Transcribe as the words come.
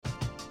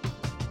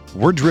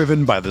We're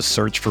driven by the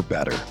search for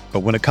better. But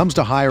when it comes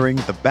to hiring,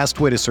 the best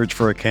way to search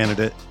for a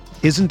candidate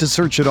isn't to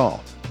search at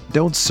all.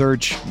 Don't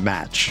search,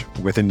 match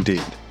with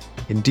Indeed.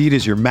 Indeed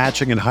is your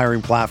matching and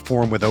hiring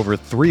platform with over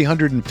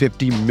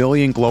 350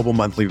 million global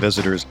monthly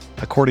visitors,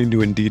 according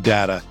to Indeed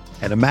data,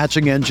 and a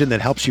matching engine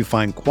that helps you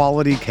find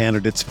quality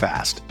candidates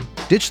fast.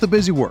 Ditch the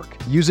busy work.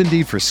 Use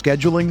Indeed for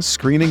scheduling,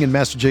 screening, and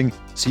messaging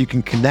so you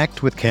can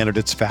connect with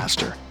candidates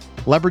faster.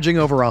 Leveraging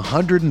over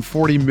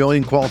 140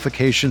 million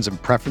qualifications and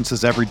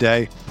preferences every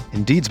day,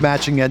 Indeed's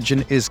matching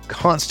engine is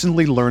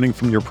constantly learning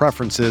from your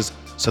preferences,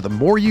 so the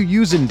more you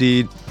use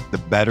Indeed, the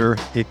better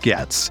it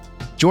gets.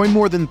 Join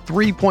more than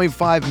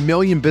 3.5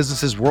 million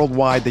businesses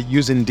worldwide that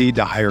use Indeed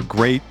to hire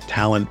great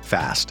talent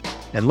fast.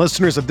 And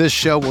listeners of this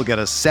show will get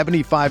a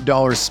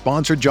 $75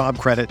 sponsored job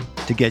credit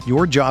to get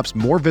your jobs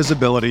more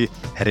visibility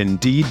at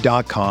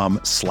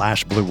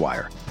Indeed.com/Blue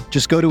Wire.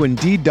 Just go to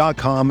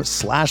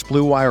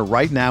Indeed.com/Blue Wire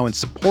right now and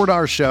support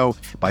our show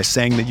by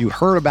saying that you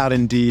heard about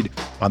Indeed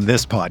on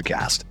this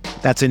podcast.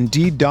 That's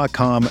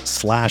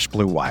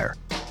Indeed.com/Blue Wire.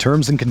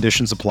 Terms and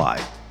conditions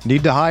apply.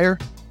 Need to hire?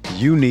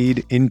 You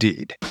need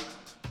Indeed.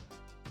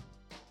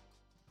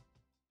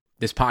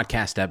 This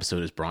podcast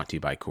episode is brought to you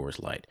by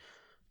Coors Light.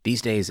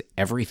 These days,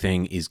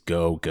 everything is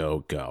go,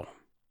 go, go.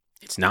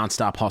 It's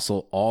nonstop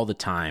hustle all the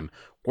time.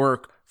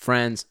 Work,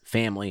 friends,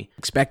 family,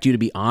 expect you to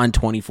be on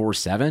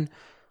 24/7.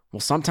 Well,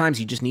 sometimes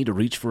you just need to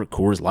reach for a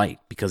Coors Light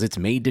because it's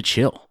made to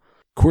chill.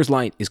 Coors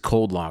Light is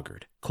cold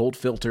lagered, cold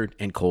filtered,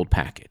 and cold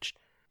packaged.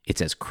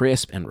 It's as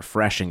crisp and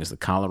refreshing as the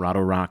Colorado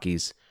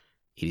Rockies.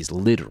 It is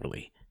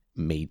literally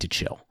made to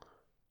chill.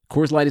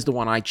 Coors Light is the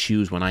one I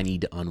choose when I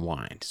need to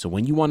unwind. So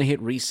when you want to hit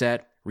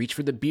reset, reach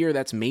for the beer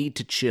that's made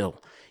to chill.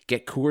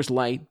 Get Coors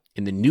Light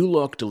in the new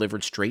look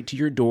delivered straight to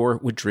your door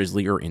with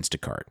Drizzly or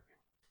Instacart.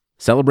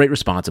 Celebrate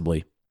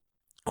responsibly.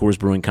 Coors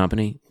Brewing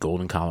Company,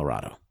 Golden,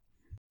 Colorado.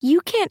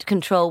 You can't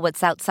control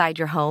what's outside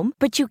your home,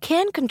 but you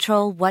can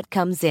control what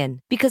comes in.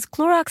 Because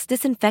Clorox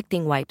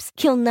disinfecting wipes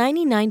kill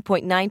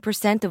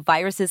 99.9% of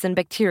viruses and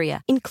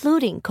bacteria,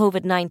 including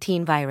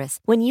COVID-19 virus,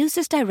 when used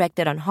as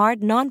directed on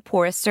hard,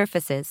 non-porous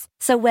surfaces.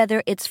 So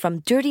whether it's from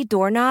dirty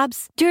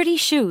doorknobs, dirty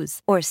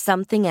shoes, or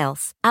something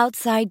else,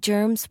 outside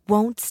germs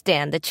won't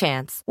stand a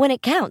chance. When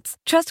it counts,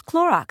 trust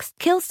Clorox.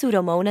 Kill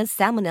Pseudomonas,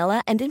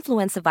 Salmonella, and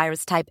influenza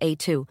virus type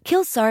A2.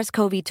 Kill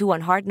SARS-CoV-2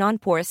 on hard,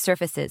 non-porous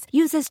surfaces.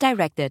 Use as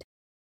directed.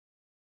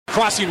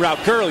 Crossing route,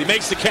 Gurley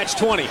makes the catch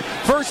 20.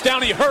 First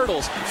down, he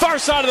hurdles. Far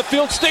side of the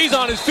field, stays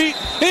on his feet.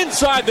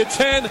 Inside the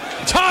 10,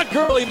 Todd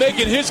Gurley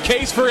making his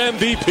case for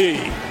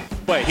MVP.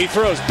 He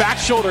throws back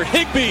shoulder.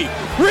 Higbee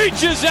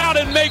reaches out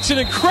and makes an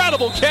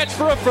incredible catch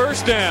for a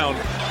first down.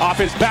 Off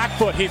his back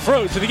foot, he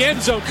throws to the end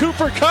zone.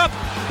 Cooper Kupp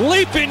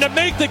leaping to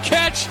make the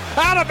catch.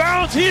 Out of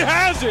bounds, he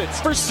has it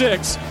for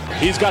 6.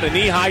 He's got a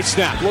knee-high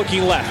snap,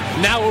 looking left.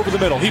 Now over the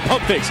middle, he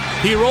pump fakes.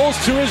 He rolls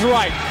to his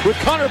right with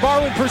Connor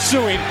Barwin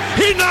pursuing.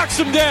 He knocks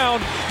him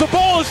down. The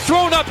ball is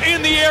thrown up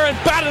in the air and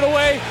batted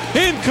away.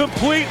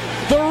 Incomplete.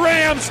 The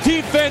Rams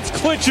defense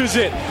clinches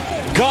it.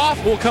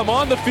 Goff will come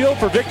on the field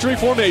for victory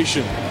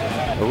formation.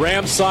 The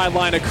Rams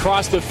sideline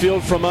across the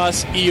field from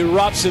us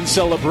erupts in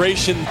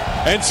celebration.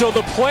 And so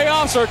the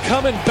playoffs are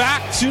coming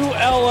back to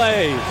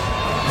LA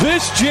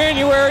this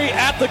January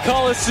at the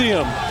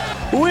Coliseum.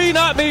 We,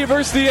 not me,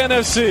 versus the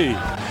NFC.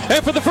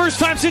 And for the first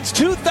time since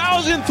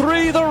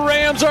 2003, the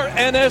Rams are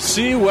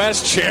NFC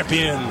West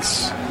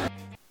champions.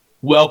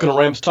 Welcome to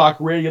Rams Talk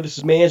Radio. This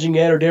is Managing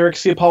Editor Derek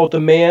Ciapala with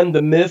the man,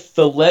 the myth,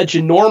 the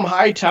legend, Norm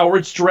Hightower.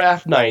 It's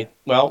draft night.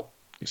 Well,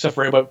 except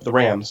for everybody but the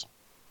Rams.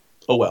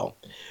 Oh well.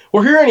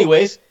 We're here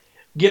anyways,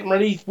 getting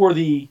ready for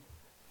the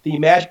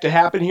magic to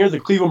happen here. The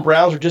Cleveland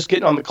Browns are just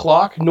getting on the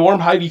clock. Norm,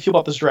 how do you feel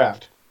about this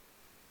draft?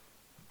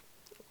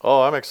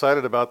 Oh, I'm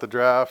excited about the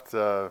draft.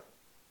 Are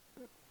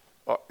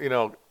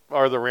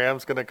the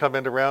Rams going to come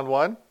into round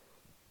one?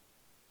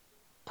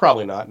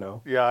 Probably not,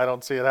 no. Yeah, I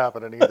don't see it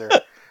happening either.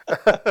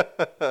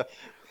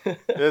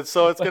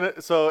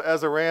 So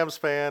as a Rams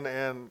fan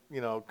and,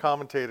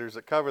 commentators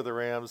that cover the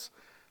Rams,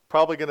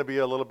 probably going to be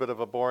a little bit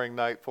of a boring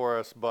night for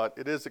us, but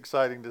it is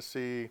exciting to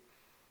see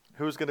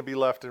who's going to be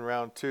left in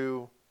round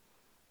 2,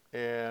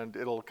 and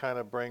it'll kind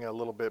of bring a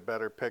little bit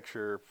better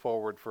picture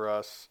forward for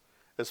us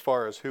as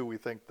far as who we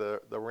think the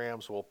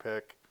Rams will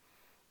pick,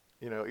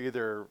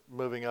 either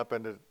moving up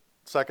into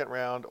second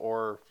round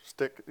or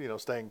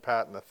staying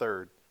pat in the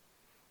third.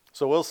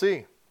 So we'll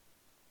see.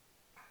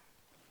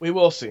 We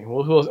will see.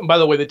 And by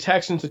the way, the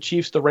Texans, the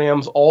Chiefs, the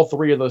Rams, all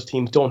three of those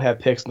teams don't have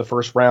picks in the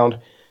first round.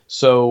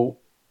 So,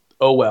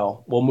 oh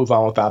well, we'll move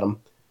on without them.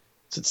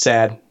 It's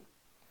sad.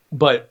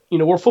 But,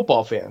 we're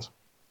football fans.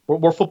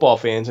 We're football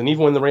fans. And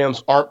even when the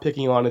Rams aren't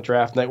picking on a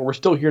draft night, we're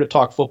still here to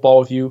talk football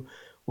with you.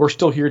 We're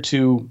still here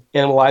to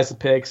analyze the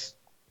picks.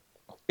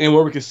 And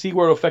where we can see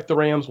where it'll affect the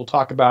Rams, we'll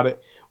talk about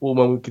it.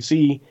 When we can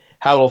see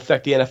how it'll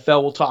affect the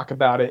NFL, we'll talk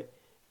about it.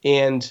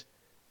 And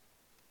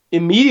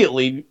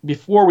immediately,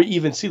 before we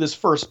even see this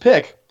first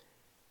pick,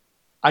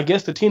 I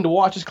guess the team to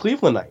watch is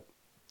Cleveland night.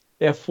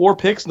 They have 4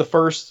 picks in the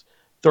first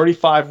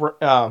 35.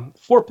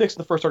 4 picks in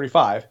the first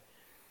 35.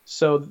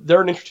 So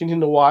they're an interesting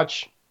team to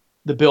watch.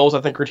 The Bills,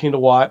 I think, are a team to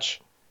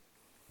watch.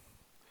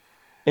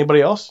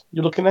 Anybody else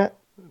you're looking at?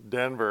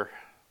 Denver.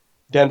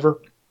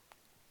 Denver.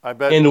 I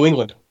bet. And New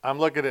England. I'm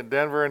looking at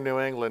Denver and New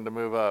England to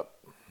move up.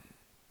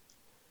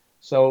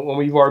 So when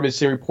we've already been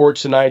seeing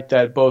reports tonight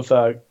that both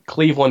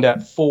Cleveland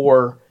at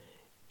 4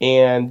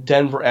 and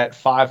Denver at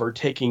 5 are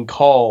taking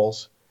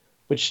calls,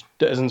 which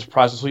doesn't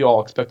surprise us. We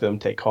all expect them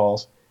to take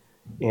calls.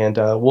 And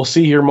we'll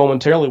see here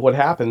momentarily what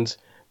happens.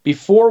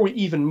 Before we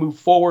even move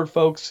forward,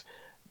 folks,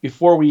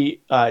 before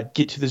we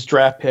get to this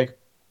draft pick,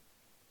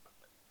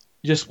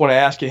 just want to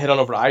ask you to head on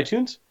over to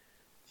iTunes.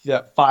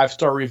 That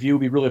 5-star review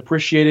would be really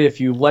appreciated. If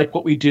you like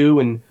what we do,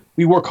 and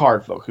we work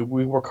hard, folks.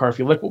 We work hard. If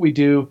you like what we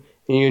do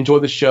and you enjoy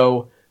the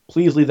show,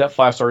 please leave that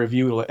 5-star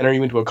review. It'll enter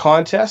you into a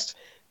contest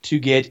to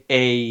get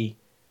a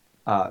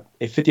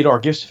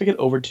 $50 gift certificate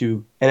over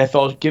to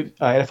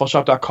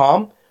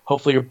NFLshop.com.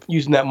 Hopefully you're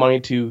using that money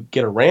to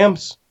get a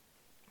Rams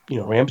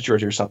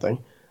jersey or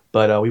something.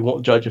 But we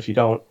won't judge if you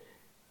don't.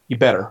 You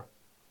better.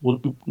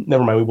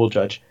 Never mind, we will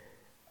judge.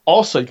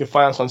 Also, you can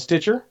find us on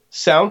Stitcher,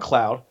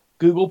 SoundCloud,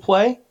 Google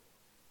Play,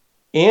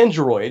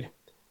 Android,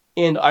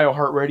 and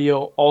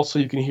iHeartRadio. Also,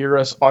 you can hear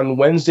us on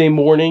Wednesday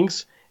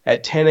mornings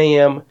at 10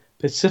 a.m.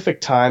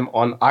 Pacific time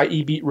on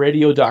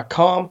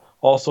IEBeatRadio.com.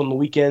 Also on the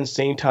weekends,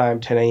 same time,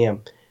 10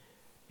 a.m.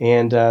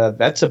 And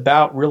that's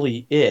about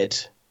really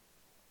it.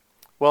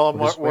 Well,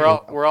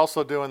 we're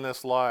also doing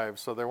this live,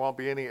 so there won't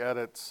be any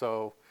edits.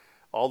 So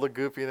all the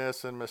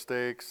goofiness and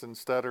mistakes and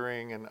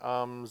stuttering and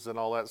ums and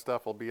all that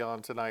stuff will be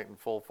on tonight in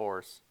full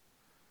force.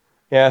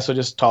 Yeah, so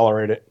just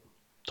tolerate it.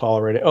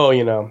 Oh,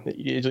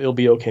 it'll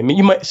be okay. I mean,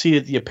 you might see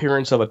the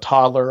appearance of a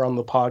toddler on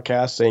the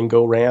podcast saying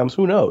 "Go Rams."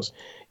 Who knows?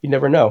 You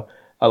never know.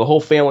 The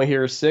whole family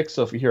here is sick,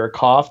 so if you hear a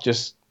cough,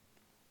 just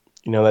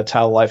that's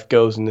how life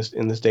goes in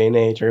this day and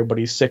age.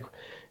 Everybody's sick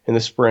in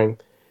the spring,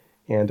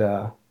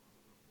 and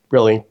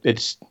really,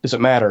 it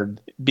doesn't matter.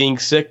 Being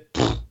sick,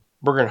 I'm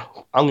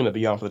gonna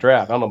be on for the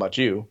draft. I don't know about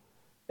you.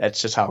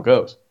 That's just how it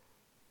goes.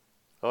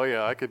 Oh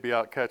yeah, I could be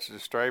out catching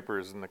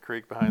stripers in the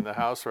creek behind the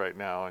house right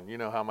now, and you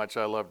know how much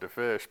I love to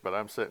fish, but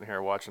I'm sitting here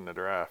watching the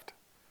draft.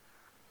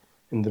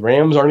 And the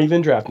Rams aren't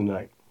even drafting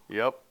tonight.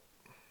 Yep.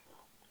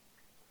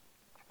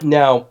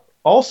 Now,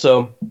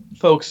 also,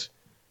 folks,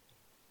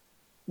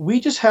 we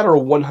just had our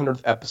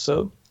 100th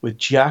episode with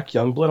Jack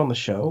Youngblood on the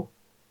show.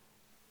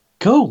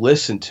 Go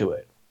listen to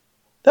it.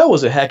 That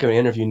was a heck of an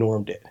interview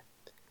Norm did.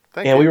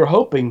 Thank you. We were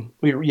hoping,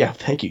 thank you.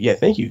 Yeah,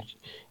 thank you.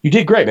 You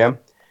did great, man.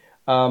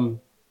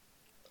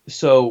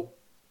 So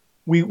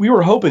we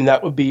were hoping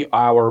that would be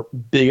our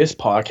biggest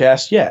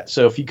podcast yet.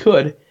 So if you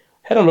could,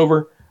 head on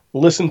over,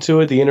 listen to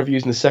it, the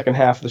interviews in the second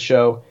half of the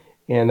show,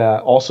 and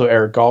also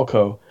Eric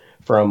Galco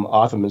from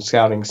Autumn and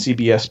Scouting,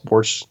 CBS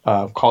Sports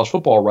college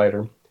football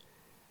writer,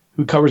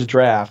 who covers the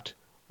draft,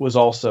 was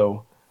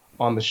also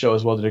on the show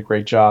as well, did a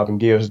great job and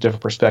gave us a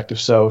different perspective.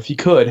 So if you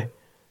could,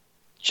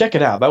 check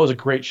it out. That was a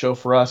great show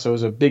for us. It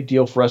was a big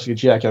deal for us to get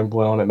Jack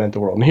Youngblood on. It meant the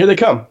world. And here they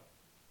come.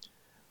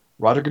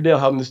 Roger Goodell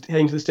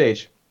heading to the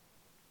stage.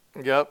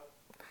 Yep.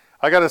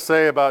 I got to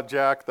say about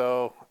Jack,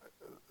 though,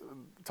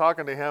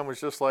 talking to him was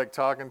just like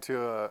talking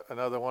to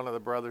another one of the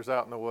brothers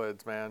out in the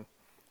woods, man.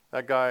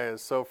 That guy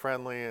is so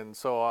friendly and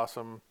so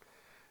awesome,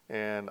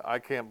 and I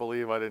can't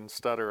believe I didn't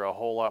stutter a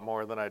whole lot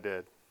more than I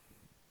did.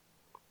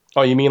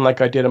 Oh, you mean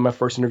like I did in my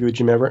first interview with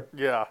Jim Everett?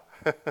 Yeah.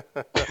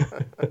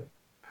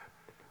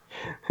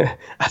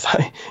 I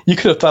thought you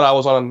could have thought I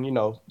was on,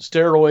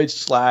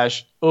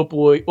 steroids /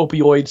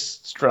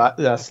 opioids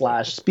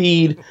 /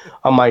 speed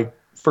on my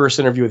first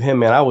interview with him.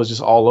 Man, I was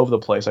just all over the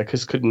place. I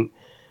just couldn't,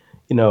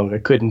 I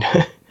couldn't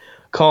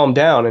calm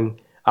down. And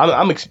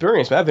I'm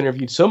experienced, man. I've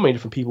interviewed so many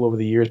different people over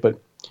the years,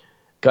 but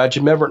got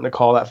Jim Everett in the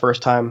call that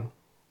first time.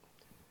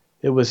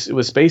 It was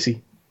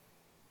spacey.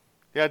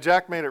 Yeah,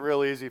 Jack made it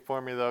real easy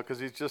for me, though, because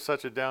he's just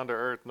such a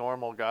down-to-earth,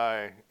 normal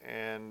guy.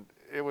 And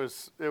it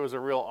was a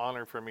real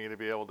honor for me to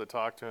be able to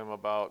talk to him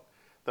about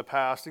the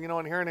past.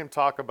 And hearing him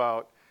talk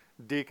about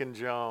Deacon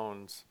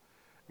Jones,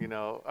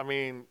 I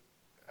mean,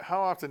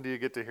 how often do you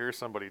get to hear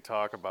somebody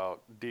talk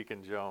about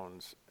Deacon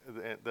Jones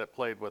that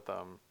played with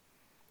them?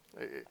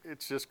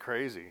 It's just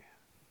crazy.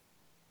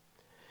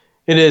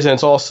 It is, and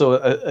it's also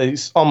a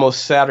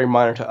almost sad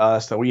reminder to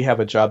us that we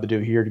have a job to do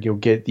here to go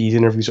get these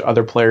interviews with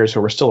other players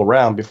who are still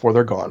around before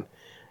they're gone.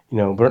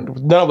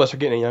 But none of us are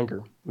getting any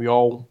younger. We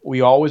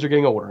always are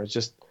getting older. It's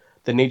just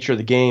the nature of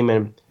the game,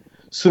 and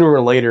sooner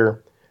or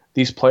later,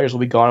 these players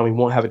will be gone, and we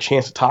won't have a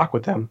chance to talk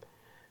with them.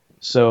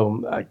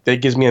 So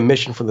that gives me a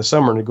mission for the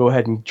summer to go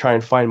ahead and try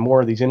and find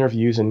more of these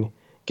interviews and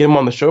get them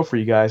on the show for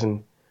you guys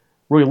and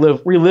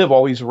relive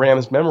all these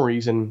Rams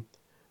memories and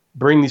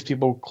bring these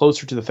people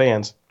closer to the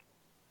fans.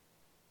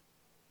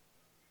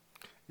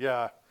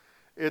 Yeah,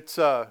 it's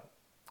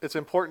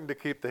important to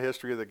keep the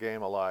history of the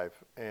game alive,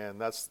 and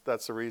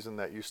that's the reason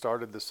that you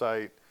started the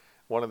site.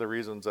 One of the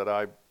reasons that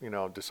I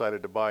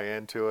decided to buy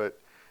into it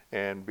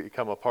and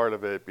become a part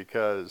of it,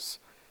 because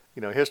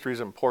history is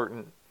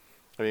important.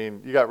 I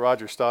mean, you got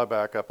Roger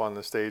Staubach up on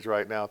the stage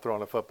right now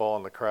throwing a football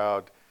in the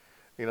crowd.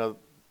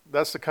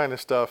 That's the kind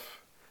of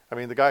stuff. I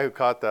mean, the guy who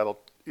caught that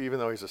even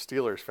though he's a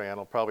Steelers fan,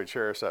 will probably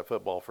cherish that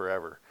football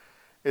forever.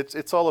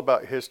 It's all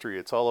about history.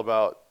 It's all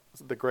about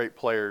the great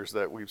players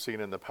that we've seen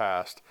in the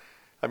past.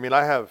 I mean,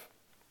 I have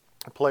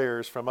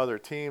players from other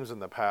teams in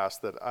the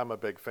past that I'm a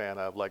big fan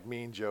of, like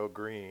Mean Joe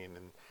Green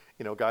and,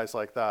 guys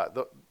like that.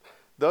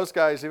 Those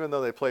guys, even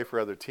though they play for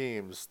other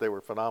teams, they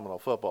were phenomenal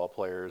football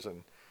players.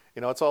 And,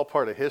 it's all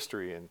part of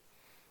history. And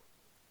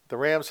the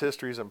Rams'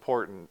 history is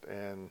important.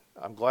 And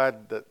I'm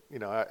glad that,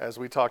 as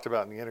we talked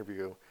about in the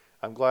interview,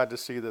 I'm glad to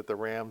see that the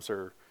Rams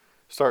are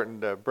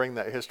starting to bring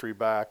that history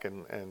back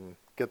and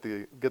get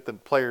the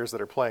players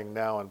that are playing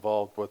now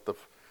involved with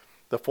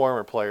the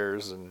former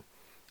players and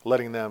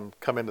letting them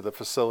come into the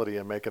facility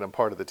and making them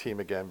part of the team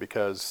again,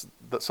 because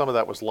some of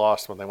that was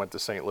lost when they went to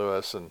St.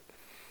 Louis. And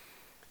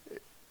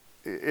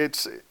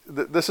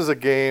this is a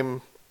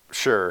game,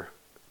 sure,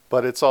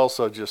 but it's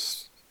also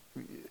just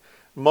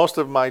most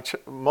of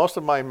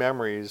my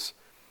memories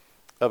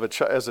of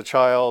as a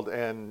child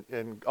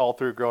and all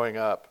through growing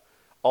up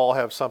all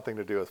have something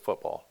to do with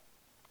football.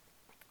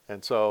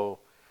 And so,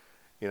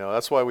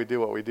 that's why we do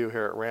what we do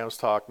here at Rams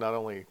Talk, not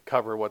only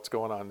cover what's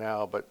going on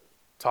now, but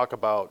talk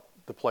about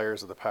the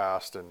players of the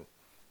past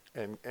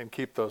and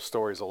keep those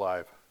stories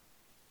alive.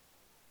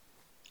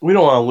 We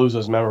don't want to lose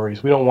those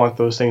memories. We don't want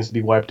those things to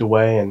be wiped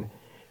away. And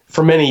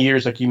for many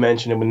years, like you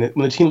mentioned, when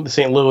the team at the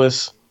St.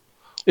 Louis,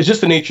 it's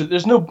just the nature.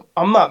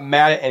 I'm not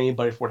mad at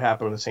anybody for what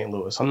happened with St.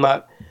 Louis. I'm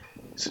not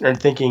sitting there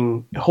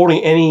thinking,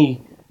 holding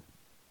any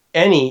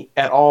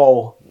at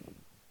all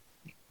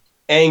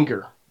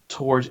anger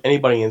towards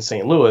anybody in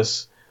St.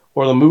 Louis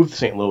or the move to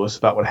St. Louis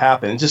about what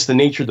happened. It's just the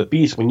nature of the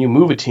beast. When you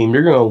move a team,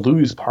 you're going to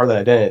lose part of that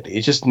identity.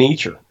 It's just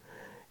nature.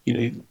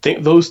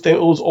 Those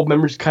old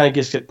memories kind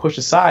of get pushed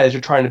aside as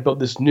you're trying to build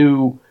this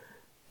new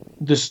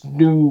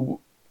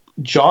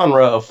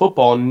genre of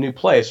football in a new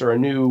place, or a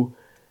new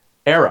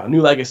era, a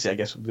new legacy, I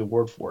guess would be the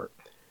word for it.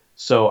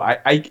 So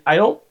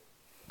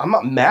I'm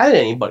not mad at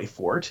anybody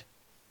for it,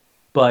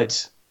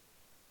 but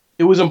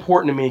it was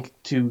important to me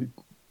to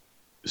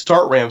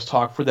start Rams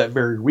Talk for that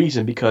very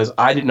reason, because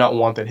I did not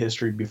want that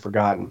history to be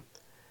forgotten.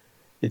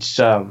 It's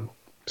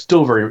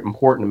still very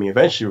important to me.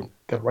 Eventually,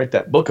 I've got to write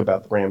that book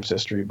about the Rams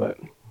history, but...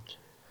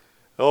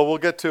 Oh, we'll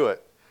get to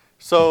it.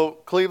 So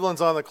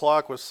Cleveland's on the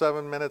clock with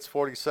 7 minutes,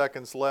 40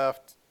 seconds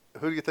left.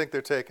 Who do you think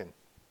they're taking?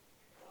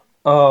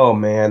 Oh,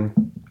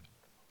 man.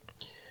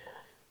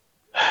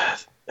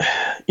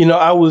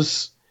 I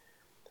was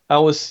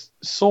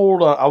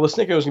sold on... I was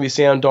thinking it was going to be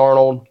Sam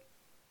Darnold.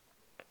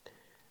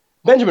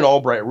 Benjamin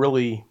Albright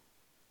really,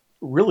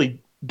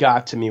 really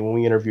got to me when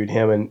we interviewed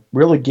him and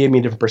really gave me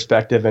a different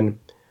perspective. And,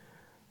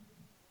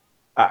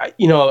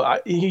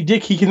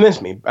 he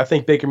convinced me. I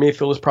think Baker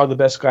Mayfield is probably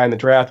the best guy in the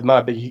draft. I'm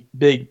not a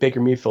big Baker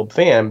Mayfield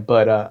fan,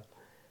 but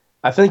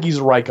I think he's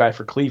the right guy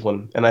for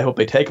Cleveland, and I hope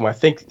they take him. I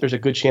think there's a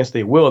good chance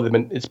they will.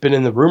 It's been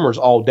in the rumors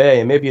all day,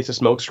 and maybe it's a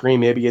smokescreen.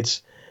 Maybe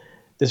it's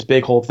this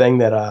big whole thing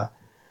that,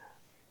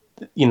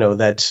 maybe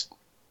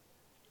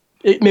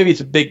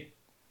it's a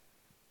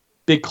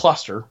big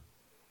cluster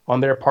on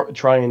their part to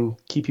try and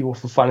keep people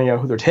from finding out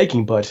who they're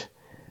taking. But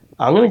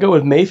I'm going to go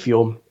with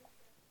Mayfield.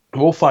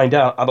 We'll find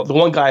out. The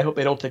one guy I hope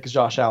they don't take is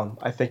Josh Allen.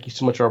 I think he's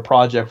too much of a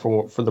project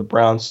for the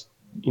Browns,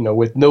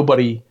 with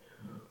nobody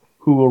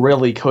who will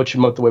really coach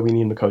him up the way we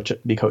need him to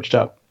be coached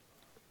up.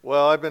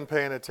 Well, I've been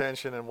paying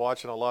attention and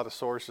watching a lot of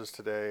sources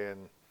today,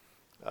 and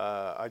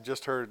I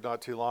just heard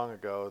not too long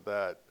ago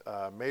that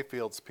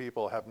Mayfield's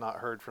people have not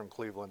heard from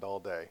Cleveland all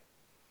day.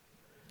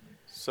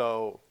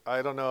 So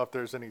I don't know if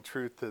there's any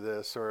truth to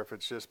this or if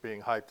it's just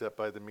being hyped up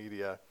by the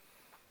media.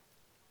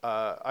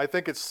 I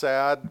think it's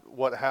sad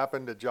what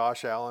happened to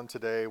Josh Allen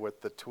today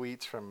with the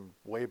tweets from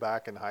way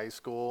back in high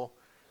school.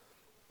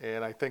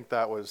 And I think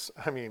that was,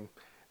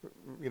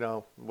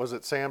 was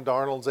it Sam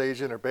Darnold's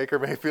agent or Baker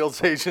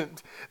Mayfield's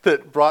agent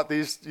that brought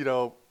these,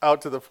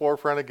 out to the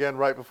forefront again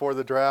right before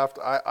the draft?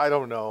 I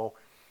don't know.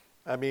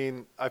 I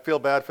feel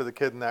bad for the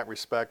kid in that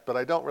respect, but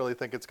I don't really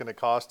think it's going to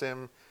cost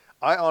him.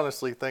 I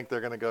honestly think they're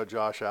going to go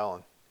Josh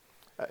Allen.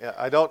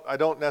 I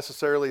don't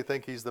necessarily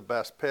think he's the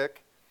best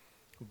pick,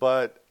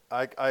 but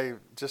I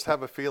just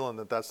have a feeling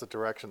that that's the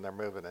direction they're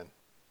moving in.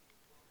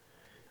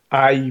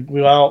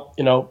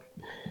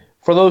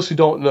 For those who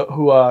don't know,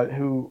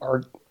 who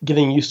are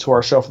getting used to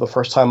our show for the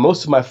first time,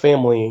 most of my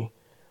family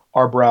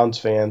are Browns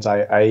fans.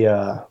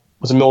 I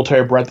was a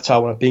military brat. That's how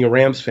I went up being a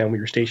Rams fan. We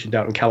were stationed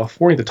out in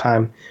California at the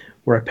time,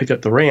 where I picked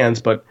up the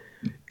Rams, but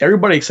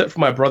everybody except for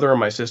my brother and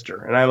my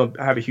sister, and I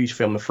have a huge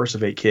family, the first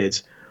of 8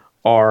 kids,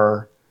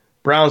 are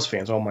Browns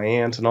fans. All my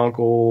aunts and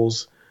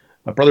uncles.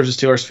 My brother's a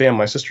Steelers fan.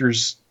 My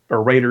sister's a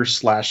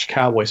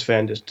Raiders/Cowboys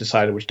fan. Just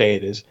decided which day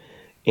it is.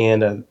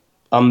 And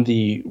I'm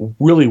the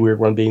really weird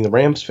one being the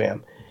Rams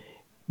fan.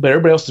 But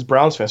everybody else is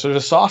Browns fans. So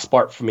there's a soft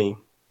spot for me.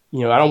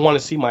 I don't want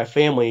to see my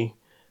family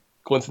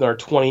going through their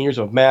 20 years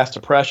of mass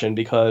depression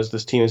because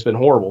this team has been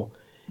horrible.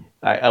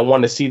 I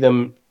want to see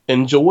them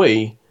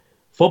enjoy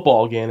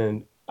football again,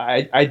 and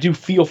I do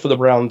feel for the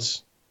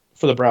Browns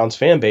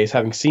fan base,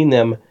 having seen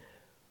them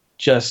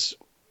just,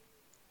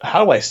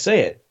 how do I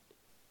say it?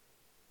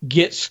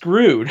 get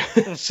screwed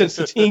since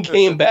the team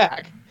came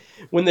back.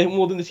 When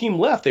the team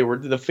left,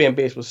 the fan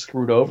base was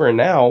screwed over, and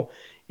now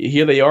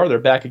here they are. They're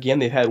back again.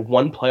 They've had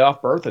one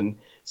playoff berth, and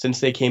since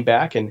they came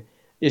back, and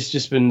it's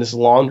just been this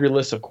laundry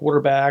list of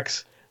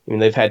quarterbacks. I mean,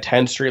 they've had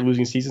 10 straight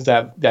losing seasons.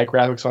 That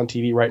graphics on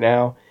TV right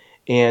now,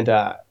 and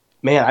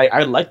man,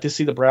 I'd like to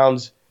see the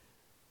Browns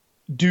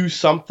do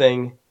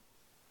something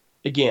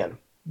again.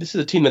 This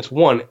is a team that's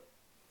won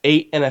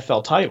 8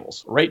 NFL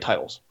titles, or 8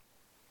 titles.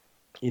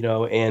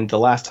 And the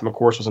last time, of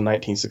course, was in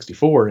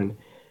 1964, and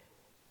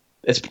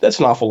that's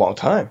an awful long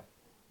time.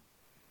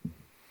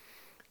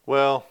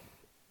 Well,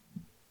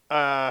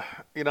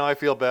 I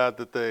feel bad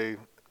that they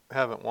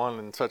haven't won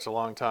in such a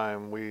long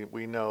time.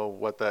 We know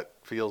what that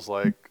feels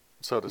like,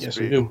 so to speak. Yes,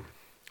 we do.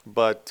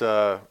 But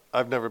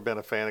I've never been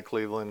a fan of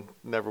Cleveland,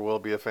 never will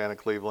be a fan of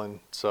Cleveland,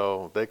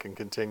 so they can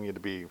continue to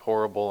be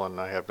horrible, and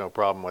I have no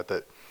problem with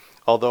it.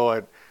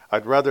 Although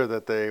I'd rather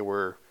that they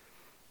were,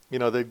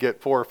 they'd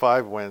get 4 or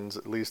 5 wins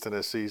at least in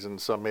a season,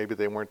 so maybe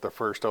they weren't the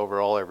first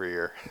overall every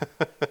year.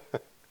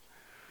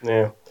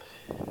 Yeah.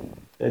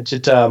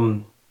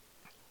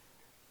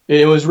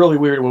 It was really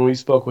weird when we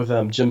spoke with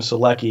Jim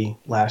Selecki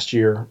last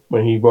year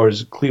when he wrote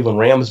his Cleveland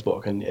Rams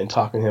book and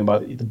talking to him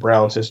about the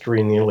Browns'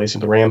 history and the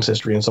relation to the Rams'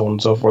 history and so on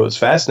and so forth. It's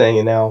fascinating.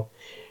 And now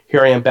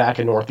here I am back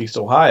in Northeast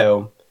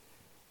Ohio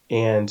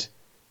and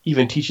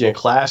even teaching a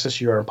class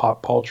this year on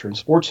pop culture and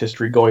sports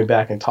history, going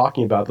back and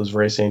talking about those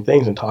very same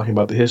things and talking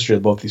about the history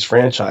of both these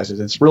franchises.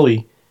 It's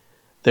really,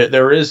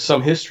 there is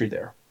some history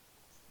there.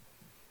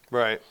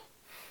 Right.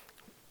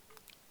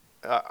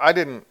 I've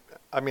been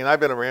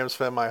a Rams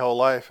fan my whole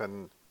life,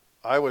 and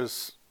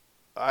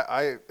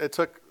it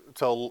took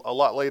till a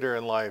lot later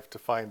in life to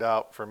find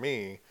out for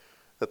me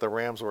that the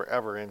Rams were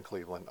ever in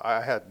Cleveland.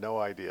 I had no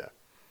idea.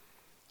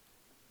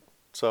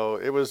 So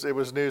it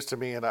was news to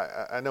me, and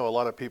I know a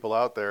lot of people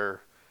out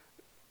there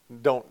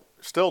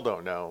still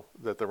don't know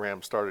that the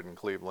Rams started in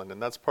Cleveland, and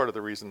that's part of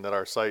the reason that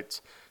our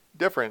site's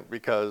different,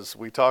 because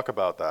we talk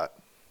about that.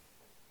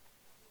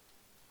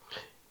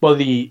 Well,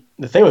 the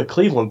thing with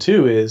Cleveland,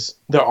 too, is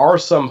there are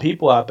some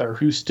people out there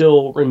who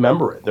still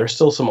remember it. There's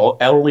still some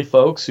elderly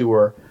folks who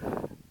are,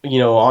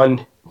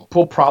 let's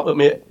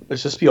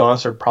just be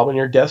honest, are probably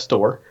near death's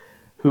door,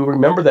 who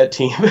remember that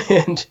team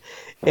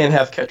and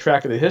have kept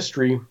track of the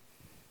history. And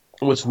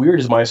what's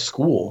weird is my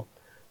school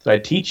that I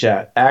teach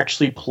at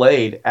actually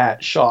played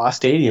at Shaw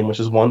Stadium, which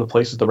is one of the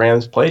places the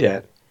Rams played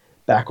at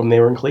back when they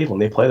were in Cleveland.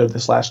 They played it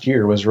this last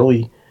year. It was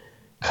really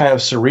kind of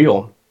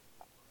surreal.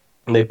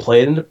 And they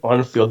played on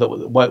a field that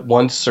what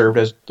once served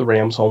as the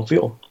Rams' home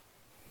field.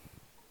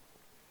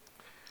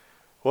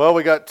 Well,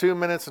 we got 2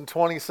 minutes and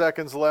 20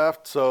 seconds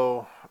left,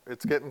 so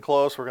it's getting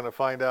close. We're going to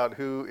find out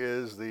who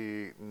is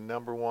the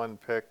number 1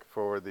 pick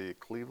for the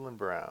Cleveland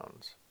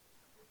Browns.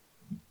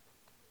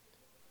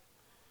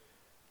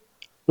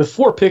 With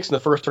 4 picks in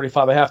the first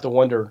 35, I have to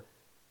wonder,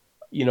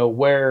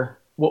 where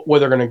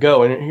they're going to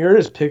go. And here it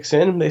is, picks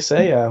in. They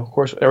say, of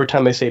course, every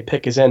time they say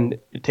pick is in,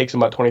 it takes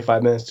them about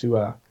 25 minutes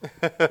to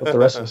let the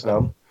rest of us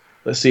know.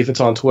 Let's see if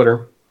it's on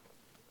Twitter.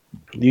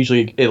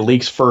 Usually it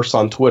leaks first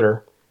on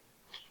Twitter.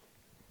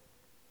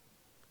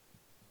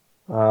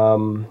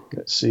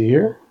 Let's see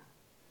here.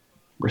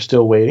 We're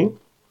still waiting.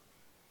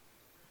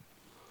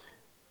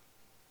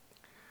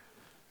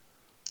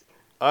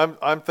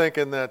 I'm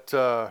thinking that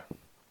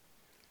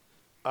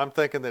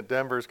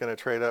Denver's going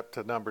to trade up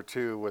to number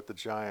 2 with the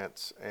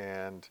Giants,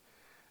 and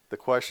the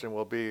question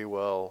will be,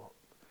 will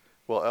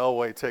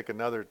Elway take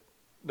another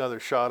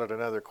shot at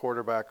another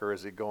quarterback, or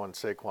is he going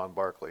Saquon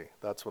Barkley?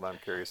 That's what I'm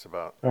curious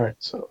about. All right,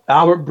 so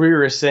Albert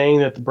Breer is saying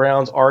that the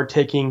Browns are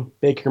taking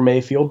Baker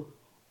Mayfield.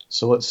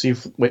 So let's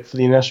wait for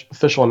the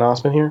official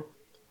announcement here.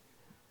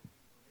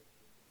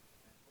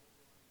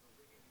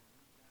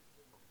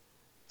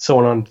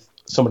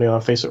 Somebody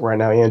on Facebook right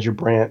now, Andrew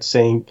Brandt,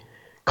 saying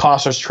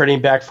Costner's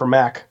trading back for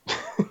Mac.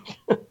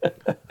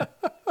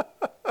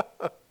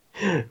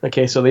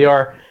 Okay, so they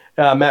are.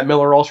 Matt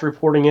Miller also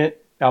reporting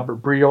it.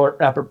 Albert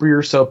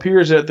Breer. So it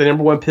appears that the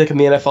number 1 pick in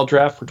the NFL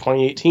draft for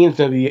 2018 is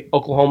going to be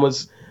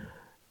Oklahoma's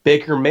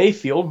Baker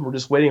Mayfield. We're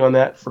just waiting on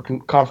that for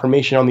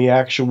confirmation on the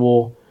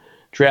actual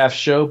draft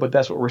show, but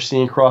that's what we're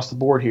seeing across the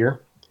board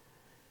here.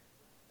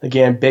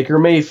 Again, Baker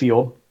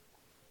Mayfield,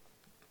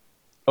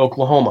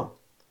 Oklahoma.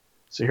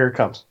 So here it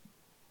comes.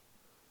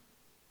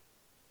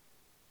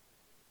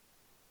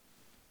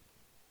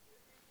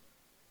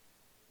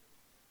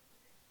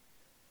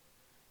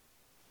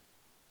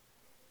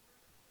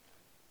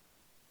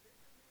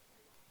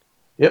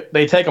 Yep,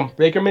 they take him.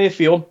 Baker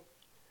Mayfield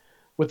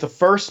with the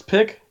first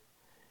pick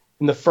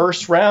in the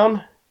first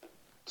round,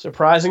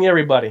 surprising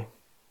everybody.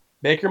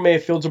 Baker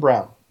Mayfield's a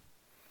Brown.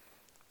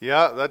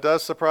 Yeah, that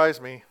does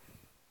surprise me.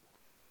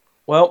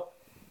 Well,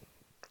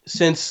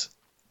 since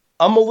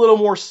I'm a little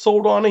more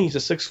sold on him, he's a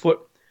 6 foot,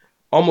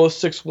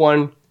 almost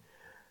 6'1"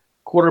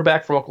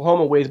 quarterback from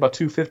Oklahoma, weighs about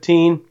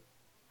 215.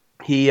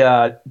 He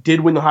did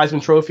win the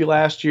Heisman Trophy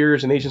last year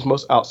as the nation's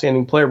most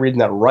outstanding player. Reading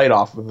that right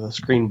off of the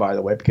screen, by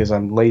the way, because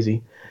I'm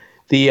lazy.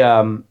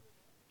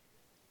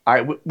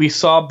 We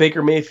saw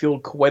Baker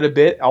Mayfield quite a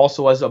bit.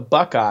 Also, as a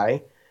Buckeye,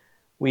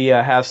 we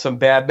have some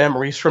bad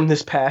memories from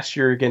this past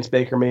year against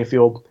Baker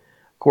Mayfield.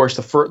 Of course,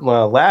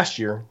 last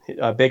year,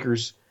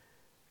 Baker's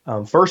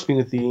first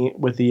meeting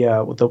with the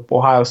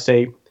Ohio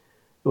State,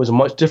 it was a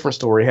much different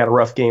story. He had a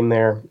rough game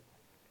there,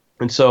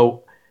 and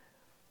so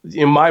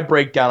in my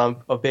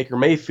breakdown of Baker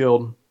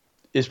Mayfield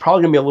is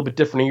probably going to be a little bit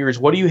different in yours.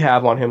 What do you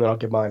have on him? And I'll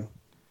give mine.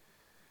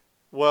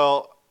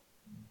 Well,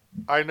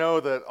 I know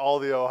that all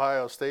the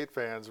Ohio State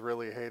fans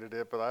really hated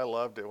it, but I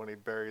loved it when he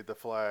buried the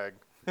flag.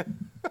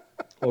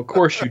 Well, of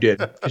course you did,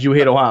 because you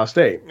hate Ohio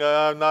State.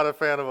 I'm not a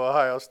fan of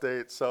Ohio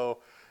State, so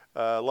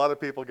a lot of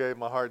people gave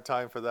him a hard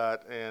time for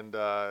that, and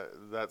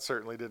that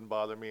certainly didn't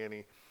bother me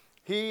any.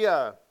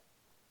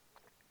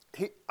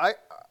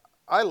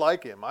 I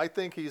like him. I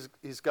think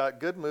he's got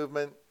good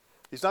movement.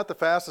 He's not the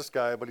fastest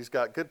guy, but he's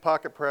got good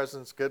pocket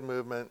presence, good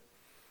movement.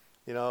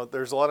 You know,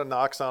 there's a lot of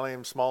knocks on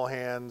him, small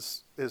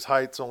hands. His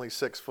height's only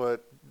 6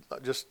 foot,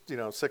 just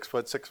 6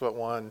 foot,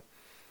 6'1".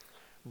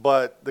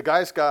 But the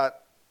guy's got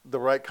the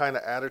right kind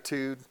of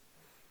attitude.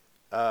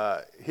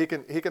 He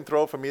can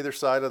throw from either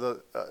side of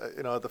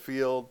the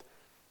field.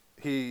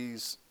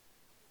 He's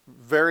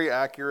very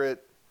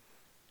accurate,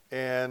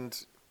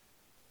 and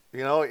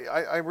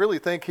I really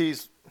think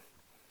he's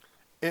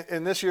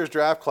in this year's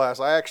draft class.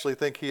 I actually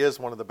think he is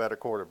one of the better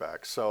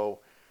quarterbacks. So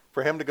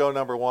for him to go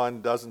number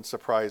one doesn't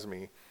surprise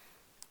me.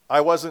 I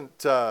wasn't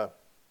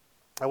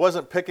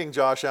picking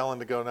Josh Allen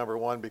to go number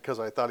one because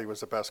I thought he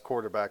was the best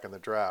quarterback in the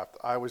draft.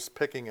 I was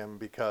picking him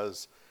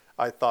because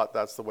I thought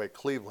that's the way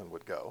Cleveland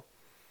would go.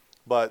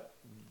 But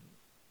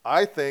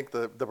I think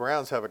the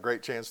Browns have a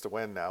great chance to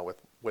win now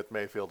with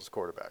Mayfield as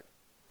quarterback.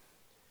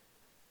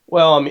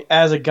 Well, I mean,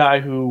 as a guy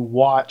who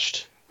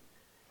watched,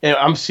 and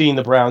I'm seeing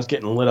the Browns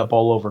getting lit up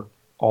all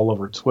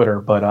over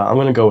Twitter, but I'm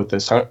going to go with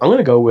this. I'm going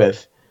to go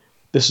with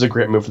this is a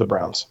great move for the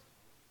Browns.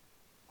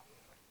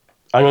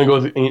 I'm going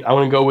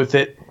to go with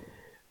it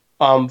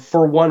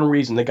for one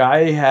reason. The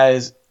guy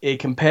has a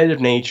competitive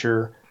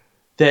nature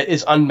that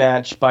is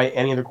unmatched by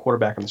any other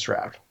quarterback in this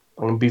draft.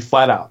 I'm going to be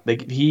flat out.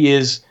 He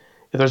is.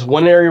 If there's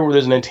one area where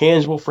there's an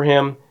intangible for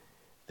him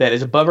that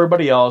is above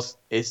everybody else,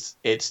 it's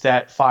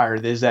that fire.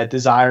 There's that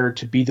desire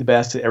to be the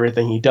best at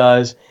everything he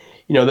does.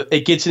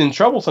 It gets in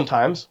trouble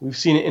sometimes. We've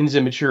seen it in his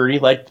immaturity,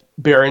 like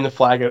burying the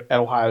flag at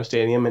Ohio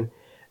Stadium, and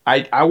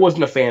I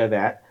wasn't a fan of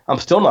that. I'm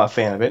still not a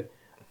fan of it.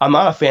 I'm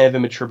not a fan of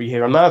immature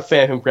behavior. I'm not a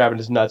fan of him grabbing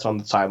his nuts on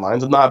the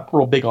sidelines. I'm not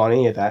real big on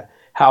any of that.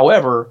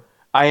 However,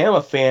 I am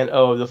a fan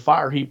of the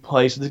fire he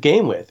plays the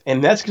game with,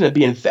 and that's going to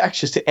be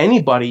infectious to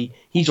anybody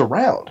he's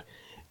around.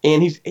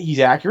 And he's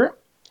accurate.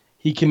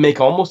 He can make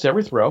almost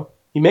every throw.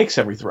 He makes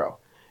every throw.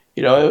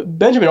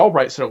 Benjamin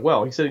Albright said it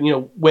well. He said,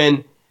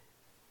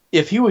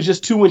 if he was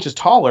just 2 inches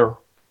taller,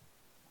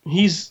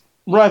 we're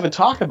not even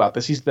talking about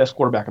this. He's the best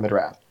quarterback in the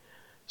draft.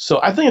 So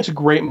I think it's a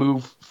great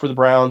move for the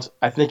Browns.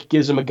 I think it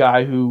gives him a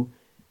guy who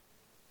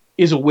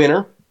is a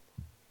winner.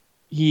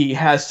 He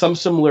has some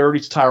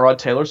similarities to Tyrod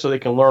Taylor, so they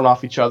can learn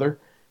off each other.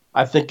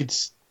 I think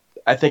it's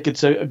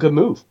a good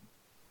move.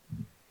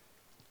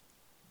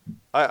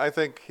 I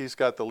think he's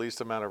got the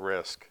least amount of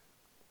risk.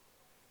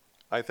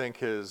 I think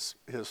his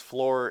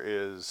floor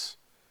is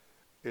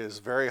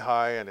very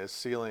high and his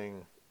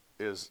ceiling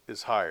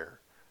is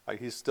higher.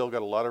 He's still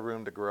got a lot of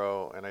room to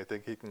grow, and I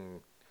think he can,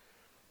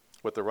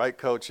 with the right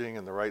coaching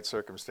and the right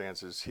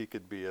circumstances, he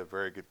could be a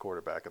very good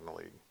quarterback in the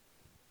league.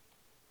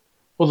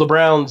 Well, the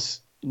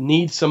Browns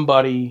need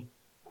somebody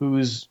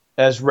who's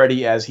as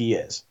ready as he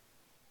is.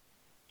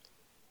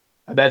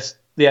 That's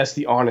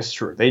the honest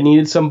truth. They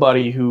needed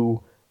somebody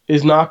who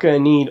is not going to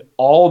need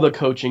all the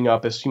coaching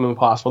up as humanly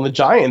possible. And the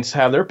Giants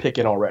have their pick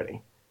in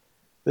already.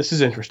 This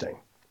is interesting.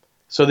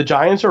 So the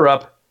Giants are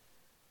up.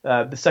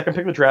 The second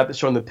pick of the draft is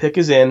showing the pick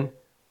is in.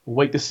 We'll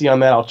wait to see on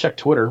that. I'll check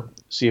Twitter,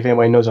 see if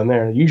anybody knows on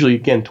there. Usually,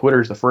 again, Twitter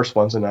is the first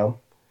ones to know.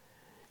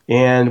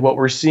 And what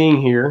we're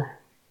seeing here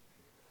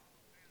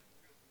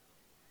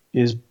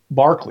is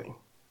Barkley.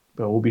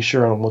 But we'll be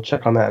sure, and we'll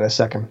check on that in a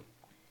second.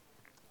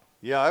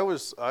 Yeah,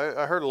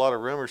 I heard a lot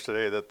of rumors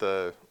today that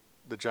the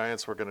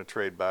Giants were going to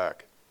trade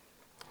back.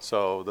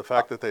 So the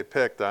fact that they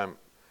picked, I'm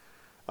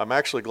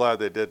actually glad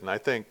they didn't. I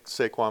think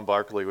Saquon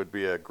Barkley would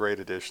be a great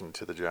addition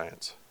to the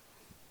Giants.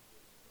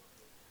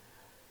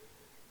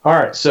 All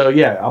right, so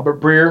yeah,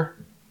 Albert Breer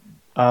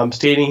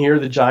stating here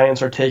the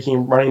Giants are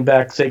taking running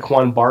back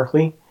Saquon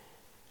Barkley,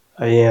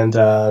 and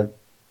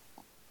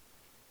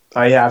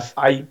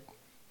I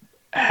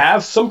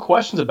have some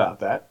questions about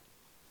that.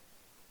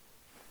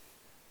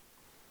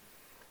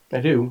 I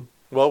do.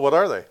 Well, what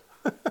are they?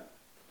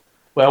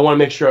 Well, I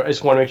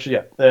just want to make sure.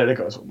 Yeah, there it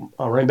goes.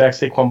 Running back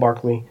Saquon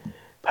Barkley,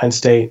 Penn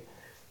State.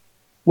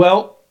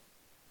 Well,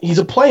 he's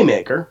a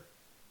playmaker.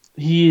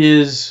 He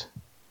is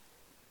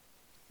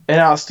an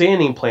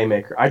outstanding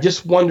playmaker. I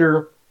just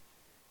wonder,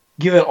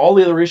 given all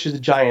the other issues the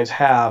Giants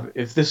have,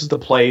 if this is the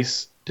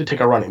place to take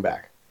a running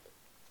back.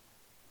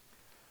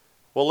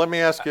 Well, let me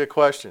ask you a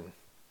question.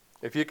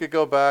 If you could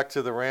go back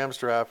to the Rams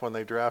draft when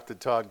they drafted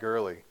Todd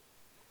Gurley,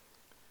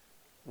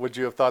 would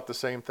you have thought the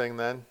same thing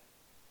then?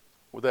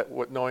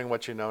 knowing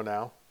what you know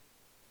now?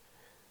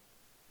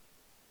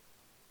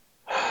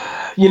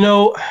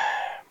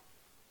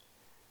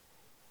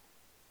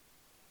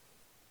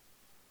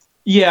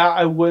 Yeah,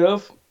 I would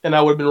have, and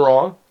I would have been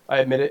wrong. I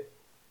admit it.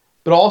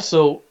 But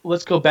also,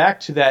 let's go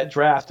back to that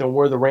draft and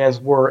where the Rams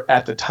were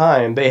at the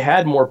time. They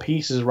had more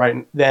pieces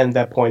right then at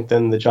that point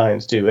than the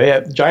Giants do.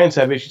 The Giants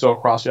have issues all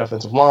across the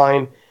offensive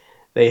line.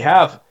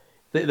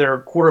 Their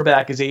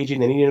quarterback is aging.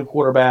 They need a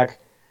quarterback.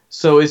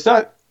 So it's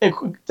not.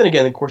 And then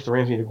again, of course, the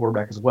Rams need a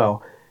quarterback as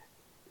well.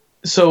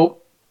 So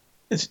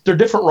they're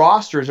different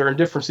rosters. They're in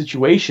different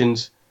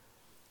situations.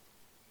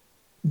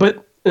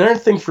 But another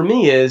thing for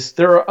me is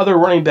there are other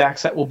running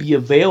backs that will be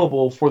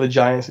available for the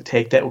Giants to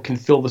take that can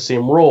fill the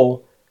same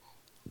role.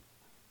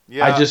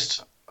 Yeah,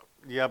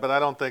 but I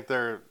don't think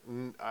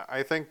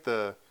I think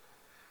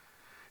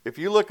if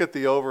you look at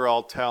the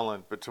overall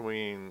talent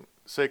between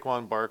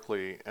Saquon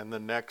Barkley and the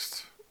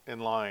next in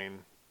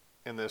line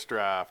in this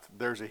draft,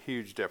 there's a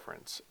huge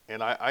difference.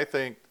 And I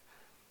think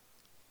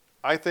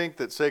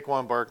that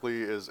Saquon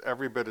Barkley is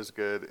every bit as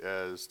good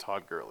as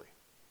Todd Gurley.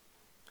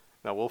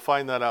 Now, we'll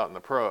find that out in the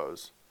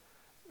pros.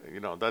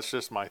 That's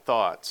just my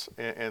thoughts.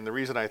 And the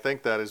reason I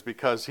think that is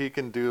because he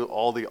can do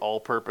all the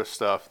all-purpose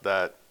stuff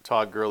that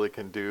Todd Gurley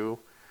can do,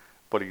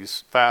 but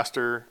he's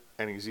faster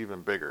and he's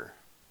even bigger.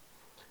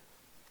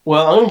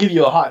 Well, I'm going to give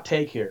you a hot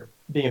take here,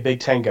 being a Big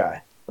Ten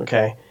guy,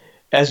 okay?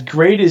 As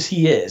great as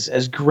he is,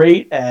 as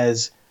great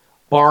as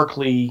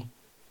Barkley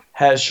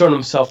has shown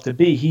himself to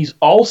be, he's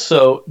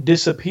also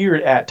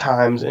disappeared at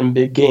times in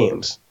big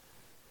games,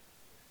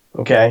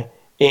 okay?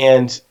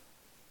 And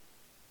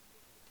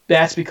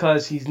that's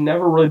because he's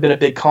never really been a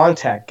big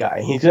contact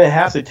guy. He's going to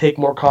have to take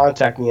more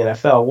contact in the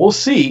NFL. We'll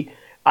see.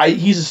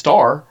 He's a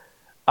star.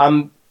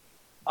 I'm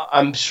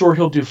sure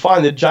he'll do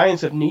fine. The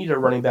Giants have needed a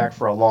running back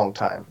for a long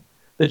time.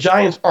 The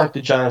Giants aren't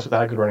the Giants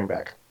without a good running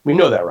back. We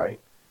know that, right?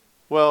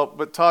 Well,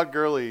 but Todd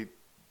Gurley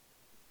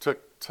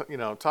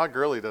Todd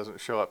Gurley doesn't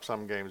show up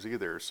some games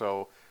either.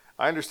 So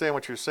I understand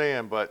what you're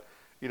saying, but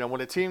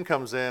when a team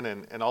comes in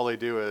and all they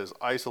do is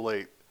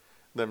isolate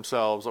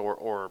themselves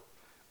or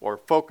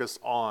focus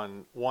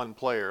on one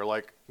player,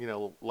 like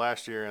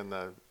last year in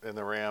the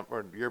Ram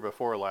or year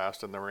before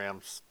last in the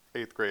Rams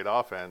 8th grade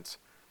offense,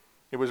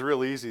 it was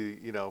real easy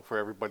for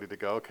everybody to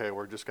go, okay,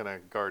 we're just going to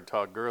guard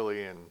Todd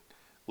Gurley and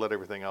let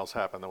everything else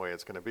happen the way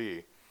it's going to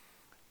be.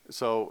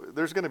 So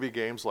there's going to be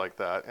games like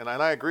that, and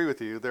I agree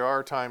with you. There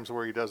are times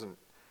where he doesn't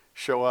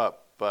show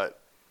up,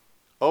 but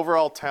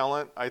overall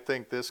talent, I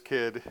think this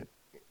kid,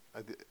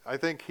 I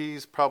think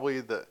he's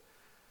probably the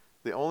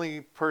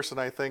only person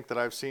I think that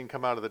I've seen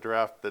come out of the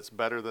draft that's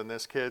better than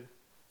this kid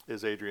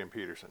is Adrian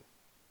Peterson.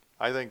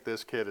 I think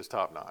this kid is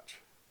top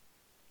notch.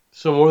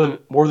 So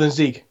more than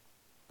Zeke.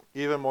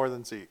 Even more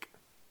than Zeke.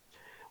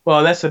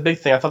 Well, that's the big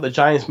thing. I thought the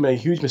Giants made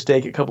a huge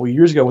mistake a couple of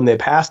years ago when they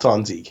passed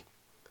on Zeke.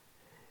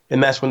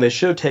 And that's when they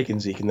should have taken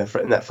Zeke in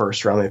that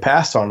first round. They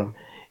passed on him.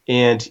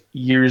 And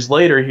years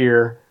later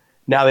here,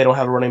 now they don't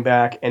have a running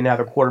back, and now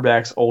their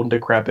quarterback's old and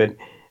decrepit,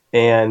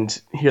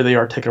 and here they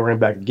are taking a running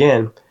back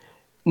again.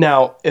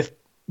 Now, if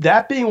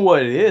that being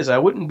what it is, I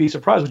wouldn't be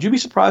surprised. Would you be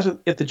surprised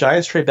if the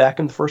Giants trade back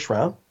in the first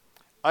round?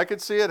 I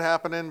could see it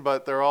happening,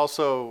 but they're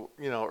also,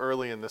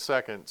 early in the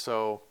second.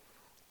 So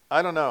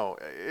I don't know.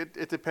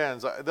 It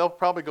depends. They'll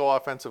probably go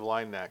offensive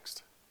line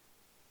next.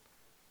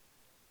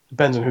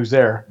 Depends on who's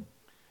there.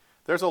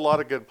 There's a lot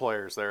of good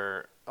players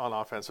there on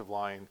offensive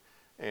line,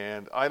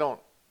 and I don't,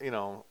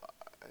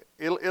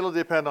 it'll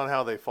depend on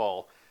how they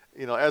fall.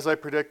 As I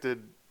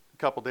predicted a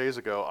couple days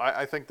ago,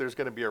 I think there's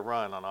going to be a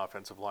run on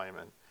offensive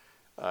linemen.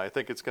 I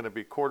think it's going to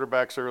be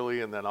quarterbacks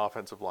early and then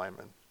offensive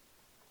linemen.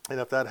 And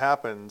if that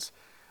happens,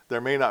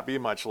 there may not be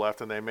much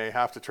left, and they may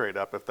have to trade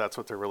up if that's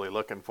what they're really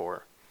looking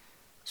for.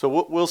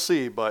 So we'll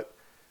see, but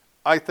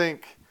I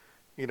think,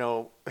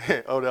 Odell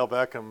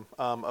Beckham,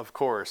 of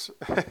course.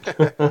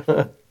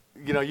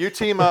 You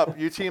team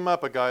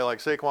up a guy like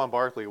Saquon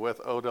Barkley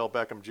with Odell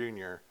Beckham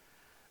Jr.,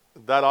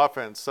 that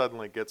offense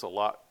suddenly gets a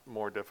lot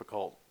more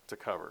difficult to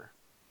cover.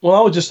 Well,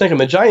 I was just thinking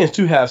the Giants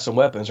do have some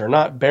weapons. They're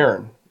not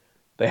barren.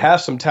 They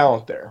have some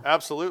talent there.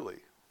 Absolutely.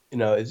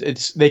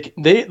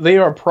 They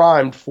are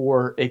primed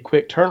for a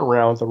quick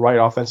turnaround with the right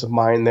offensive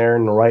mind there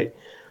and the right,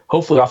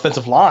 hopefully,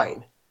 offensive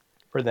line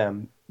for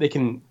them. They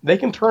can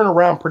turn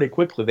around pretty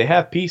quickly. They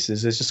have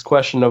pieces. It's just a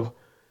question of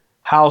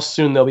how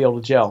soon they'll be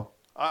able to gel.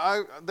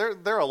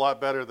 They're a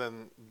lot better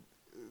than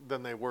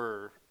they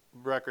were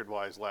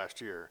record-wise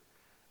last year.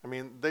 I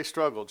mean, they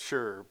struggled,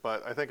 sure,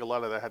 but I think a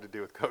lot of that had to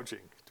do with coaching,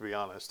 to be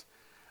honest.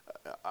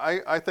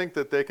 I think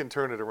that they can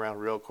turn it around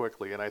real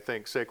quickly, and I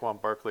think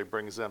Saquon Barkley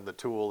brings them the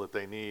tool that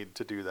they need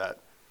to do that.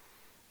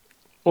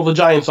 Well, the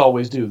Giants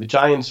always do. The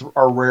Giants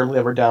are rarely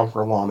ever down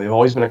for long. They've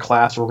always been a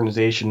class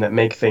organization that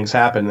make things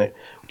happen, which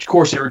of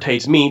course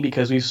irritates me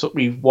because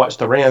we've watched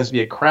the Rams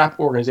be a crap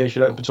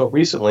organization up until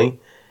recently,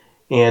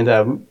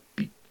 and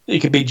you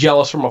could be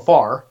jealous from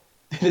afar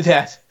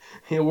that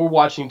we're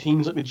watching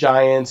teams like the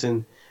Giants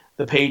and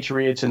the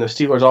Patriots and the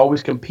Steelers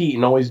always compete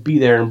and always be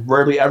there and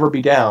rarely ever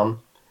be down.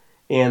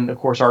 And, of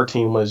course, our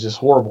team was just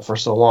horrible for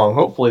so long.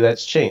 Hopefully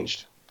that's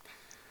changed.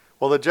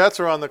 Well, the Jets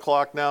are on the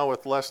clock now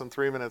with less than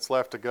 3 minutes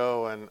left to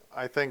go, and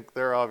I think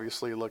they're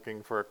obviously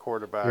looking for a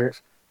quarterback. Here,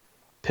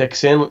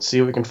 picks in. Let's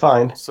see what we can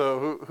find.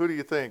 So who do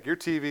you think? Your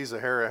TV's a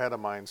hair ahead of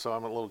mine, so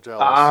I'm a little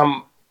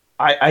jealous.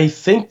 I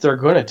think they're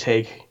going to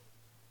take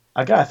 –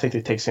 I got to think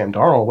they take Sam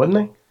Darnold, wouldn't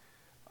they?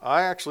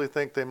 I actually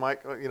think they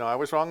might – I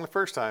was wrong the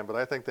first time, but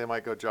I think they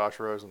might go Josh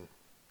Rosen.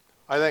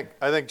 I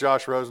think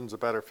Josh Rosen's a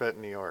better fit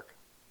in New York.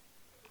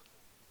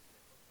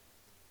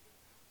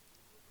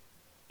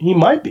 He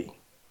might be.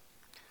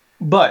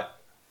 But,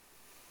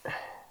 is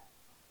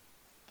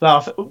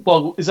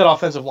that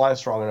offensive line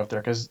strong enough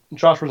there? Because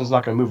Josh Rosen's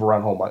not going to move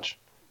around a whole much.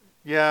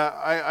 Yeah,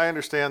 I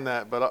understand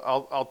that, but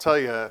I'll tell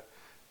you,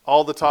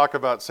 all the talk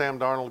about Sam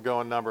Darnold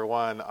going number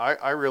one,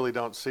 I really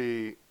don't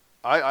see.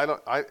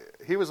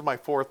 He was my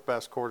fourth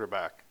best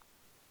quarterback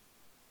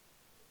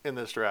in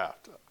this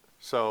draft.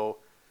 So,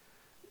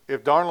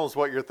 if Darnold's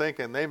what you're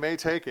thinking, they may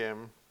take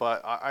him,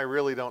 but I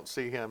really don't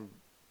see him.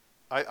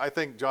 I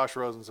think Josh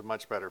Rosen's a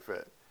much better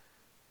fit.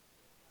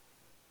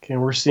 Okay,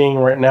 we're seeing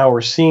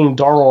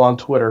Darnold on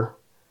Twitter.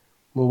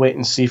 We'll wait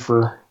and see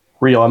for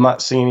real. I'm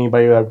not seeing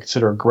anybody that I would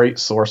consider a great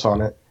source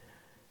on it.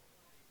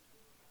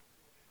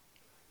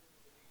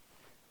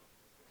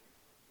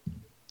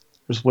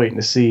 Just waiting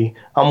to see.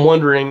 I'm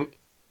wondering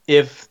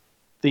if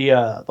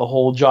the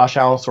whole Josh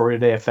Allen story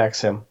today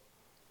affects him.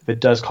 If it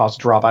does cause a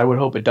drop, I would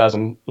hope it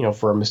doesn't.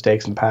 For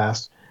mistakes in the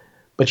past,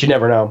 but you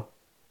never know.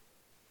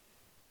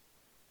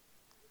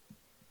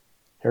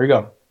 Here we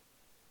go.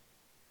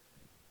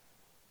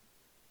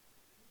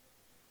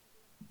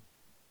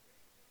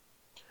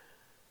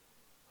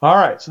 All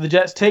right, so the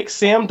Jets take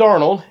Sam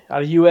Darnold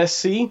out of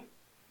USC.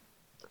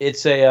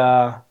 It's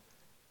I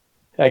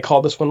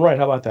called this one right.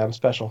 How about that? I'm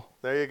special.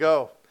 There you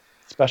go.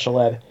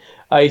 Special ed.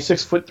 He's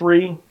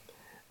 6'3",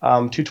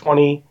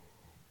 220.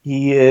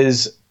 He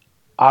is.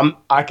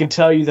 I can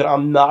tell you that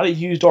I'm not a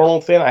huge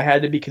Darnold fan. I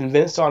had to be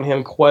convinced on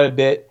him quite a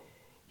bit.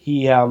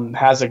 He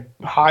has a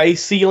high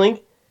ceiling,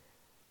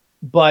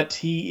 but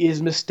he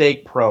is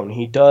mistake prone.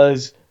 He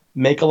does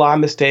make a lot of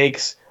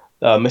mistakes.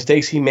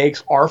 Mistakes he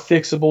makes are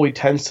fixable. He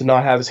tends to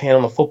not have his hand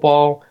on the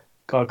football,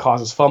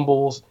 causes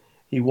fumbles.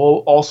 He will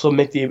also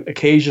make the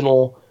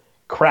occasional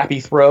crappy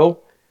throw.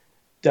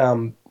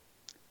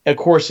 Of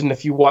course, and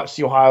if you watch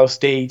the Ohio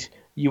State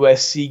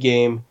USC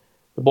game,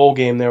 the bowl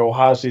game there,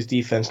 Ohio State's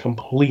defense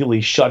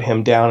completely shut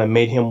him down and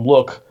made him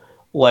look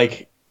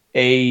like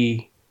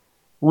a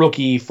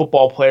rookie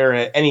football player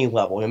at any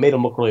level. It made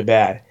him look really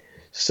bad.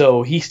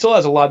 So he still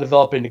has a lot of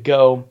developing to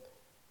go.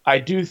 I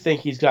do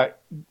think he's got,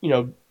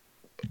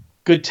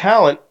 good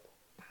talent.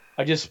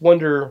 I just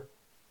wonder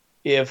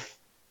if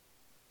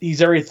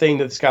he's everything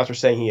that the scouts are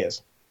saying he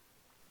is.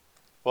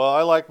 Well,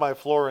 I like my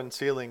floor and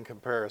ceiling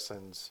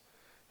comparisons.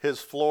 His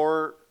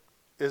floor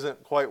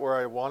isn't quite where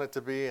I want it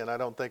to be, and I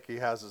don't think he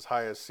has as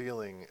high a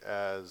ceiling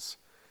as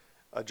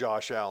a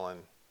Josh Allen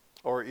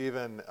or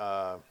even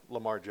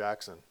Lamar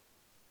Jackson.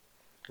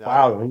 Now,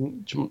 wow,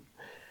 going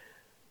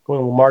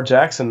Lamar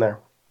Jackson there.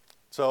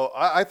 So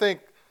I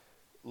think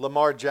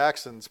Lamar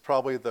Jackson's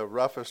probably the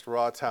roughest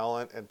raw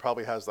talent and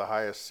probably has the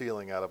highest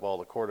ceiling out of all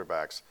the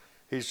quarterbacks.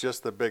 He's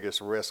just the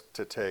biggest risk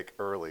to take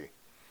early.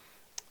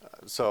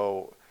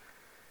 So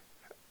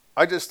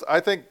I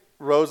think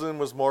Rosen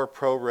was more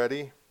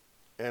pro-ready,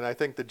 and I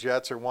think the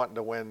Jets are wanting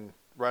to win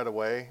right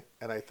away,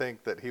 and I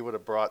think that he would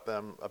have brought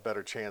them a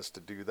better chance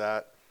to do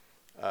that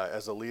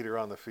as a leader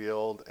on the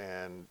field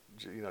and,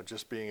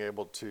 just being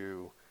able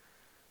to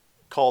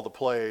call the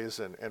plays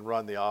and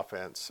run the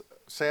offense.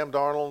 Sam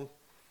Darnold,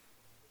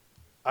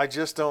 I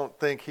just don't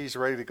think he's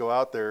ready to go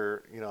out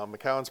there.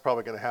 McCown's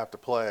probably going to have to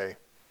play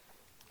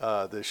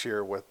this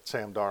year with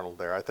Sam Darnold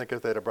there. I think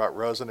if they'd have brought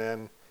Rosen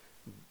in,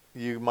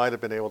 you might have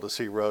been able to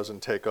see Rosen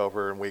take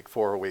over in week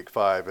 4 or week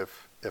 5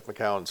 if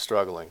McCown's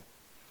struggling.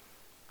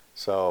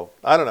 So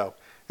I don't know.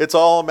 It's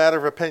all a matter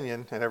of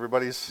opinion, and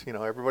everybody's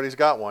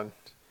got one.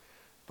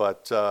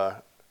 But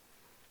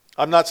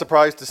I'm not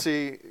surprised to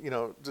see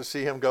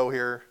him go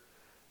here.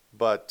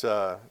 But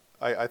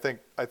I think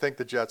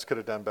the Jets could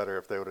have done better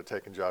if they would have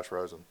taken Josh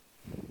Rosen.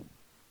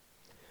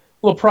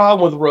 Well, the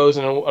problem with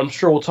Rosen, and I'm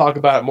sure we'll talk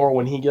about it more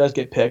when he does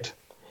get picked.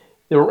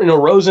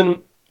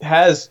 Rosen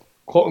has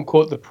quote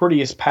unquote the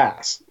prettiest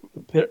pass,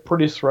 the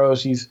prettiest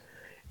throws.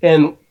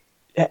 And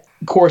of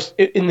course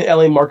in the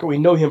LA market we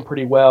know him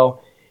pretty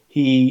well.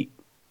 He's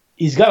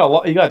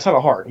got a ton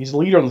of heart. He's a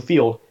leader on the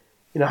field.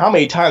 How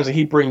many times did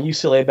he bring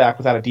UCLA back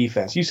without a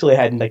defense? UCLA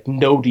had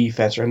no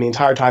defense for him the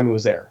entire time he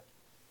was there.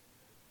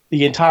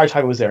 He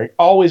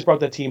always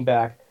brought that team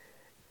back.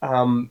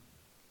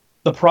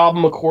 The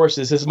problem, of course,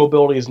 is his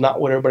mobility is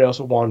not what everybody else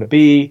would want him to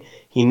be.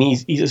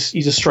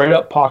 He's a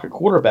straight-up pocket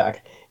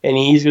quarterback, and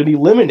he's going to be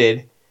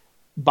limited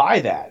by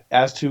that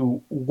as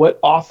to what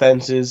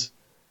offenses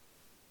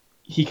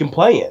he can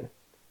play in.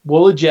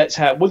 Will the Jets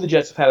have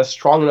had a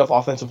strong enough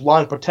offensive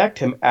line to protect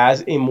him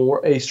as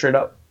a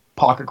straight-up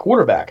pocket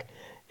quarterback?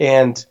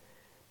 And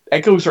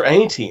that goes for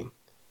any team.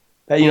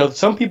 That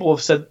some people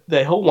have said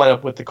that he'll wind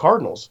up with the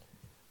Cardinals.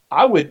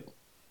 I would,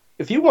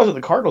 if he wasn't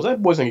the Cardinals,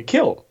 that boy's gonna get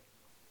killed.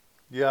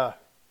 Yeah.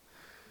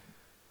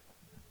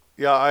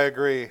 Yeah, I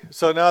agree.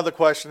 So now the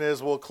question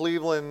is, will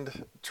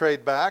Cleveland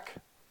trade back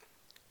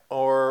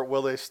or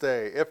will they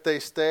stay? If they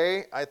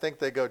stay, I think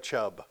they go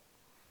Chubb.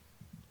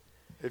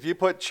 If you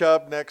put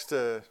Chubb next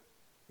to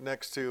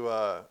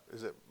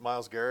is it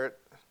Myles Garrett?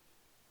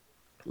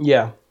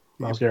 Yeah,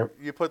 Myles Garrett.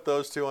 You put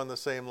those two on the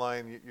same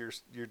line,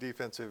 your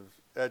defensive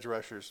edge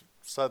rushers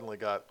suddenly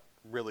got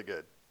really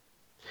good.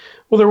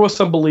 Well, there was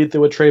some belief they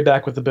would trade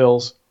back with the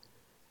Bills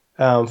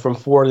from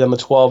 4 to them to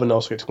 12 and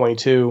also get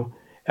 22.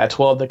 At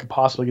 12, they could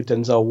possibly get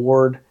Denzel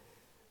Ward.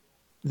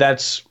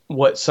 That's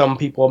what some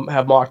people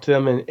have mocked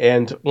them.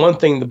 And one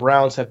thing the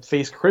Browns have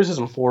faced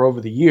criticism for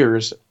over the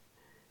years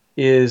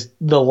is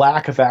the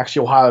lack of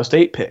actual Ohio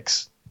State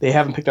picks. They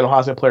haven't picked an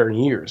Ohio State player in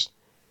years.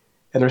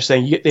 And they're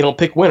saying they don't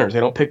pick winners.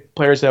 They don't pick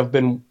players that have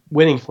been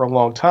winning for a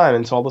long time.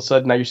 And so all of a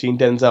sudden now you're seeing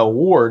Denzel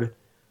Ward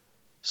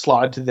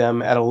slotted to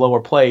them at a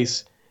lower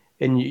place.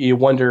 And you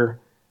wonder,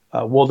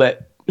 will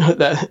that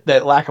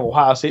lack of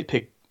Ohio State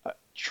pick,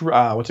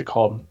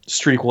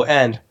 streak will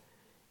end?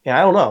 And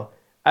I don't know.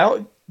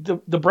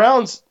 The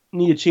Browns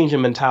need to change in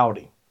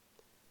mentality.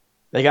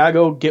 They got to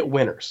go get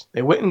winners.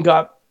 They went and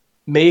got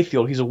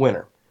Mayfield. He's a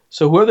winner.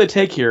 So whoever they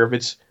take here, if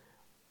it's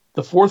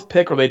the 4th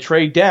pick or they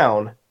trade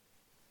down,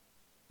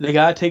 they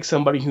got to take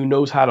somebody who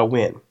knows how to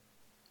win.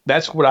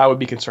 That's what I would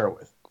be concerned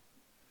with.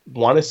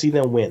 Want to see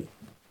them win.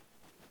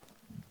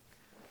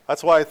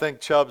 That's why I think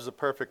Chubb's a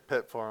perfect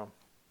fit for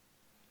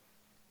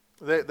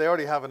them. They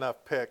already have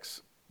enough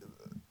picks.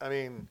 I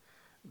mean,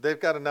 they've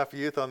got enough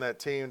youth on that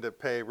team to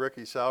pay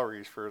rookie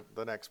salaries for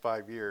the next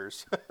 5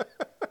 years.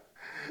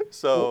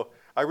 So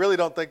I really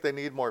don't think they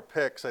need more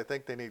picks. I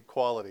think they need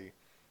quality.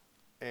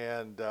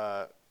 And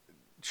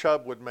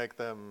Chubb would make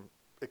them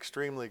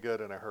extremely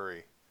good in a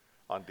hurry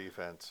on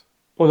defense.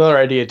 Well, another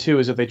idea, too,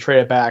 is if they trade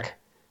it back,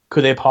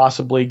 could they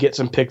possibly get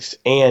some picks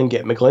and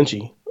get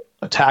McGlinchey,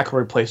 a tackle,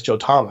 replace Joe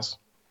Thomas?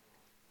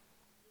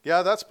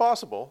 Yeah, that's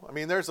possible. I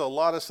mean, there's a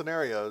lot of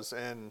scenarios.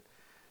 And,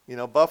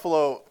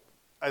 Buffalo,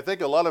 I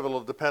think a lot of it will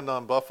depend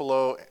on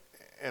Buffalo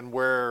and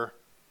where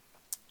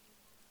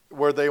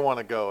they want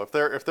to go.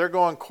 If they're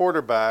going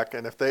quarterback,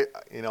 and if they,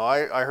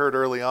 I heard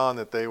early on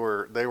that they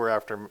were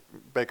after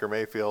Baker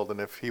Mayfield,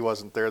 and if he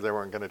wasn't there, they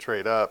weren't going to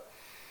trade up.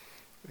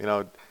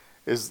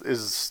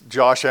 Is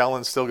Josh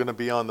Allen still going to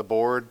be on the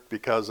board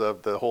because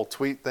of the whole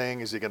tweet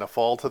thing? Is he going to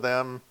fall to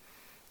them?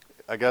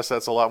 I guess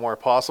that's a lot more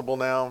possible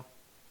now.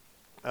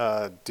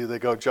 Do they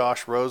go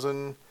Josh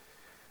Rosen?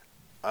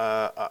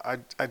 I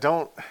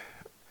don't.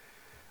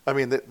 I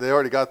mean, they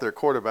already got their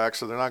quarterback,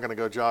 so they're not going to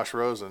go Josh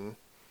Rosen.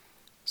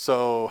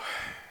 So,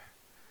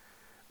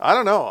 I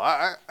don't know.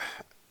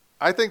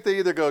 I think they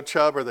either go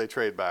Chubb or they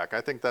trade back. I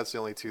think that's the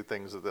only two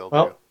things that they'll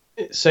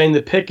do. Saying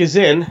the pick is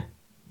in.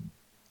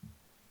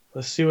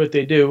 Let's see what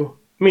they do.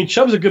 I mean,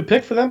 Chubb's a good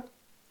pick for them.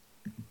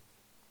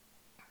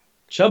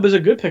 Chubb is a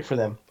good pick for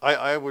them.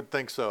 I would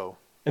think so.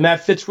 And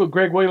that fits what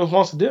Greg Williams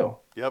wants to do.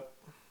 Yep.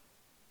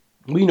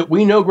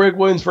 We know Greg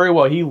Williams very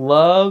well. He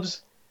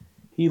loves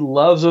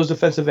those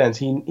defensive ends.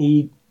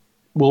 He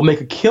will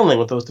make a killing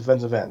with those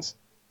defensive ends.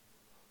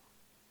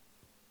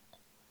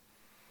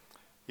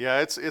 Yeah,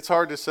 it's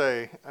hard to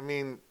say. I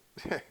mean,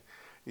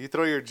 you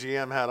throw your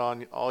GM hat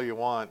on all you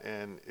want,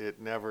 and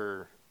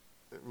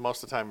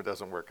most of the time it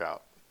doesn't work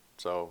out.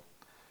 So,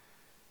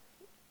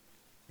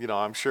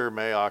 I'm sure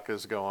Mayock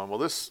is going, well,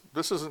 this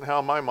isn't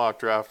how my mock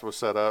draft was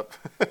set up.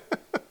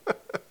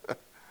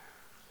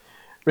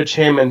 Rich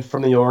Hammond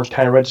from the Orange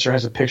County Register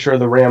has a picture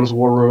of the Rams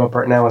war room up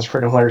right now. It's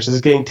freaking hilarious.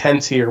 It's getting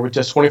tense here with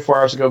just 24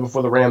 hours ago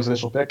before the Rams'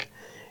 initial pick.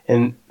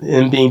 And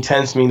being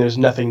tense means there's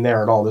nothing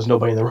there at all. There's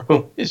nobody in the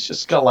room. It's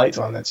just got lights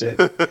on. That's it.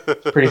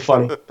 It's pretty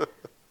funny.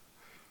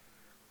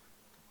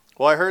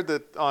 Well, I heard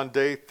that on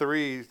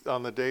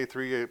the day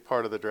three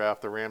part of the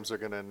draft, the Rams are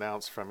going to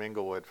announce from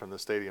Inglewood, from the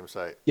stadium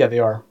site. Yeah, they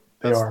are.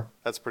 They are.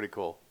 That's pretty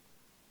cool.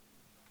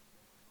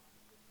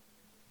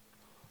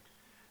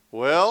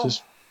 Well,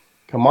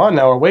 come on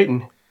now, we're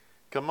waiting.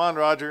 Come on,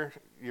 Roger.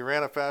 You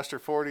ran a faster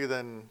 40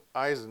 than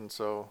Eisen,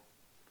 so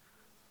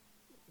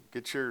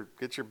get your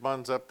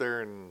buns up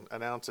there and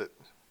announce it.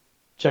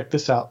 Check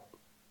this out.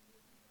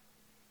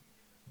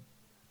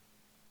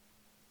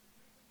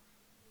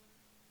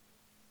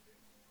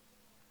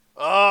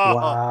 Oh.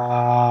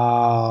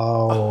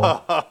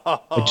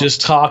 Wow. We're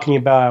just talking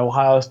about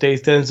Ohio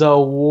State's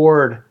Denzel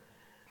Ward.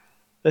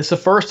 It's the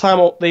first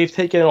time they've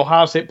taken an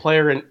Ohio State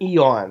player in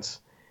eons.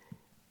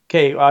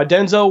 Okay,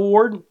 Denzel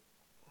Ward,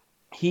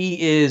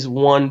 he is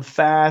one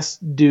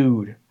fast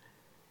dude.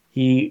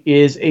 He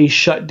is a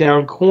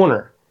shutdown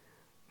corner.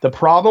 The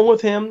problem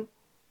with him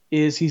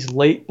is he's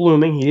late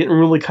blooming. He didn't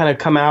really kind of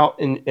come out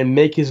and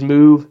make his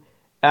move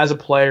as a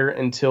player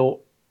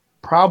until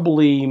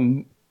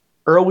probably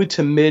early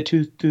to mid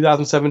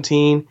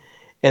 2017,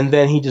 and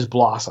then he just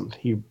blossomed.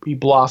 He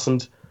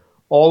blossomed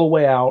all the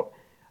way out.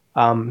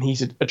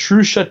 He's a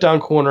true shutdown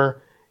corner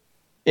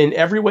in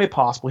every way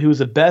possible. He was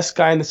the best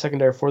guy in the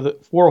secondary for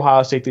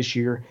Ohio State this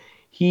year.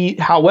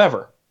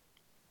 However,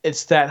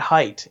 it's that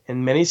height.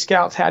 And many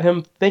scouts had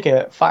him thinking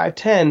at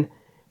 5'10",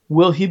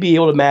 will he be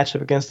able to match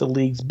up against the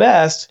league's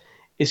best?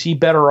 Is he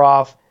better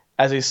off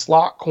as a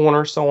slot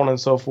corner, so on and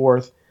so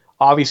forth?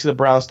 Obviously, the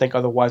Browns think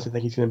otherwise. They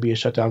think he's going to be a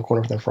shutdown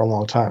corner for them for a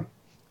long time.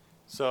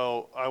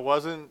 So I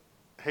wasn't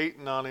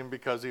hating on him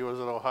because he was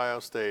at Ohio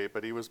State,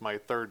 but he was my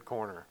third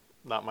corner,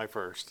 not my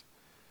first.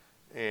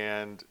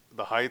 And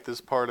the height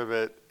is part of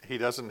it. He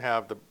doesn't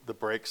have the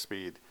break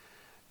speed.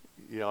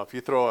 If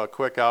you throw a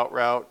quick out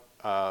route,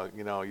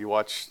 you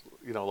watch,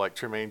 like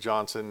Tremaine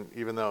Johnson,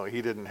 even though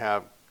he didn't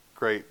have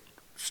great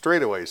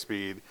straightaway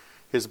speed,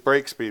 his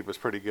break speed was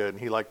pretty good, and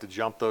he liked to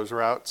jump those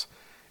routes.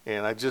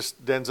 And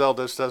Denzel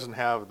just doesn't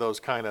have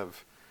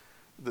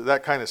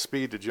that kind of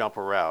speed to jump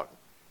a route.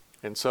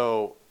 And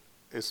so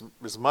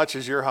as much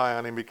as you're high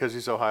on him because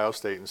he's Ohio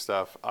State and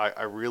stuff,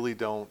 I really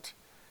don't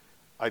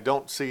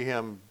see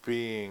him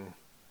being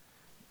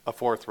a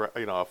fourth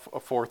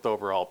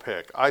overall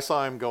pick. I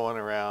saw him going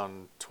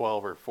around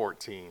 12 or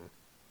 14,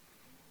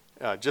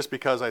 just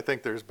because I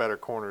think there's better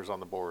corners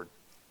on the board.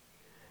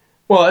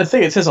 Well, I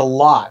think it says a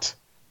lot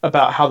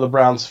about how the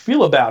Browns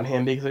feel about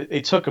him because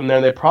they took him there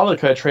and they probably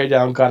could have traded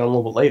down and got him a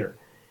little bit later.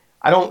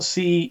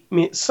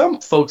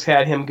 Some folks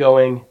had him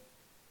going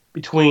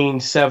between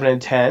 7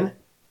 and 10.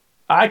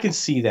 I can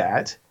see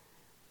that.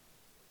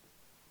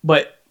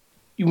 But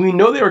we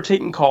know they were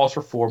taking calls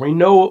for 4. We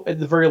know at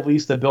the very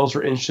least the Bills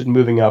are interested in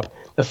moving up.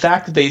 The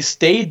fact that they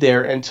stayed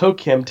there and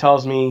took him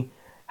tells me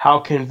how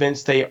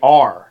convinced they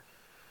are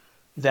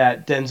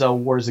that Denzel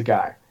Ward is a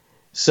guy.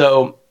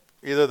 So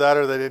either that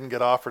or they didn't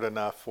get offered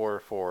enough for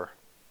 4.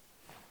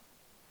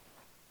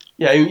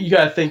 Yeah, you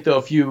got to think, though,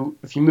 if you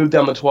move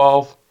down to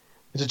 12,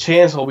 there's a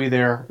chance he'll be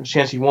there, there's a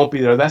chance he won't be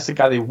there. That's the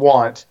guy they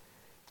want.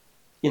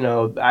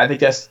 I think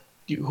that's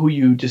who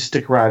you just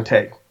stick around and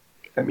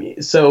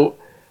take. So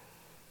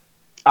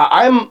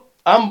I'm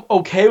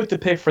okay with the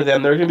pick for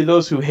them. There are going to be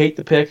those who hate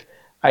the pick.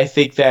 I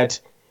think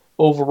that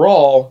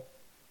overall,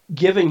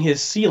 giving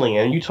his ceiling,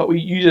 and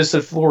you just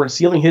said floor and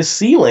ceiling, his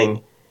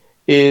ceiling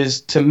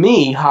is, to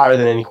me, higher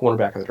than any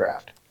cornerback in the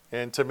draft.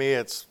 And to me,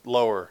 it's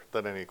lower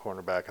than any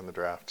cornerback in the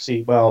draft.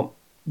 See, well,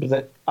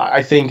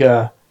 I think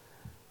I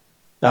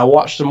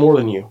watched him more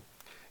than you.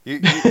 You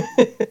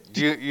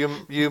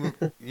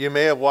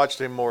may have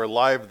watched him more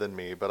live than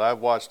me, but I've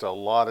watched a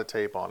lot of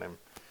tape on him,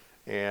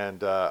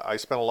 and I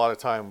spent a lot of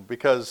time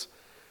because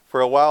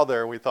for a while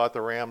there we thought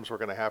the Rams were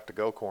going to have to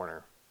go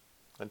corner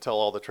until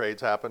all the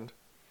trades happened.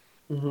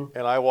 Mm-hmm.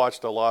 And I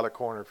watched a lot of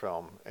corner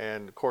film,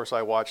 and of course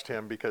I watched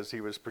him because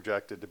he was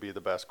projected to be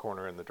the best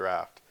corner in the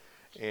draft.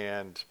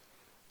 And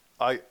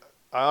I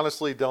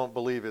honestly don't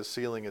believe his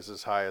ceiling is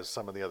as high as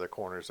some of the other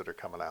corners that are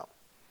coming out.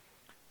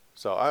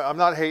 So I'm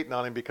not hating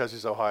on him because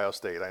he's Ohio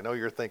State. I know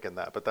you're thinking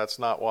that, but that's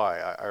not why.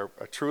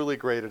 I truly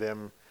graded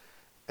him,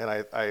 and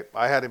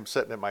I had him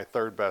sitting at my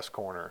third best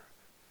corner.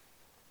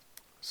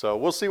 So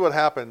we'll see what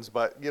happens.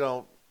 But,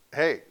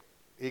 hey,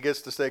 he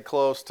gets to stay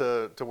close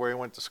to where he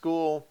went to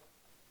school,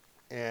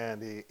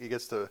 and he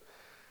gets to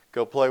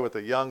go play with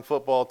a young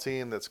football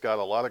team that's got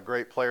a lot of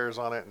great players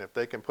on it, and if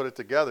they can put it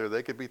together,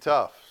 they could be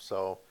tough.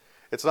 So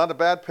it's not a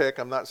bad pick.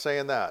 I'm not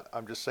saying that.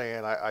 I'm just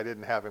saying I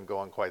didn't have him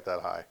going quite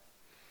that high.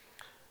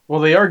 Well,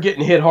 they are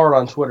getting hit hard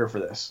on Twitter for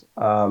this.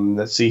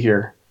 Let's see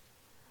here.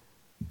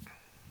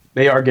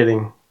 They are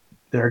getting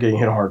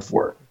hit hard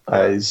for it.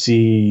 I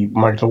see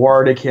Mike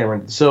Tawarde,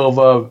 Cameron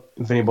Silva,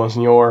 Vinny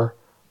Bonsignor,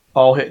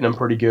 all hitting them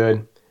pretty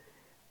good.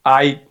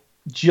 I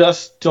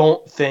just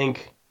don't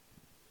think.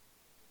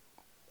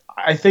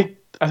 I think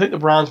the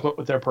Browns went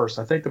with their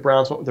person. I think the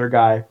Browns went with their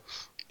guy,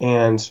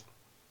 and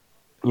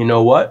you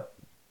know what?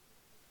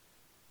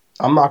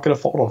 I'm not going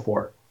to fault them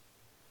for it.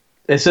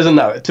 This isn't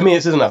enough. To me,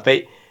 this isn't enough.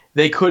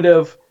 They could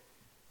have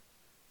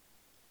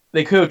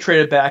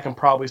traded back and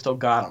probably still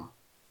got him,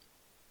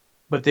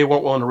 but they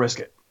weren't willing to risk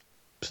it,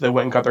 so they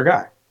went and got their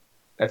guy.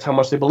 That's how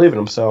much they believe in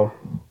him. So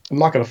I'm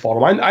not going to fault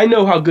him. I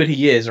know how good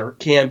he is or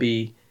can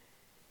be.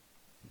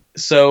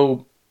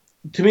 So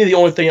to me, the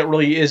only thing that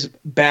really is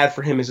bad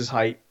for him is his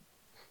height.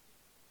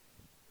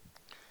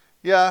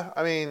 Yeah,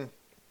 I mean,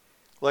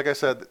 like I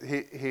said,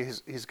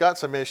 he's got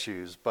some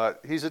issues,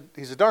 but he's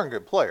a darn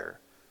good player,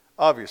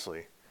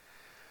 obviously.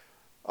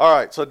 All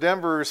right, so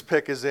Denver's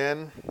pick is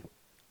in.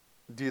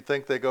 Do you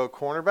think they go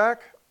cornerback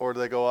or do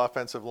they go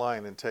offensive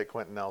line and take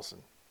Quentin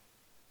Nelson?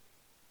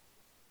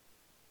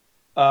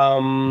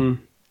 I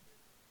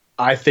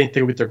think they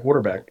go with their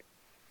quarterback.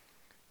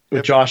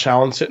 With Josh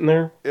Allen sitting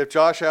there? If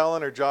Josh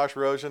Allen or Josh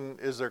Rosen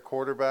is their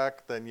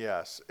quarterback, then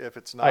yes. If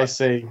it's not,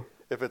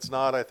 If it's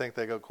not, I think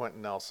they go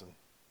Quentin Nelson.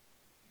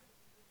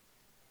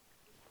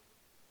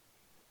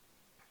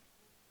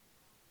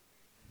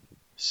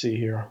 See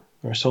here.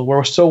 We're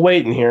still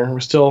waiting here.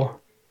 We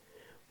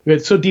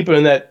get so deep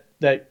in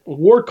that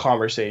Ward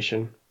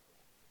conversation.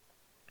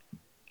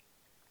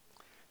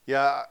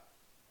 Yeah,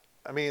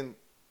 I mean,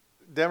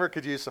 Denver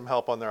could use some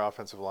help on their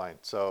offensive line.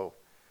 So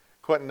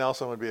Quentin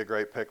Nelson would be a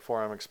great pick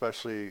for him,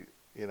 especially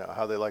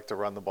how they like to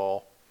run the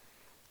ball.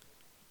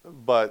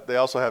 But they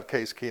also have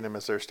Case Keenum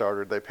as their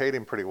starter. They paid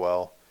him pretty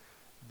well,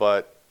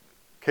 but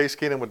Case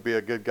Keenum would be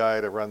a good guy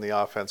to run the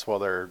offense while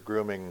they're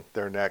grooming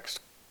their next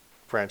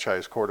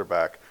franchise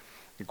quarterback.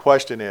 The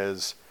question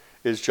is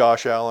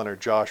Josh Allen or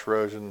Josh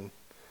Rosen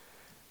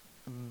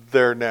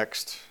their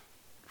next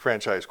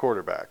franchise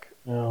quarterback?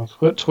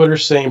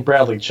 Twitter's saying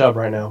Bradley Chubb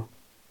right now.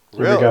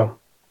 There Really? we go.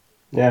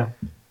 Yeah.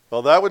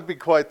 Well, that would be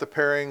quite the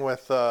pairing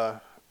with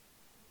Von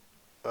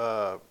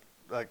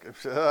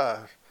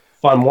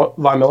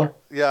Miller.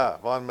 yeah,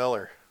 Von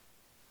Miller.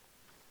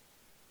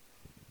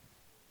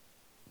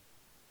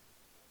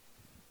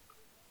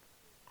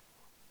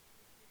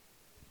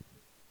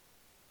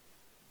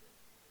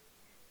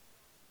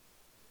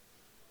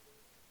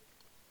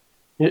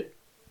 Yeah.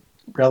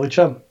 Bradley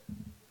Chubb.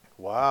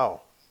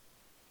 Wow.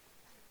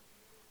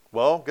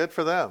 Well, good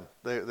for them.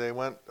 They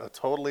went a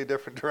totally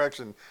different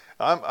direction.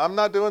 I'm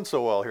not doing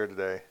so well here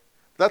today.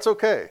 That's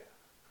okay.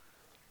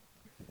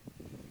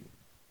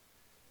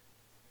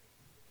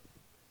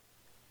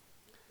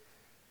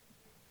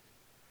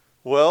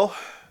 Well,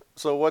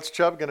 so what's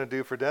Chubb going to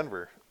do for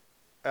Denver?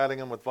 Adding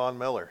him with Von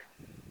Miller.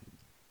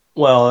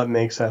 Well, it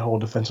makes that whole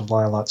defensive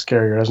line a lot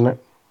scarier, doesn't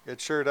it? It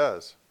sure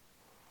does.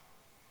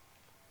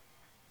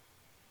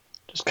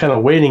 Just kind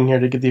of waiting here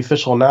to get the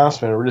official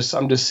announcement.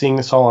 I'm just seeing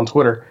this all on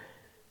Twitter.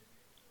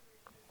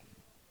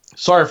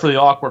 Sorry for the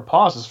awkward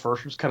pauses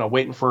first. We're just kind of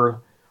waiting for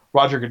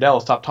Roger Goodell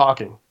to stop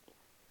talking.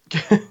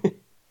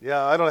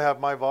 Yeah, I don't have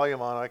my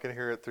volume on. I can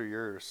hear it through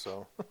yours.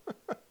 So.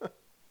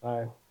 All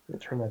right,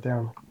 turn that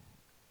down.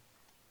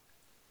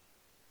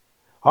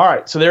 All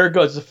right, so there it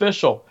goes. It's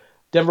official.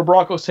 Denver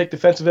Broncos take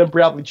defensive end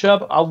Bradley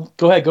Chubb. I'll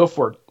go ahead, go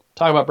for it.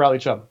 Talk about Bradley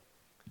Chubb.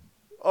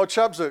 Oh,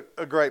 Chubb's a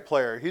great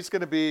player. He's going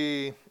to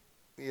be,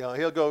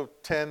 he'll go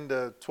 10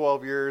 to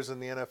 12 years in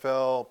the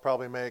NFL,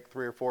 probably make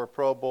 3 or 4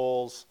 Pro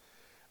Bowls.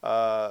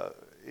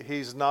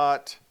 He's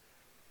not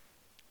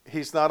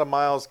a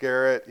Myles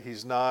Garrett.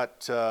 He's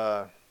not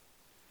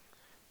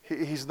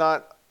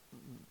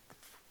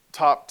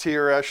top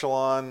tier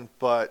echelon,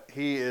 but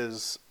he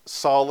is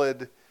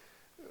solid.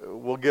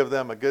 Will give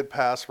them a good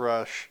pass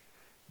rush,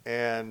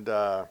 and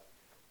they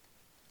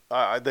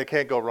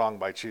can't go wrong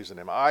by choosing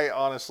him. I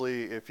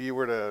honestly, if you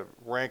were to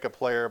rank a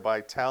player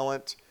by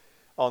talent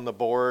on the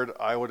board,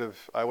 I would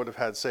have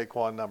had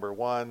Saquon number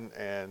 1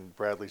 and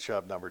Bradley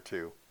Chubb number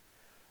 2.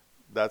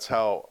 That's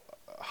how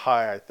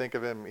high I think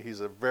of him.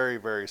 He's a very,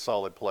 very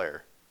solid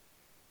player.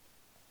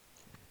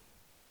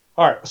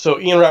 All right, so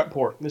Ian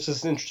Rappaport. This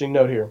is an interesting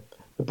note here.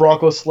 The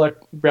Broncos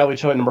select Bradley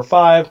Chubb at number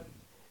 5.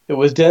 It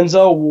was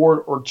Denzel,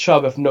 Ward, or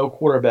Chubb if no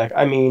quarterback.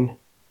 I mean,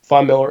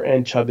 Von Miller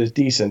and Chubb is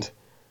decent.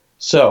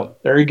 So,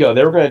 there you go.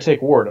 They were going to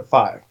take Ward at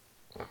 5.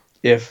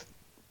 If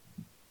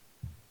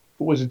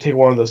was to take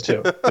one of those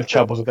two, if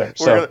Chubb wasn't there.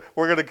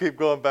 We're gonna keep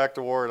going back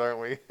to Ward, aren't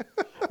we?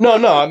 No.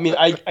 I mean,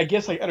 I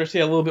guess I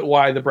understand a little bit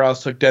why the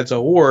Browns took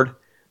Denzel Ward.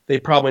 They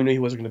probably knew he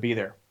wasn't going to be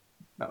there.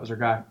 That was their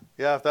guy.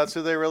 Yeah, if that's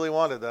who they really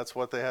wanted, that's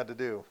what they had to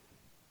do.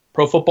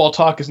 Pro Football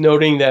Talk is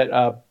noting that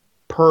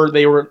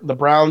the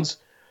Browns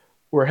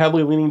were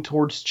heavily leaning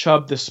towards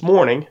Chubb this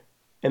morning,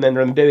 and then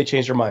during the day they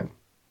changed their mind.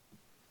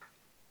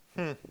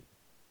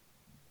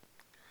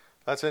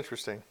 That's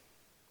interesting.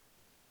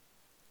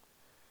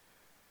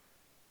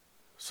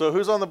 So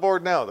who's on the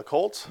board now? The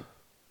Colts?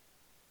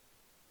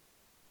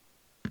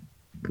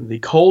 The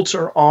Colts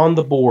are on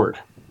the board.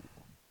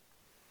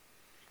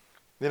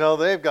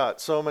 They've got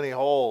so many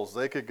holes.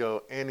 They could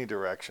go any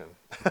direction.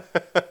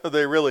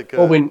 They really could.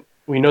 Well,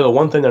 we know the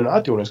one thing they're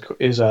not doing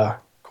is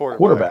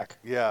quarterback.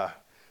 Yeah.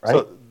 Right?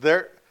 So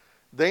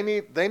they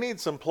need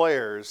some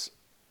players,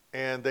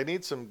 and they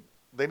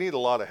need a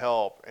lot of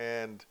help.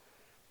 And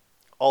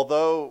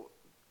although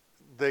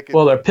they could,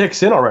 well, their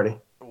pick's in already.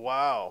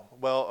 Wow.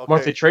 Well, okay.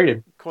 Once they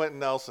traded, Quentin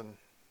Nelson.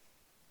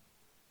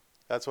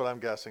 That's what I'm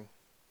guessing.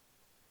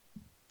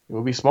 it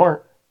would be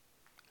smart.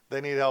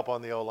 They need help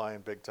on the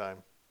O-line big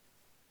time.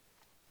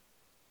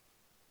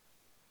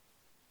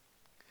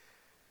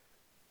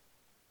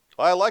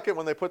 I like it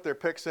when they put their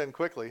picks in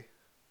quickly.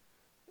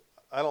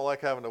 I don't like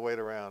having to wait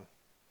around.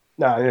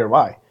 Nah, neither do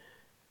I.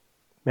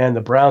 Man,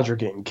 the Browns are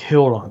getting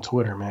killed on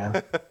Twitter,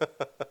 man.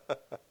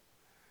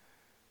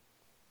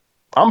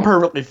 I'm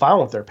perfectly fine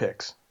with their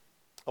picks.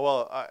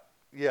 Well, I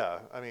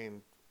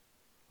mean,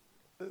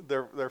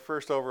 their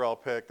first overall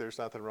pick, there's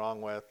nothing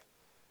wrong with.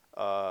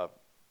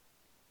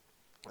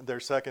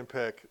 Their second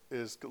pick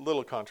is a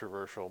little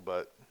controversial,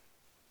 but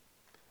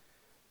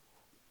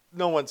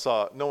no one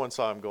saw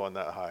him going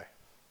that high.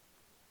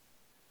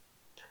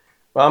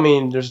 Well, I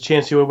mean, there's a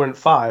chance he would win at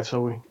 5,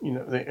 so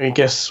I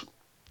guess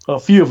a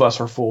few of us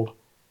are fooled.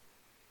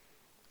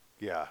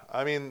 Yeah,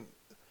 I mean,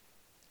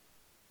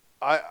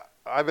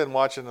 I've been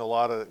watching a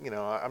lot of,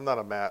 I'm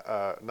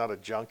not a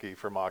junkie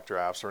for mock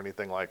drafts or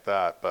anything like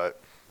that,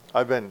 but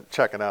I've been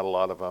checking out a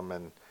lot of them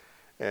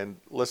and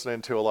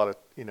listening to a lot of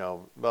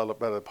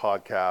other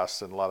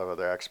podcasts and a lot of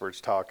other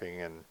experts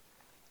talking, and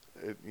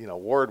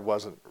Ward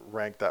wasn't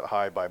ranked that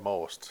high by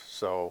most,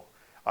 so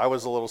I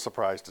was a little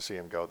surprised to see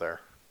him go there.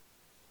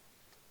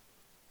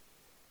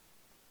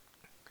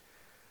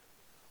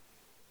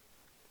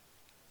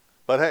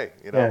 But hey,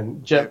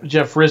 And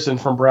Jeff Risen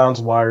from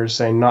Browns Wire is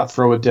saying not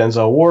throw with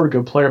Denzel Ward,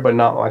 good player, but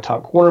not my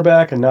top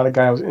cornerback, and not a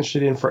guy I was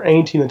interested in for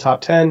any team in the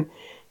top 10.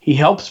 He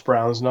helps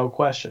Browns, no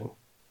question.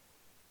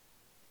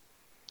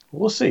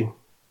 We'll see.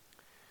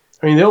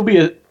 I mean,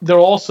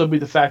 there'll also be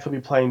the fact he'll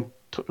be playing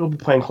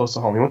close to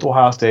home. He went to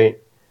Ohio State.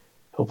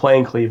 He'll play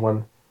in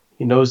Cleveland.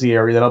 He knows the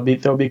area.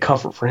 That'll be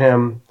comfort for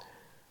him.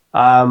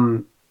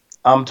 I'm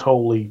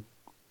probably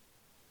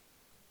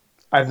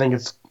in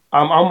the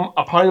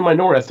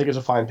minority. I think it's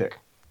a fine pick.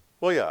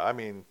 Well, yeah, I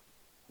mean,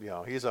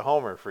 he's a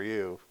homer for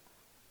you.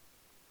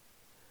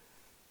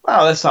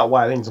 Wow, that's not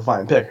why I think it's a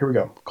fine pick. Here we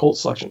go.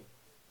 Colts selection.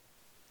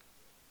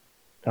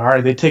 All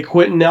right, they take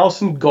Quentin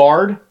Nelson,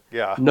 guard.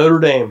 Yeah. Notre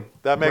Dame.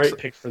 Great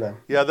pick for them.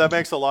 Yeah, that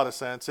makes a lot of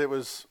sense. It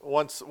was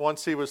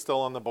once he was still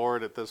on the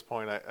board at this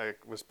point, I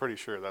was pretty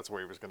sure that's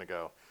where he was going to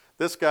go.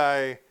 This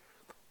guy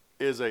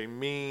is a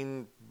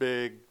mean,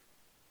 big,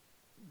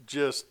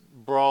 just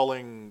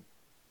brawling,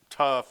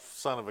 tough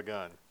son of a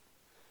gun.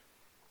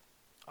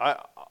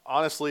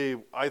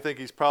 I think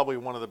he's probably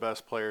one of the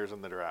best players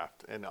in the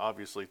draft, and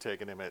obviously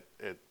taking him at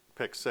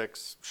pick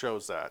 6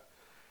 shows that.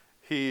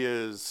 He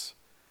is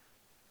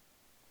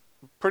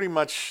pretty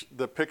much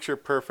the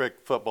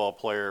picture-perfect football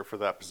player for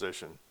that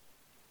position.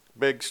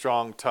 Big,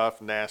 strong,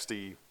 tough,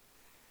 nasty,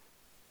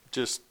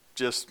 just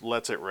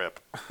lets it rip.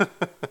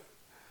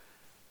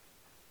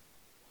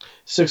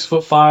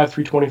 6'5",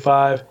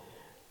 325.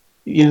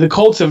 The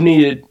Colts have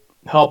needed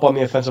help on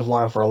the offensive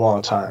line for a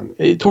long time.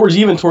 Towards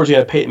the end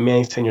of Peyton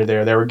Manning's tenure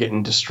there, they were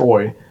getting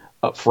destroyed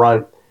up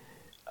front.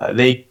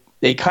 They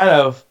kind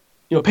of,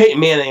 Peyton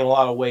Manning in a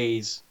lot of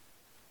ways,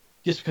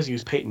 just because he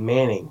was Peyton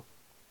Manning,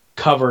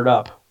 covered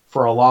up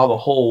for a lot of the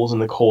holes in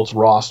the Colts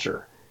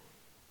roster.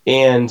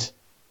 And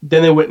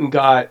then they went and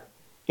got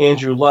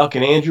Andrew Luck,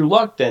 and Andrew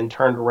Luck then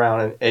turned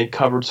around and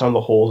covered some of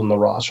the holes in the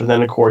roster.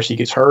 Then, of course, he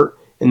gets hurt,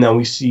 and then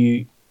we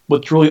see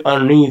what's really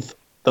underneath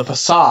the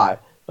facade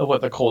of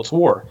what the Colts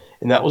were.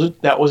 And that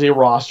was a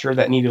roster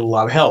that needed a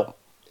lot of help,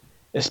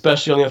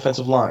 especially on the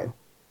offensive line.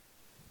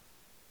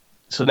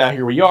 So now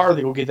here we are.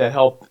 They will get that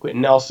help.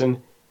 Quentin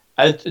Nelson.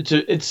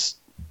 It's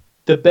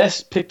the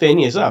best pick they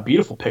need. It's not a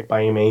beautiful pick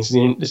by any means.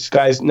 This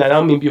guy's not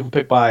only a beautiful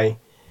pick by,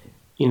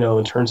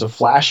 in terms of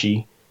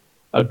flashy,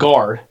 a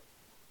guard.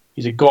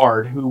 He's a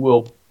guard who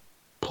will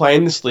play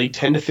in this league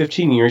 10 to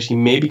 15 years. He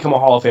may become a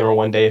Hall of Famer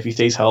one day if he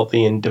stays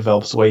healthy and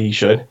develops the way he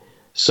should.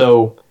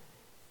 So,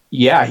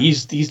 yeah,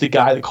 he's the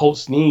guy the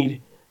Colts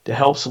need to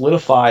help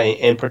solidify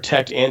and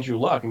protect Andrew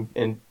Luck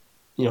and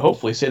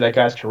hopefully save that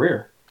guy's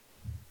career.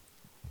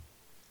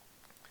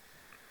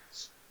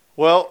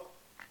 Well,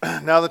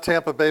 now the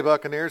Tampa Bay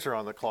Buccaneers are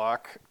on the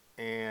clock,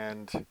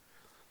 and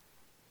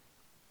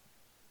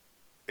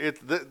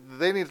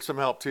they need some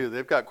help too.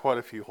 They've got quite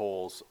a few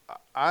holes.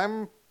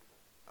 I'm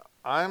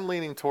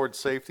leaning towards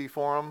safety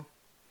for them.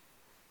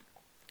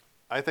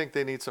 I think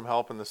they need some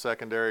help in the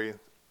secondary.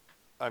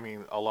 I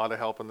mean, a lot of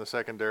help in the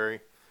secondary.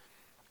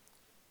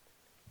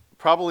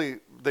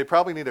 They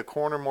probably need a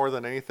corner more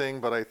than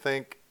anything, but I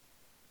think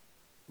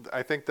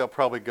they'll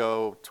probably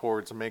go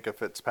towards Minkah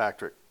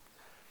Fitzpatrick,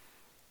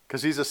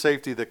 because he's a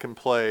safety that can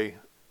play.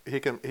 He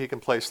can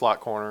play slot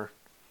corner.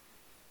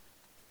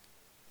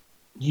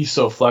 He's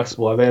so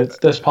flexible. I mean,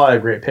 that's probably a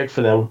great pick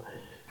for them.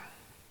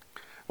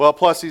 Well,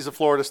 plus he's a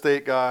Florida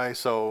State guy,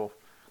 so.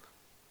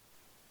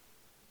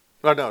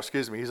 Oh, no,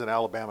 excuse me. He's an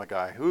Alabama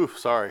guy. Oof,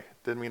 sorry.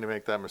 Didn't mean to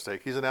make that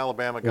mistake. He's an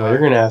Alabama guy. Well, you're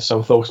going to have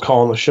some folks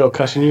calling the show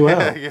cussing you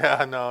out.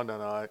 Yeah,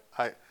 no.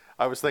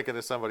 I was thinking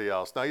of somebody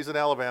else. No, he's an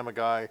Alabama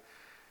guy.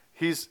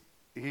 His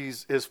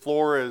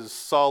floor is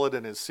solid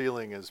and his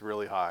ceiling is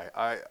really high.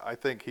 I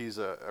think he's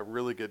a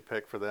really good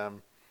pick for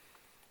them.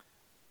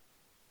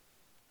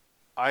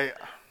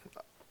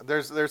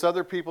 There's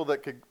other people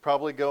that could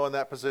probably go in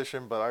that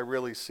position, but I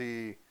really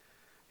see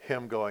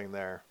him going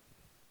there.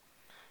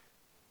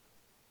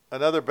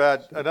 Another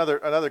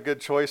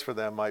good choice for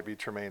them might be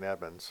Tremaine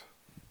Edmonds.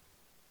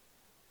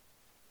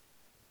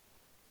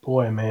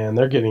 Boy, man,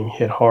 they're getting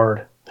hit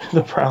hard.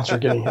 The Browns are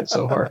getting hit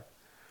so hard.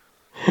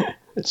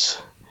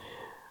 It's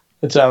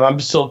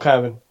I'm still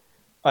kind of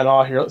in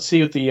awe here. Let's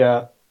see what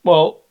the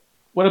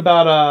what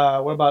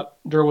about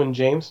Derwin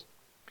James?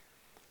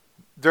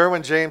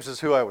 Derwin James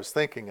is who I was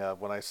thinking of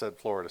when I said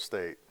Florida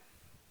State.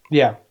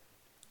 Yeah.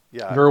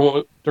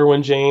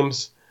 Derwin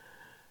James,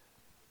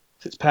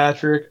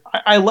 Fitzpatrick.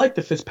 I like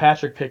the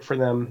Fitzpatrick pick for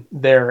them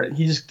there.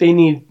 They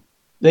need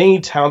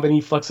talent, they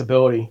need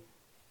flexibility.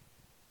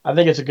 I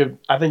think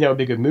that would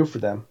be a good move for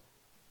them.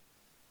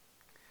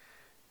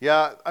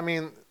 Yeah, I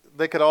mean,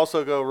 they could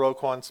also go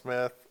Roquan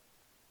Smith.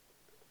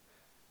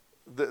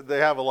 They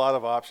have a lot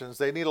of options.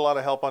 They need a lot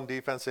of help on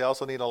defense. They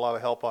also need a lot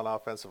of help on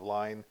offensive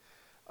line.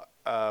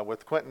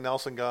 With Quentin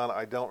Nelson gone,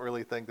 I don't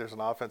really think there's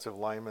an offensive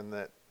lineman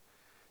that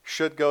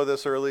should go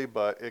this early,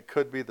 but it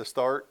could be the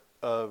start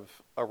of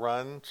a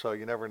run, so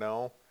you never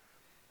know.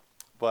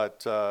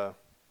 But I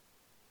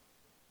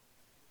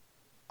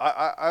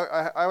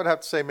would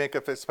have to say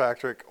Minkah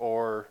Fitzpatrick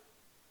or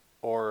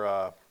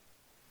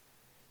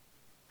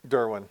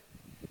Derwin.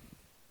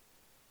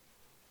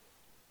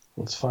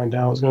 Let's find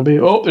out what's going to be.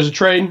 Oh, there's a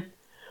trade.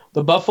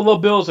 The Buffalo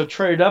Bills have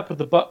traded up with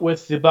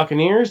the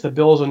Buccaneers. The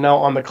Bills are now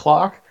on the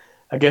clock.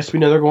 I guess we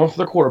know they're going for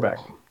their quarterback.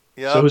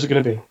 Yeah. So who's it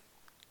going to be?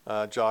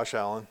 Josh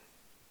Allen.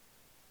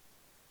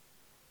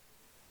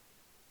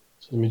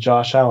 It's going to be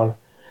Josh Allen.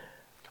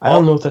 I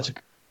don't know if is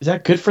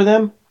that good for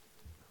them?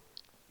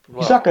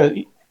 Well, He's not going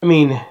to. I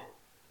mean,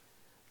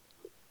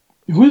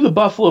 who do the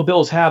Buffalo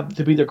Bills have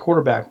to be their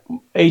quarterback?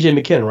 A.J.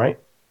 McKinnon, right?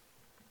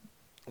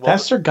 well,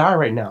 That's their guy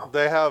right now.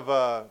 They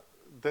have.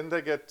 Didn't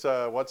they get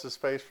what's his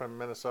face from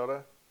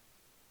Minnesota?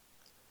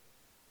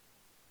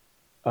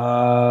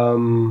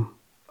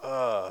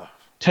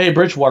 Teddy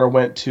Bridgewater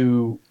went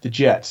to the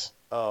Jets.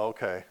 Oh,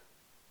 okay.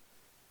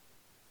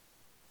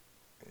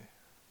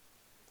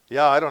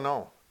 Yeah, I don't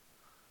know.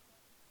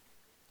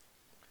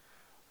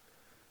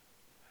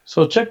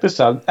 So check this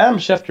out. Adam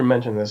Schefter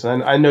mentioned this,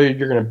 and I know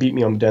you're going to beat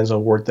me on the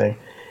Denzel Ward thing.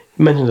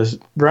 He mentioned this.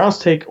 Browns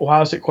take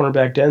Ohio State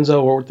cornerback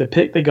Denzel Ward with the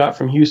pick they got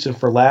from Houston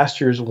for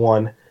last year's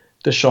one,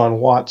 Deshaun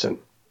Watson.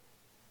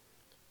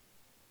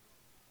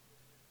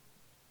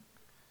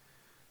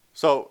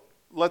 So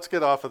let's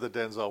get off of the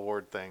Denzel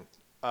Ward thing.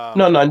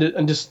 No,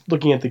 I'm just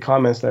looking at the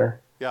comments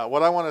there. Yeah,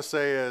 what I want to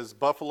say is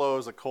Buffalo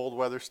is a cold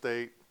weather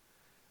state.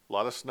 A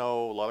lot of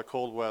snow, a lot of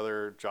cold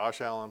weather. Josh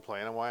Allen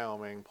playing in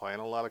Wyoming, playing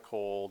a lot of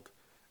cold.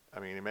 I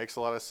mean, it makes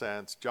a lot of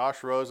sense.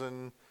 Josh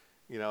Rosen,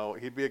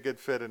 he'd be a good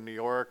fit in New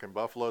York, and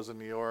Buffalo's in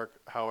New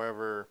York.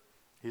 However,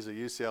 he's a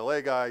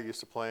UCLA guy, used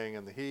to playing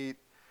in the heat.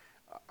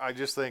 I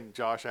just think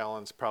Josh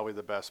Allen's probably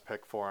the best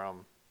pick for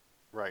him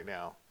right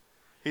now.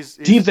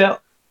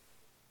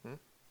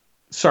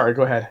 Sorry,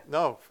 go ahead.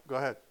 No, go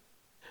ahead.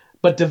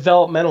 But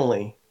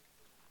developmentally,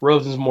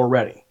 Rosen's more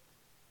ready.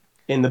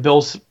 And the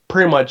Bills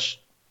pretty much,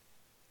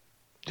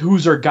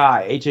 who's their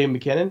guy? A.J.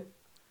 McKinnon?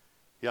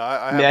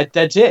 Yeah,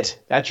 that's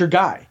it. That's your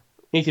guy.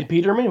 Nathan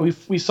Peterman?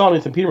 We saw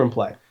Nathan Peterman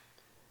play.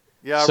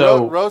 Yeah,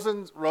 so,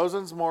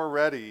 Rosen's more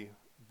ready,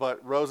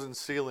 but Rosen's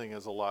ceiling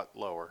is a lot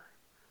lower.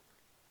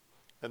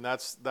 And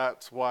that's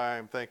why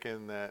I'm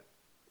thinking that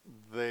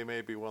they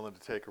may be willing to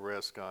take a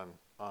risk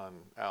on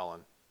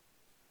Allen.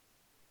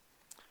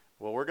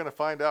 Well, we're going to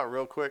find out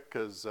real quick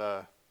because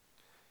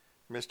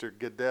Mr.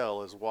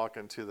 Goodell is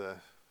walking to the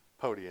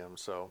podium.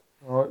 So,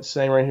 well, it's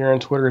saying right here on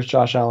Twitter is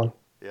Josh Allen.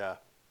 Yeah,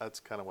 that's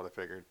kind of what I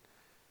figured.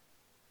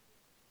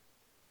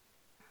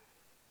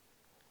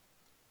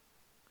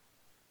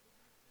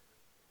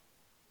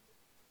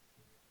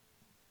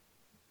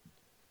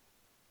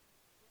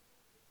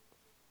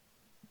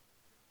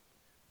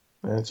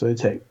 And so they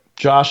take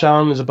Josh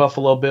Allen is a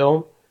Buffalo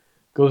Bill,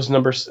 goes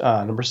number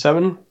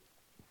 7.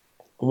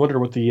 I wonder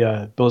what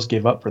the Bills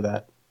gave up for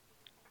that.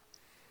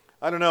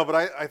 I don't know, but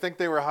I think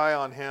they were high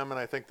on him, and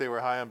I think they were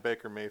high on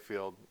Baker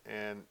Mayfield.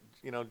 And,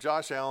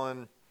 Josh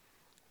Allen,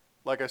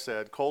 like I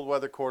said, cold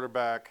weather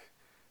quarterback,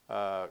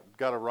 got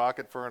a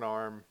rocket for an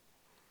arm,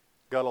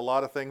 got a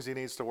lot of things he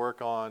needs to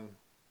work on,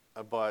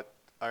 but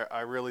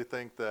I really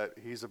think that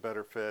he's a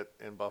better fit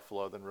in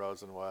Buffalo than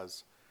Rosen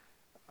was.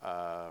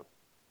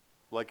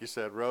 Like you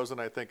said, Rosen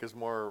I think is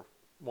more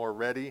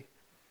ready,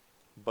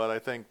 but I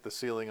think the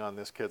ceiling on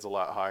this kid's a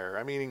lot higher.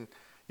 I mean,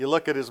 you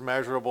look at his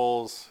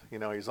measurables,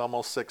 he's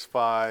almost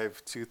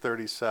 6'5",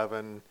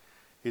 237.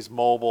 He's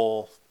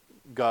mobile,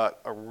 got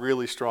a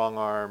really strong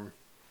arm.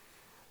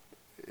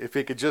 If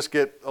he could just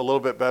get a little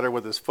bit better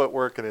with his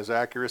footwork and his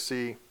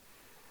accuracy,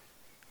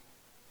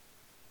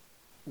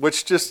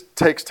 which just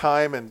takes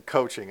time and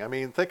coaching. I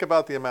mean, think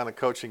about the amount of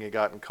coaching he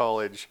got in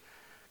college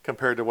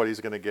compared to what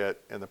he's going to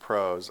get in the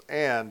pros.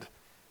 And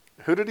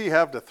who did he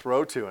have to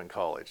throw to in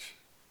college?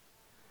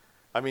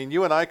 I mean,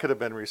 you and I could have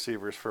been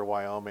receivers for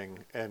Wyoming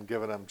and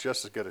given them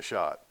just as good a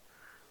shot.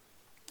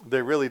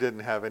 They really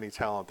didn't have any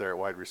talent there at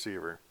wide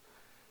receiver.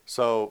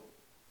 So,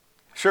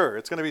 sure,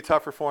 it's going to be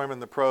tougher for him in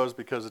the pros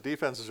because the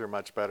defenses are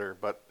much better,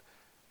 but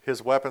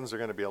his weapons are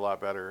going to be a lot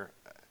better.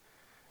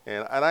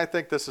 And I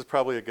think this is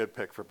probably a good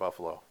pick for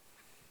Buffalo.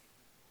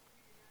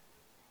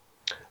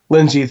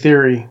 Lindsay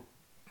Theory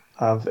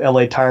of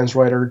LA Times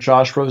writer,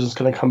 Josh Rosen's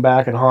going to come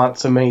back and haunt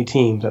so many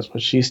teams. That's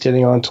what she's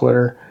stating on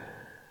Twitter.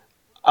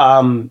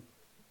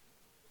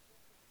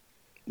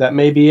 That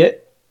may be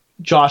it.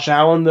 Josh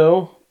Allen,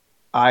 though,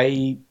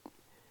 I'm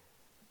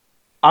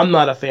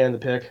not a fan of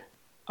the pick.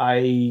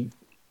 I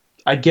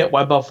get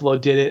why Buffalo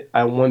did it.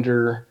 I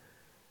wonder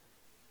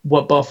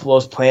what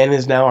Buffalo's plan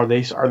is now. Are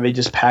they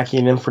just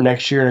packing in for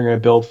next year and they're going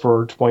to build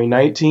for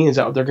 2019? Is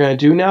that what they're going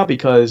to do now?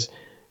 Because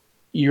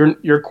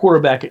your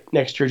quarterback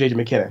next year is J.J.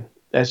 McKinnon.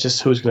 That's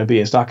just who it's going to be.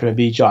 It's not going to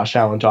be Josh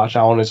Allen. Josh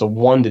Allen is a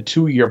 1 to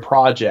 2 year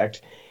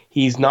project.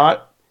 He's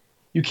not.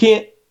 You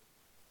can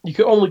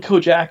only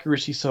coach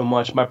accuracy so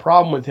much. My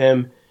problem with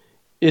him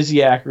is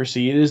the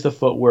accuracy. It is the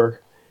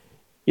footwork.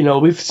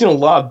 We've seen a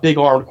lot of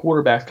big-armed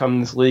quarterbacks come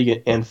in this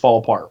league and fall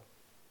apart.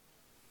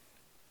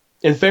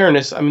 In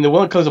fairness, I mean, the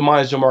one that comes to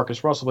mind is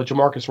Jamarcus Russell, but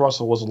Jamarcus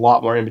Russell was a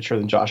lot more immature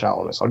than Josh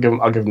Allen is. I'll give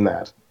him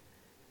that.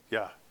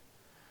 Yeah.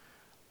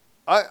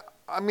 I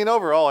mean,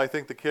 overall, I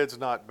think the kid's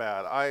not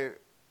bad.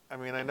 I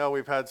mean, I know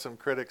we've had some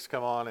critics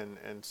come on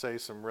and say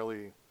some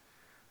really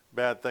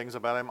bad things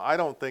about him. I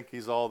don't think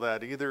he's all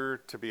that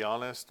either, to be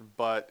honest,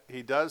 but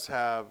he does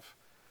have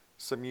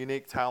some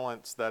unique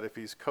talents that if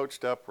he's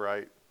coached up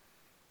right,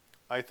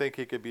 I think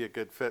he could be a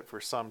good fit for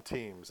some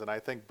teams, and I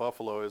think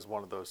Buffalo is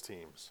one of those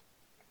teams.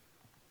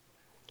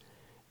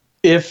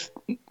 If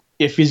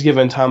he's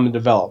given time to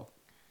develop.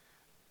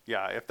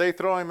 Yeah, if they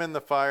throw him in the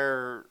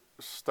fire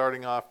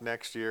starting off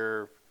next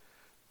year,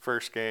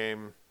 first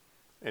game,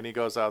 and he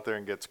goes out there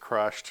and gets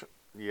crushed,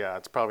 yeah,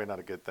 it's probably not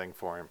a good thing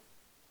for him.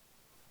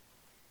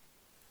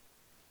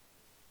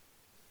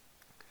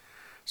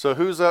 So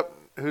who's up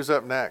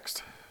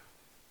next?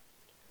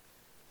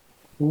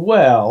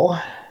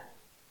 Well,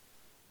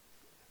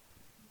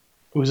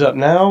 who's up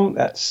now?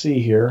 Let's see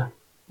here.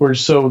 We're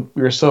so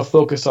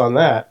focused on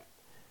that.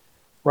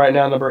 Right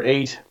now, number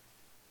 8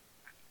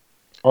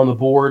 on the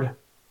board.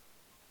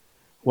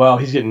 Well,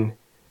 he's getting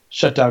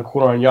shut down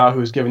corner on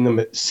Yahoo is giving them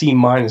a C-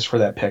 for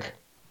that pick.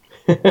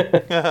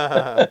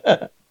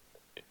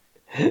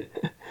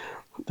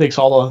 Takes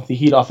all the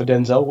heat off of the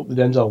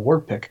Denzel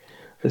Ward pick.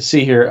 Let's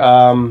see here.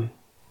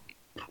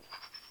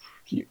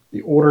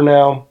 The order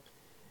now.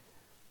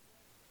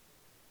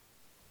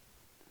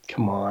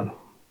 Come on.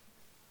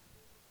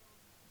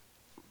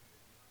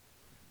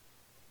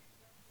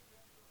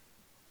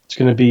 It's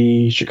going to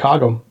be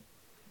Chicago.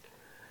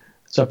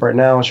 It's up right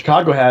now.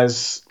 Chicago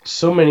has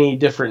so many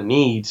different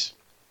needs.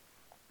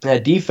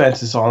 That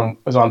defense is on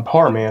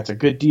par, man. It's a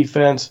good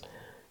defense.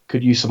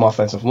 Could use some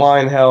offensive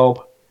line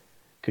help.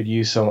 Could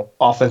use some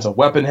offensive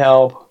weapon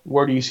help.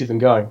 Where do you see them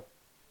going?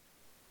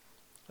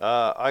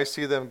 I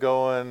see them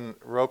going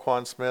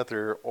Roquan Smith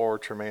or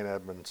Tremaine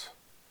Edmonds.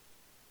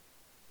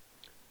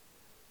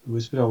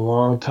 It's been a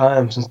long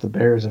time since the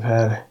Bears have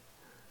had,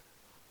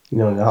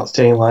 an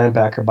outstanding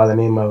linebacker by the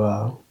name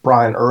of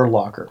Brian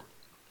Urlacher.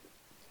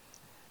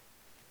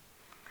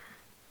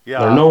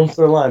 Yeah, they're known for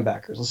their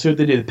linebackers. Let's see what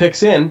they do. The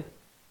pick's in.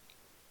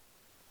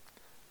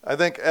 I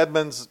think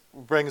Edmonds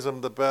brings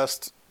them the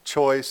best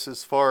choice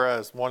as far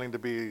as wanting to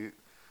be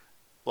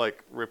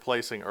like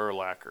replacing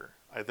Urlacher.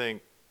 I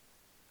think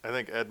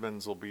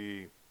Edmonds will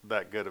be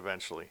that good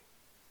eventually.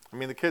 I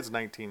mean, the kid's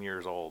 19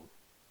 years old.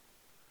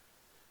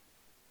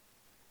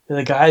 And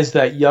the guys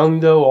that young,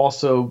 though,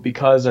 also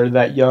because they're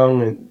that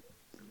young, and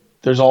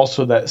there's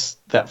also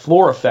that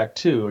floor effect,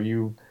 too. Are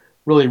you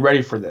really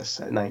ready for this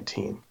at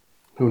 19?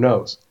 Who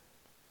knows?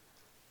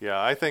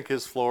 Yeah, I think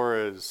his floor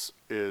is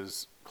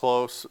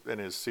close and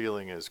his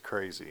ceiling is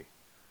crazy.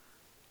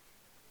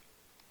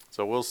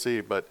 So we'll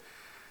see. But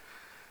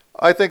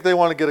I think they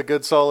want to get a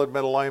good, solid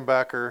middle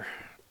linebacker.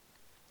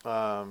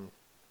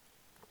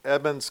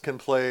 Edmonds can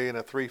play in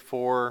a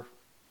 3-4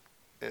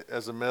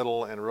 as a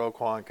middle, and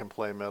Roquan can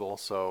play middle.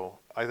 So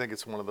I think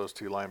it's one of those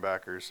two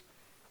linebackers.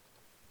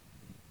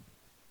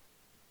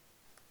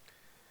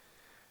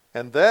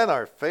 And then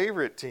our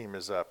favorite team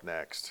is up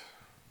next.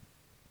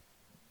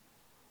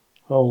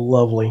 Oh,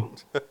 lovely.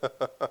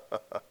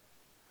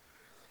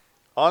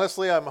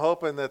 Honestly, I'm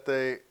hoping that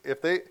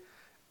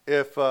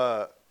if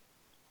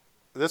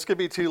this could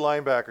be two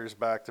linebackers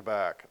back to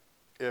back.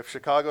 If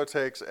Chicago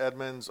takes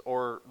Edmonds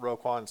or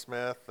Roquan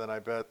Smith, then I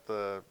bet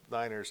the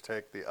Niners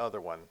take the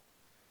other one.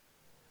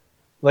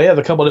 They have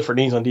a couple different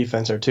needs on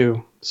defense there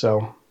too.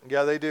 So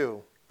yeah, they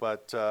do,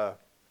 but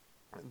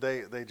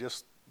they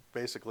just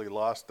basically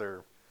lost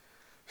their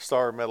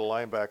star middle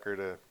linebacker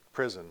to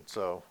prison.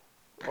 So.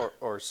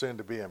 Or soon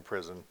to be in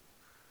prison.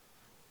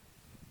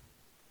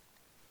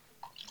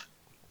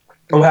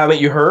 Oh, haven't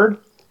you heard?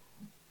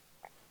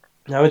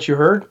 Haven't you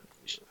heard?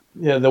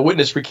 Yeah, the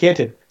witness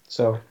recanted,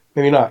 so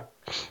maybe not.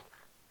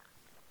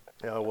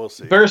 Yeah, we'll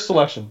see. Bears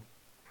selection.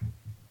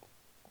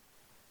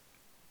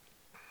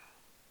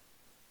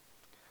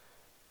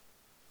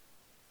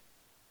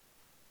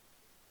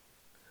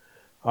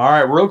 All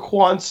right,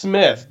 Roquan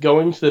Smith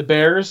going to the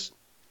Bears.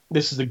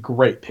 This is a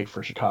great pick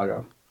for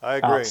Chicago. I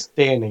agree.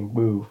 Outstanding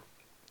move.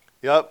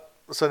 Yep.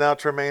 So now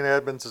Tremaine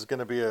Edmonds is going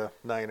to be a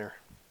Niner.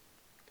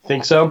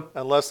 Think so?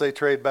 Unless they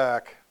trade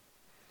back.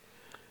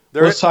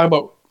 Let's talk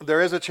about.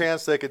 There is a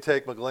chance they could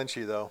take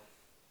McGlinchey, though.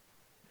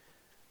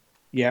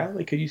 Yeah,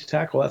 they could use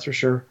tackle, that's for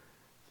sure,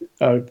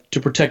 to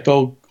protect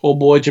old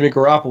boy Jimmy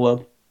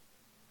Garoppolo.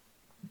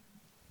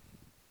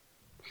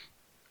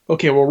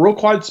 Okay, well,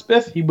 Roquan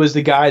Smith, he was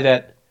the guy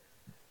that,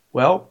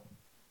 well,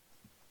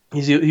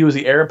 he was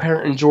the heir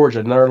apparent in Georgia.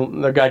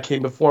 Another guy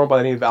came before him by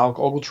the name of Alec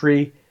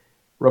Ogletree.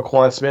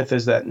 Roquan Smith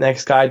is that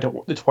next guy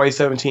to the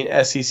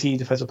 2017 SEC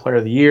Defensive Player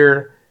of the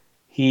Year.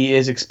 He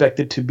is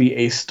expected to be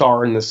a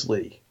star in this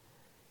league.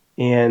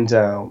 And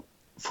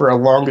for a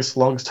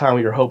longest time,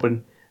 we were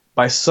hoping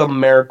by some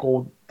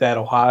miracle that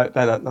Ohio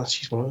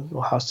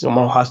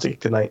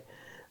State tonight,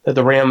 that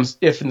the Rams,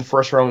 if in the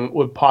first round,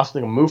 would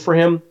possibly move for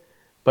him.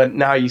 But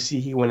now you see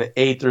he went at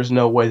 8. There's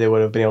no way they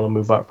would have been able to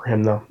move up for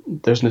him, though.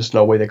 There's just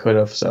no way they could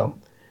have. So,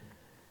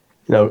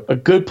 a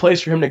good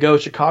place for him to go.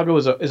 Chicago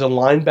is a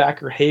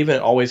linebacker haven.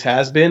 It always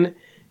has been.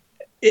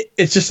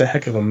 It's just a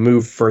heck of a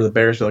move for the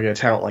Bears to get a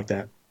talent like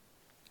that.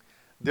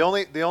 The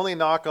only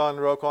knock on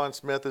Roquan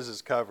Smith is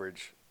his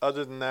coverage.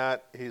 Other than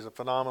that, he's a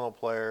phenomenal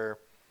player.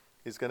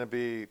 He's going to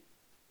be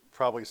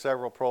probably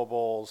several Pro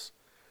Bowls,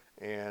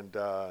 and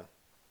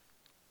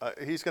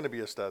he's going to be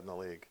a stud in the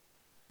league.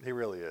 He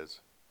really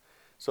is.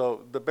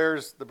 So the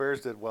Bears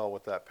did well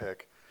with that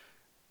pick,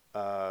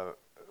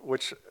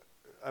 which,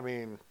 I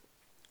mean,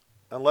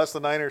 unless the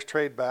Niners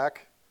trade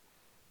back,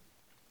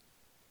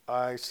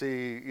 I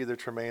see either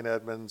Tremaine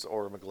Edmonds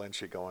or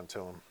McGlinchey going to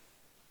him.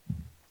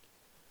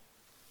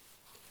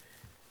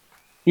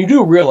 You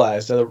do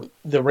realize that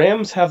the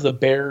Rams have the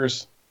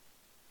Bears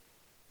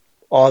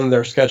on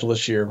their schedule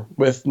this year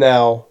with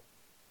now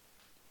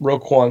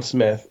Roquan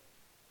Smith.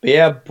 They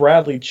have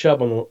Bradley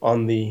Chubb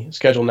on the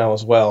schedule now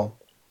as well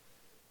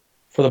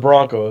for the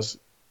Broncos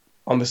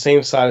on the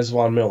same side as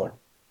Von Miller.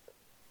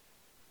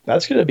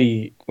 That's going to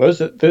be –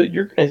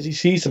 you're going to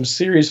see some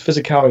serious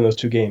physicality in those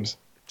two games.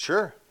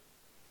 Sure.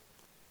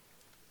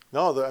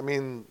 No, I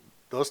mean,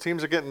 those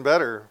teams are getting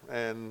better,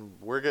 and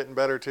we're getting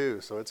better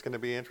too, so it's going to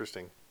be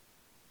interesting.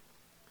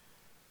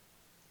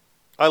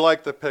 I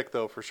like the pick,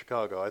 though, for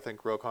Chicago. I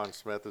think Roquan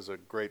Smith is a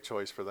great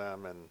choice for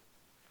them,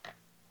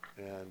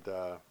 and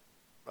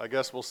I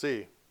guess we'll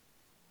see.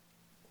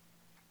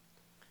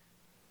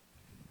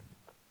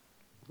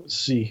 Let's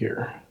see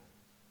here.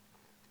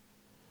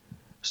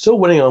 Still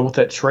waiting on what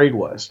that trade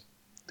was.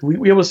 Do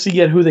we able to see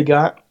yet who they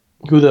got?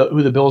 Who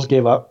the Bills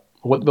gave up?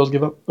 What the Bills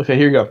gave up? Okay,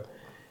 here you go.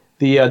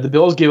 The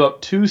Bills gave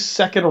up 2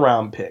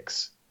 second-round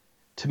picks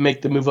to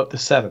make the move up to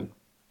 7.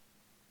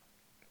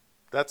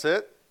 That's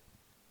it?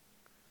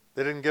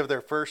 They didn't give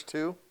their first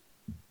 2?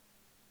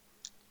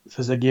 It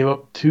says they gave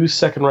up 2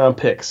 second-round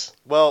picks.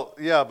 Well,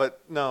 yeah,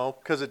 but no,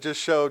 because it just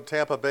showed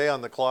Tampa Bay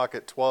on the clock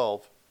at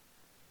 12,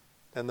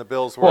 and the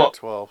Bills were at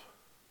 12.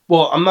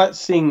 Well, I'm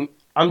just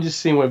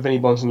seeing what Vinny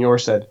Bonsignore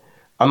said.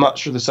 I'm not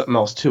sure there's something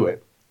else to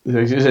it.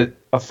 Is it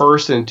a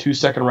first and 2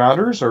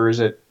 second-rounders, or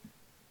is it...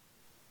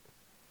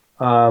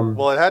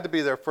 Well, it had to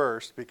be their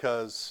first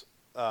because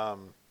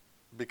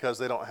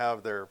they don't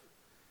have their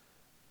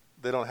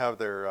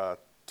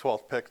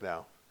 12th pick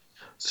now.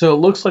 So it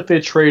looks like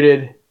they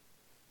traded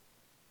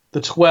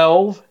the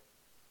 12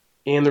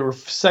 and their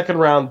second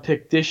round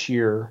pick this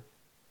year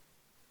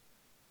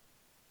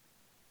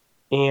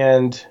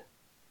and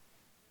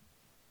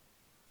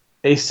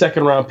a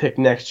second round pick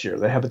next year.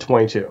 They have the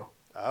 22.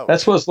 Ouch.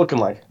 That's what it's looking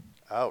like.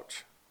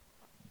 Ouch.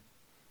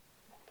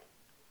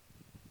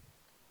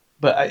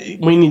 But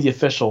we need the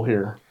official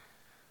here.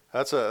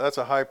 That's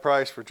a high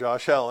price for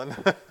Josh Allen.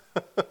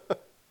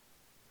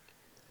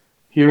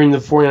 Hearing the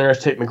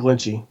 49ers take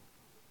McGlinchey.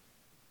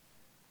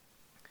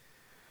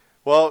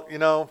 Well,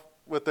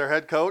 with their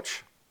head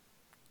coach,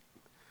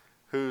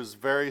 who's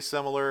very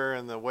similar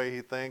in the way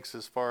he thinks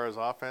as far as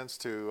offense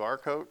to our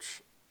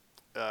coach,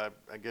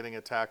 getting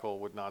a tackle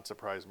would not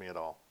surprise me at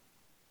all.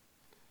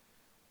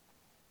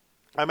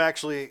 I'm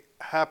actually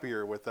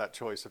happier with that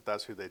choice if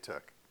that's who they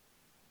took.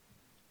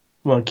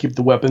 Want to keep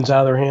the weapons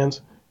out of their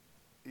hands?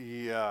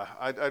 Yeah,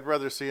 I'd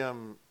rather see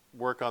them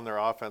work on their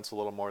offense a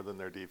little more than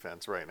their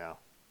defense right now.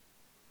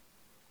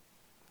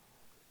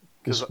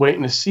 Just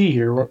waiting to see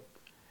here.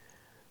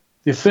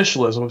 The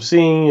officialism I'm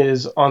seeing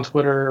is on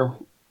Twitter.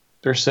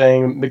 They're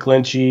saying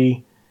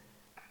McGlinchey.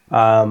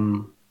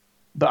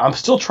 But I'm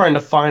still trying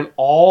to find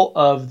all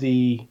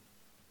the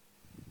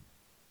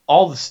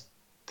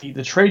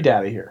trade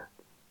data here.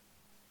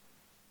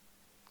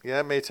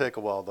 Yeah, it may take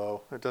a while,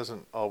 though. It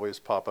doesn't always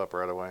pop up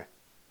right away.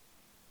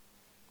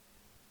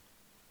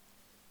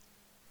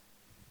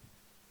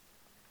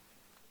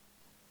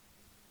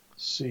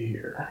 Let's see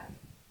here.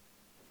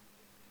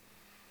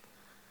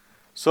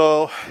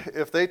 So,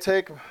 if they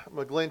take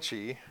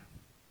McGlinchey,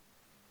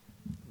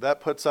 that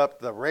puts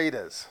up the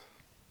Raiders.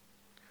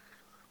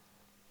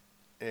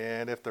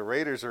 And if the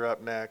Raiders are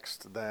up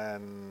next,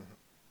 then,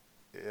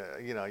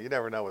 you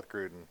never know with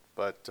Gruden.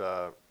 But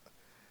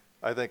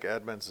I think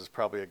Edmonds is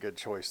probably a good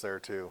choice there,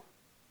 too.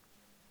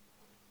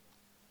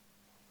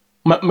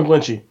 Mike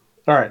McGlinchey.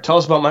 All right, tell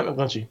us about Mike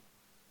McGlinchey.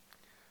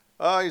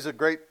 He's a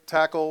great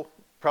tackle.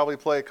 Probably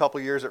play a couple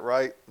years at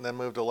right and then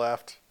move to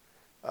left.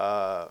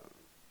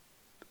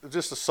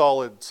 Just a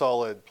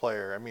solid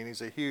player. I mean,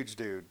 he's a huge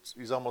dude.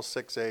 He's almost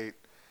 6'8",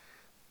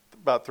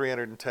 about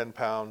 310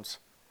 pounds.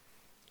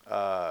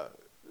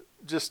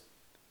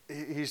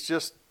 He's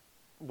just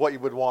what you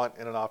would want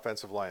in an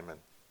offensive lineman.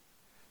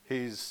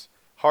 He's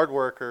hard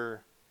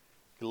worker.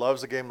 He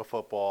loves the game of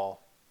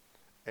football,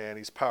 and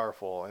he's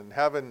powerful. And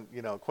having,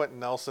 Quentin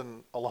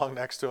Nelson along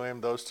next to him,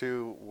 those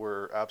two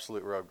were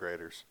absolute road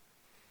graders.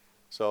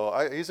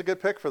 So he's a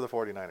good pick for the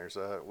 49ers.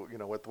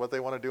 With what they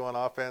want to do on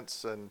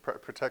offense and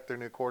protect their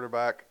new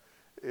quarterback,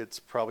 it's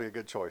probably a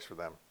good choice for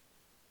them.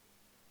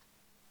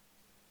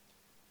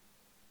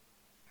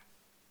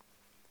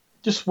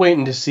 Just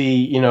waiting to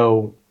see,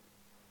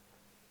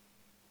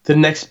 the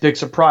next big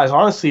surprise.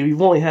 Honestly, we've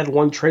only had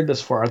one trade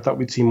thus far. I thought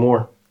we'd see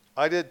more.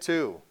 I did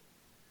too.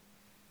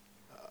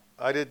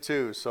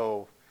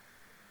 So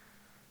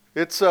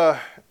it's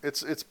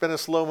been a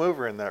slow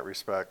mover in that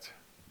respect.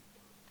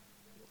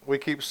 We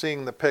keep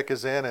seeing the pick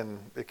is in,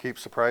 and it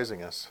keeps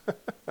surprising us.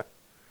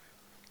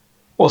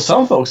 Well,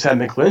 some folks had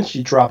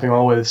McGlinchey dropping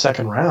all the way to the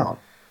second round.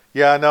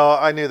 Yeah, no,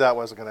 I knew that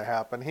wasn't going to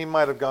happen. He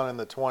might have gone in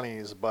the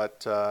 20s,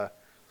 but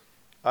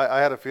I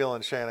had a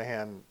feeling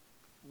Shanahan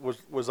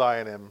was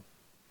eyeing him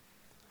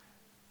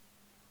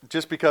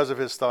just because of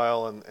his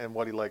style and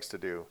what he likes to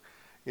do.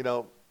 You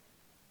know,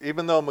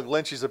 even though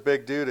McGlinchey's a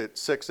big dude at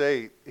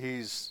 6'8",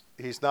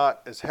 he's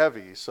not as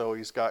heavy, so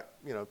he's got,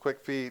 you know,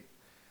 quick feet,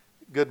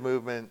 good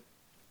movement,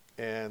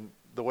 and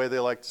the way they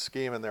like to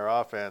scheme in their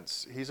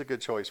offense, he's a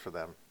good choice for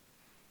them.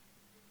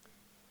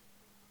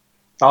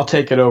 I'll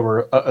take it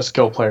over a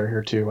skill player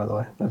here too, by the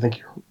way. I think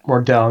you're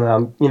more down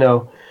on, you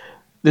know,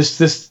 this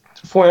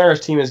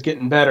 49ers team is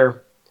getting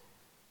better.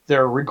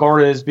 They're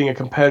regarded as being a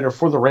competitor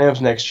for the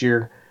Rams next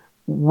year.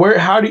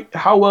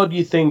 How well do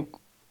you think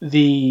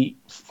the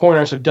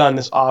 49ers have done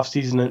this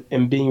offseason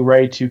in being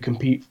ready to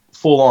compete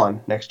full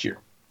on next year?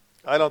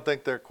 I don't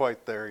think they're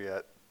quite there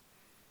yet.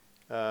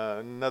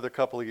 Another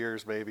couple of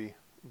years maybe,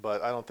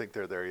 but I don't think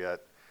they're there yet.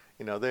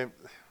 You know,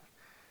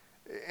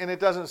 and it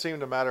doesn't seem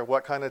to matter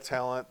what kind of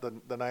talent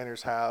the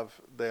Niners have.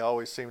 They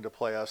always seem to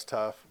play us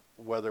tough,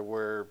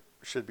 whether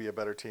should be a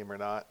better team or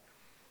not,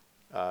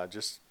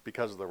 just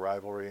because of the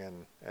rivalry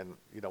and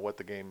you know what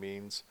the game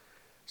means.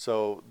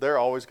 So they're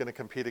always going to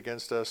compete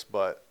against us,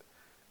 but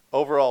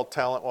overall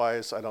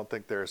talent-wise, I don't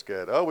think they're as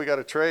good. Oh, we got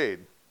a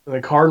trade.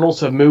 The Cardinals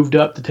have moved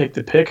up to take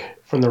the pick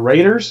from the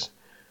Raiders.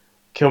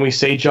 Can we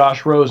say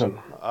Josh Rosen?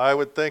 I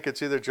would think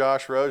it's either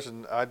Josh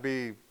Rosen. I'd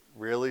be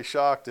really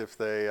shocked if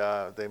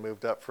they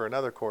moved up for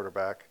another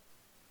quarterback.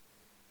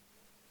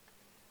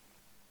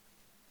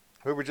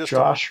 We were just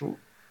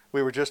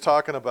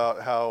talking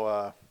about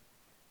how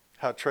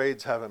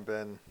trades haven't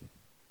been.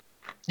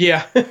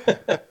 Yeah.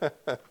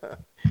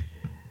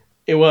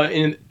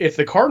 If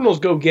the Cardinals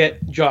go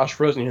get Josh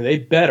Rosen, they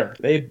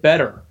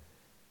better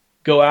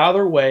go out of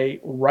their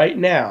way right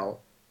now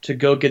to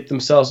go get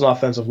themselves an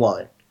offensive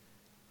line.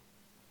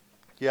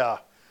 Yeah.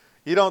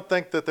 You don't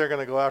think that they're going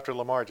to go after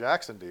Lamar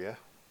Jackson, do you?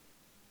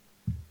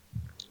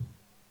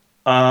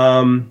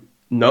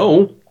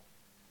 No.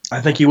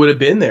 I think he would have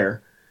been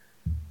there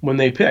when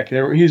they picked.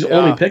 He's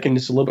only picking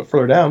just a little bit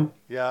further down.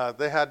 Yeah,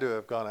 they had to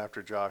have gone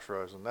after Josh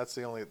Rosen. That's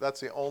the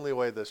only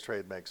way this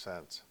trade makes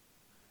sense.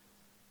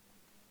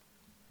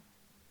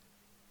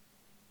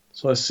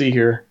 So let's see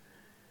here.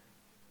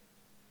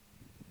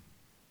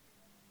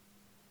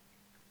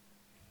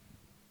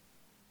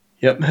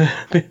 Yep.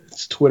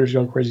 Twitter's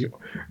going crazy.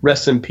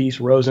 Rest in peace,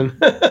 Rosen.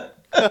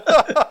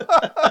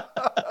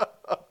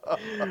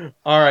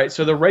 All right,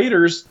 so the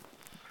Raiders,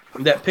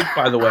 that pick,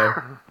 by the way,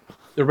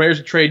 the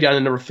Raiders trade down to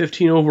number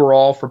 15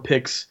 overall for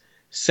picks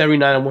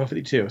 79 and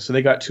 152. So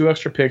they got 2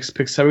 extra picks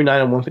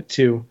 79 and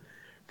 152,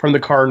 from the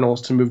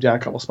Cardinals to move down a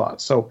couple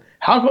spots. So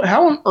how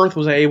on earth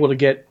was I able to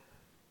get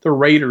the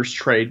Raiders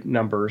trade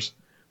numbers,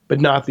 but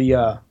not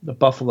the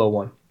Buffalo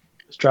one?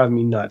 It's driving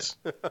me nuts.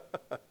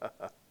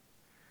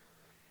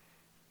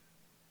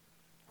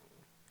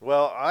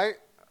 Well,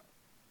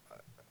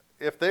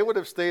 if they would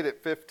have stayed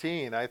at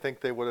 15, I think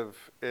they would have,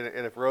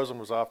 and if Rosen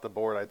was off the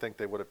board, I think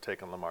they would have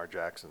taken Lamar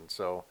Jackson.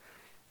 So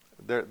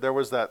there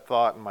was that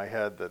thought in my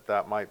head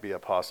that might be a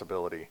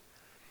possibility.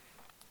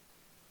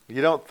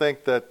 You don't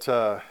think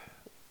that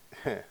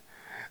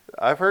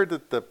I've heard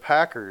that the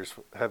Packers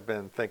have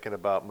been thinking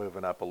about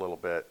moving up a little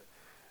bit,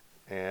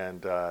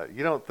 and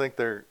you don't think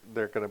they're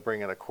going to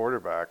bring in a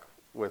quarterback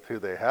with who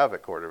they have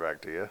at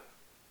quarterback, do you?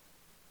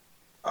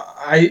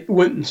 I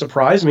wouldn't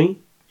surprise me.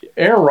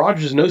 Aaron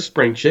Rodgers is no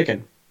spring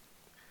chicken.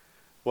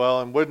 Well,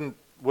 and wouldn't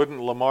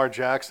Lamar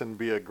Jackson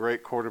be a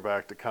great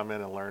quarterback to come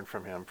in and learn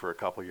from him for a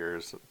couple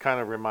years? Kind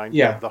of remind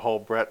you of the whole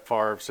Brett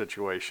Favre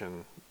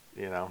situation,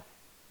 you know.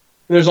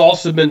 There's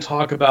also been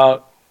talk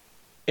about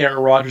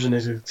Aaron Rodgers and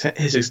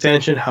his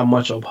extension, how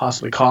much it'll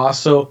possibly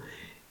cost. So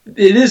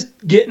it is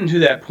getting to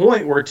that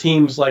point where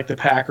teams like the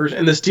Packers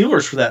and the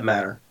Steelers, for that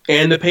matter,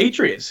 and the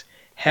Patriots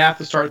have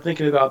to start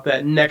thinking about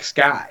that next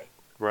guy.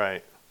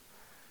 Right.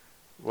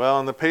 Well,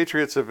 and the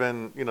Patriots have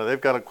been, they've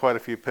got quite a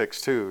few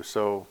picks too.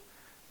 So,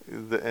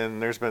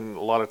 and there's been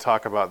a lot of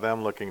talk about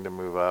them looking to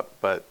move up,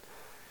 but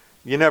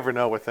you never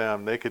know with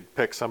them. They could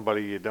pick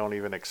somebody you don't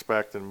even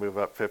expect and move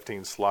up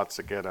 15 slots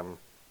to get them.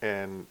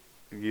 And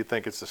you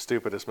think it's the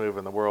stupidest move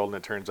in the world, and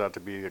it turns out to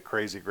be a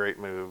crazy great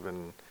move,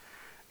 and,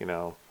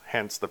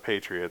 hence the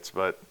Patriots.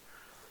 But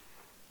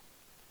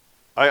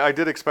I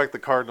did expect the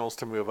Cardinals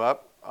to move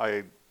up.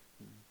 I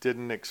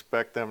didn't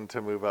expect them to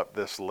move up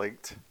this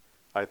late.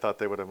 I thought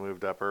they would have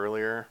moved up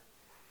earlier.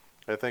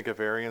 I think if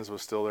Arians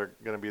was still going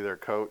to be their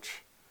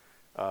coach,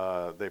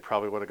 they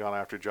probably would have gone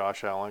after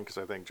Josh Allen, because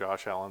I think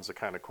Josh Allen's the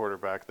kind of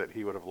quarterback that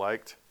he would have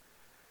liked.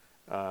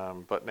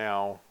 But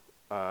now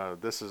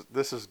this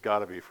has got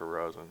to be for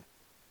Rosen.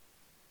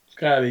 It's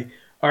got to be.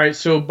 All right,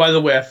 so by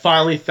the way, I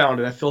finally found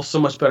it. I feel so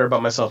much better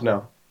about myself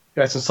now.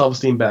 Got some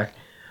self-esteem back.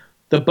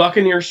 The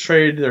Buccaneers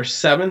traded their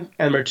 7th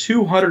and their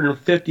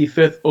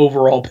 255th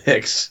overall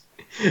picks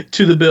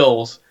to the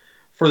Bills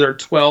for their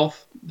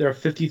 12th, their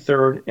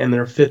 53rd, and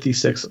their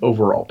 56th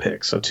overall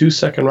picks. So 2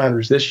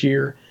 second-rounders this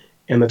year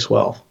and the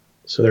 12th.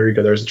 So there you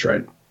go. There's the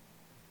trade.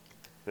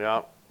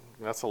 Yeah.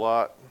 That's a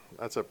lot.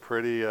 That's a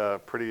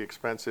pretty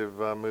expensive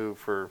move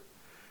for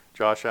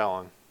Josh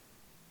Allen.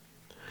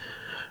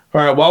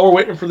 All right, while we're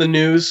waiting for the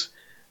news,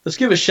 let's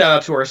give a shout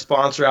out to our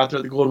sponsor out there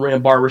at the Golden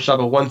Ram Barbershop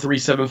at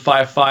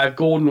 13755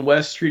 Golden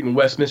West Street in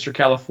Westminster,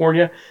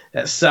 California.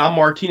 That's Sal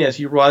Martinez.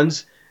 He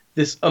runs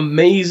this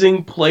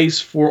amazing place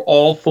for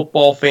all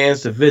football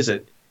fans to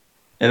visit.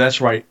 And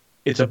that's right,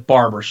 it's a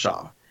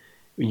barbershop.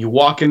 When you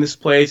walk in this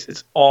place,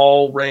 it's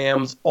all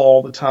Rams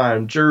all the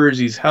time.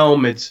 Jerseys,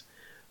 helmets,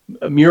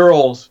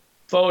 murals,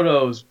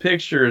 photos,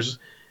 pictures,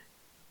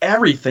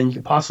 everything you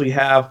could possibly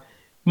have.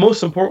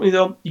 Most importantly,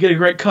 though, you get a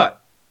great cut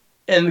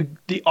and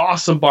the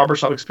awesome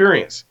barbershop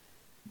experience.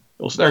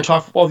 We'll sit there and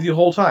talk football with you the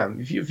whole time.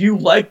 If you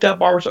like that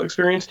barbershop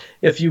experience,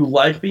 if you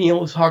like being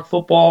able to talk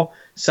football,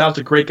 Sal's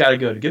a great guy to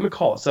go to. Give him a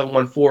call at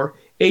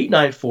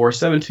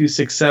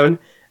 714-894-7267.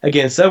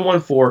 Again,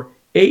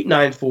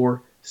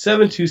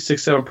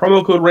 714-894-7267.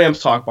 Promo code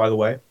RAMSTALK, by the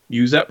way.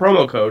 Use that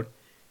promo code.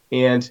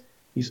 And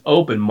he's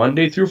open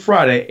Monday through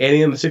Friday,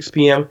 8 a.m. to 6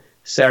 p.m.,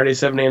 Saturday,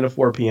 7 a.m. to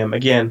 4 p.m.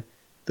 Again,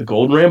 the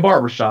Golden Ram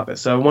Barbershop at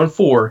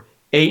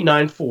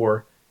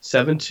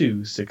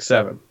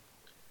 714-894-7267.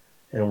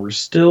 And we're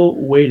still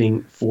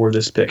waiting for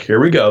this pick. Here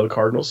we go, the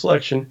Cardinal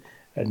selection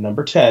at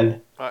number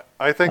 10.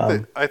 I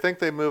think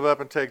they move up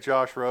and take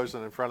Josh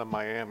Rosen in front of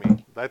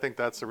Miami. I think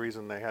that's the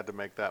reason they had to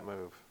make that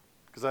move,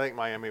 because I think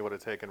Miami would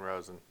have taken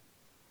Rosen.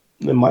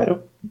 They might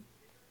have.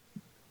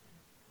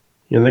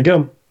 Here they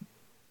go.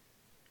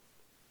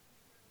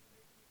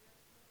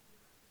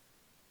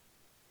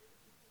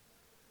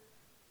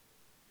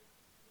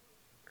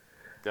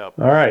 Yep.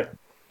 All right.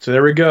 So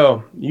there we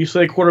go.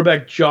 UCLA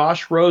quarterback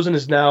Josh Rosen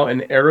is now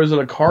an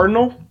Arizona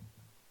Cardinal.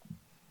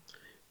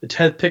 The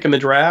 10th pick in the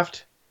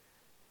draft.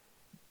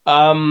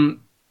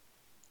 Well,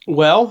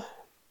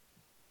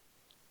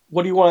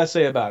 what do you want to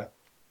say about it?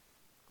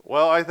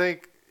 Well, I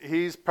think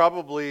he's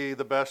probably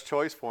the best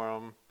choice for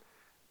him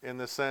in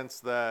the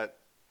sense that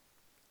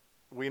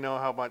we know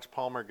how much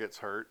Palmer gets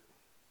hurt,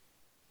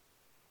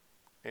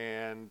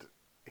 and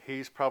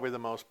he's probably the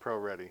most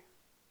pro-ready.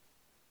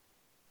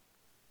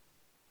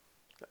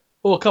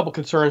 Well, a couple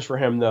concerns for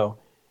him, though.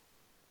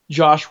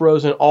 Josh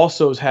Rosen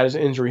also has had his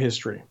injury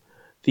history.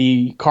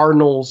 The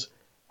Cardinals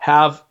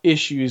have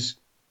issues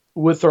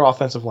with their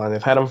offensive line.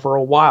 They've had him for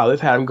a while. They've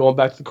had him going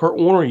back to the Kurt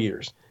Warner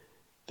years.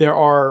 There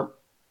are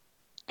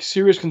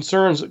serious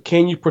concerns.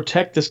 Can you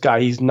protect this guy?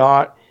 He's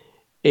not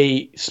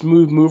a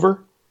smooth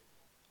mover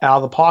out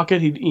of the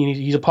pocket.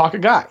 He's a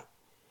pocket guy.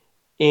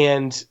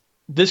 And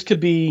this could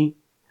be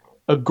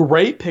a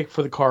great pick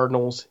for the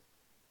Cardinals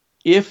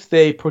if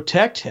they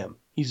protect him.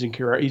 He's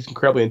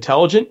incredibly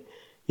intelligent.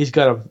 He's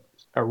got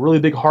a really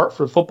big heart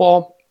for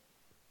football.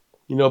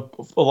 You know,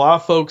 a lot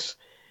of folks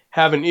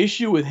have an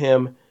issue with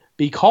him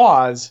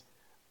because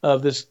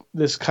of this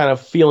kind of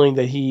feeling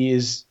that he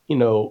is,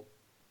 he'll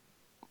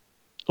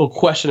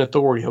question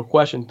authority, he'll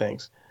question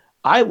things.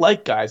 I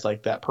like guys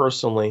like that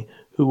personally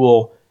who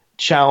will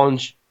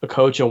challenge a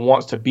coach and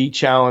wants to be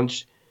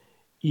challenged.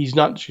 He's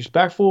not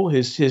disrespectful.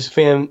 His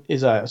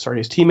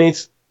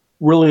teammates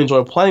really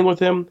enjoy playing with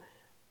him.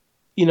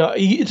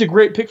 It's a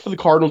great pick for the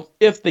Cardinals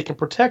if they can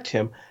protect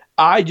him.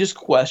 I just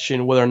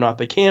question whether or not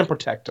they can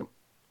protect him.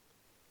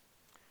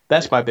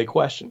 That's my big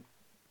question.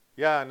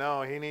 Yeah,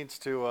 no, he needs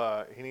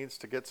to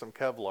get some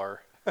Kevlar.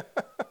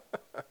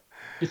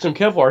 Get some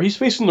Kevlar. He's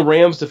facing the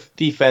Rams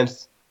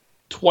defense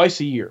twice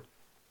a year.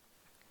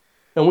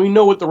 And we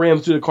know what the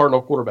Rams do to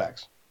Cardinal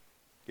quarterbacks.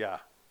 Yeah.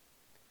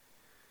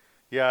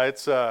 Yeah,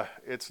 it's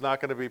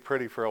not going to be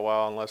pretty for a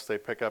while unless they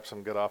pick up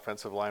some good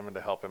offensive linemen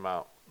to help him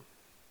out.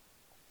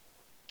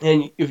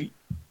 And if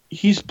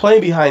he's playing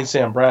behind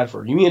Sam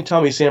Bradford, you mean to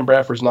tell me Sam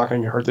Bradford's not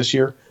going to get hurt this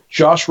year?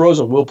 Josh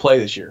Rosen will play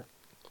this year.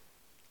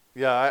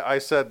 Yeah, I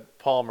said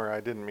Palmer. I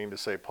didn't mean to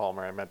say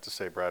Palmer. I meant to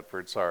say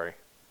Bradford. Sorry.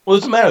 Well,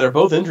 it doesn't matter. They're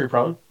both injury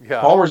prone. Yeah.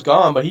 Palmer's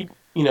gone, but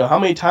how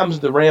many times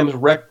did the Rams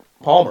wreck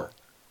Palmer?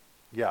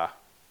 Yeah.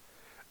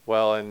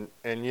 Well, and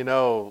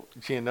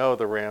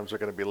the Rams are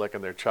going to be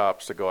licking their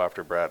chops to go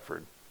after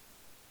Bradford.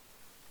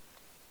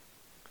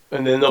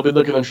 And then they'll be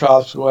licking their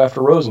chops to go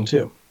after Rosen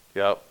too.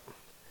 Yep.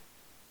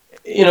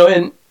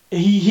 And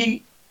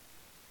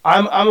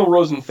I'm a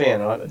Rosen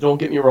fan. Don't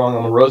get me wrong.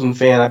 I'm a Rosen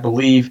fan. I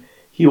believe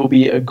he will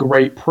be a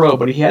great pro,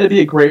 but he had to be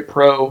a great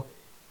pro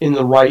in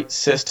the right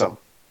system.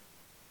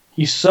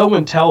 He's so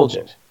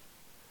intelligent.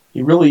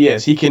 He really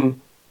is. He can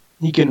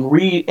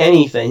read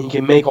anything. He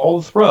can make all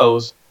the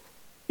throws.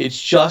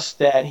 It's just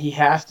that he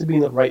has to be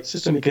in the right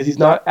system because he's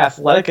not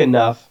athletic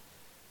enough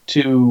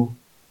to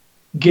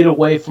get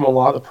away from a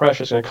lot of the pressure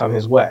that's going to come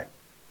his way.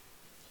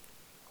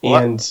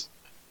 What? And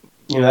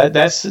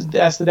that's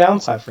the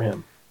downside for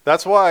him.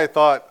 That's why I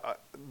thought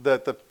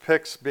that the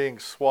picks being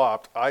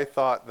swapped, I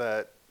thought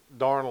that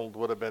Darnold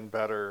would have been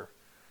better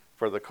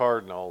for the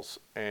Cardinals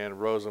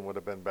and Rosen would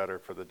have been better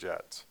for the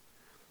Jets.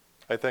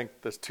 I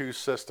think the two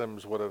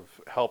systems would have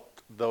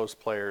helped those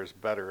players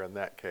better in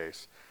that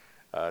case.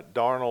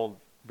 Darnold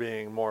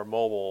being more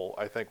mobile,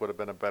 I think would have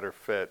been a better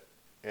fit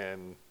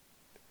in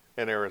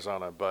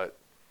Arizona, but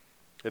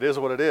it is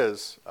what it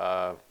is.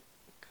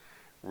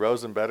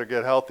 Rosen better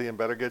get healthy and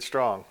better get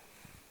strong.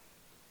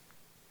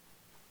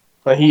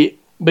 But he,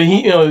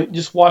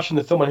 just watching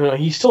the film,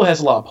 he still has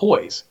a lot of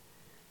poise.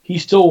 He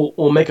still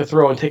will make a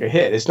throw and take a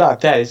hit. It's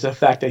not that. It's the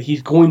fact that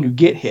he's going to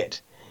get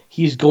hit.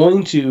 He's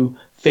going to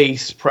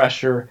face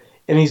pressure,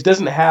 and he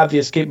doesn't have the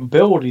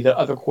escapability that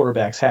other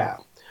quarterbacks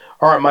have.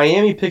 All right,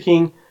 Miami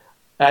picking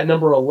at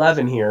number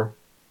 11 here.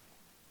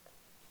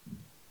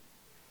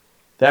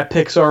 That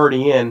pick's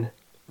already in.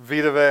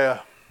 Vita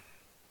Vea.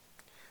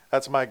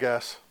 That's my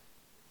guess.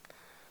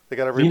 They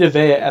got to Vita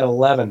Vea at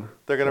 11.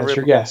 That's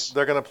your guess.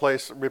 They're going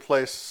to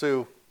replace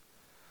Sue.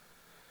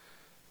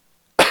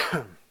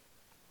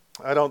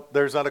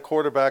 There's not a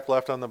quarterback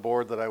left on the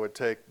board that I would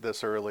take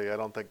this early. I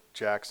don't think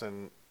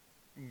Jackson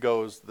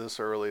goes this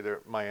early to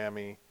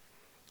Miami.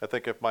 I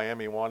think if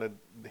Miami wanted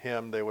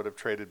him, they would have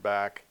traded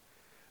back.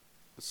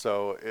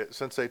 So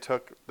since they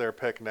took their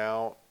pick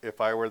now, if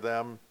I were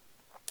them,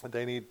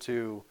 they need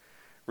to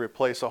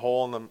replace a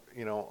hole in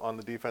on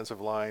the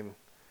defensive line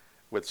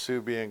with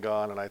Sue being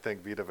gone, and I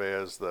think Vita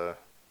Vea is the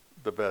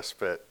best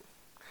fit.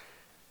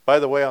 By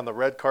the way, on the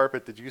red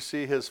carpet, did you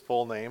see his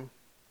full name?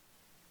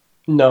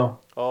 No.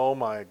 Oh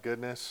my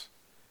goodness.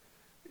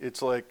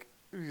 It's like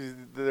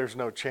there's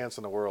no chance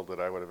in the world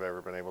that I would have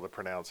ever been able to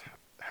pronounce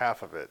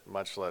half of it,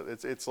 much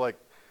less it's like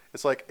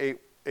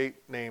eight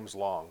names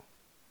long.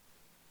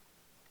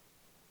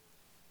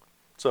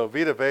 So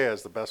Vita Vea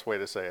is the best way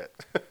to say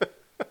it.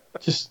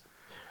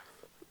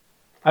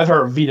 I've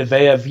heard Vita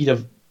Vea,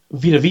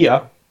 Vita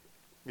Vea.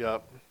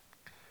 Yep.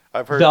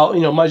 I've heard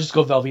might just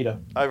go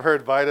Velveeta. I've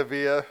heard Vita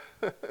Vea.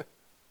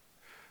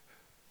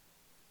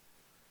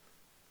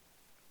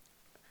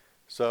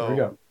 So there we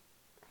go.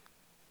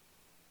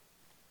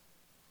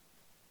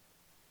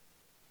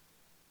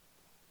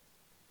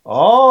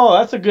 Oh,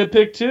 that's a good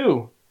pick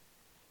too.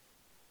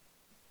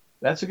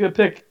 That's a good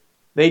pick.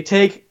 They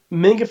take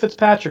Minkah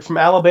Fitzpatrick from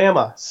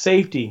Alabama,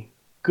 safety.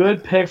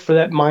 Good pick for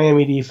that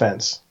Miami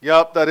defense.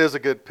 Yep, that is a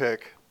good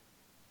pick.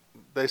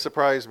 They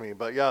surprised me,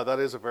 but yeah, that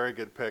is a very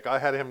good pick. I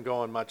had him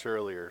going much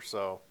earlier,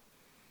 so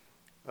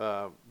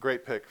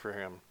great pick for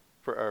him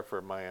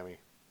for Miami.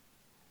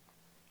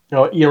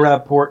 Ian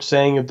Rappaport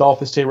saying if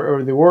Dolphins stay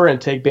wherever they were and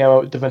take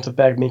Bama defensive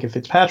back Minkah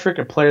Fitzpatrick,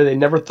 a player they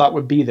never thought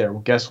would be there.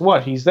 Well, guess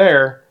what? He's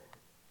there.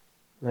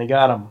 And they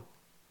got him.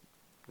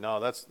 No,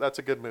 that's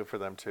a good move for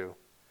them too.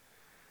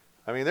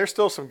 I mean, there's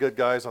still some good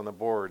guys on the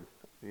board.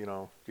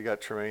 You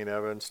got Tremaine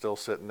Evans still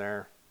sitting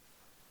there.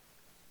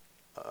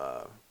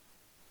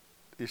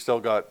 You still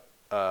got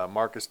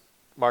Marcus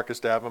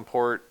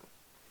Davenport.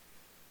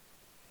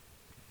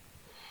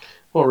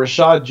 Well,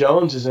 Rashad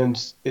Jones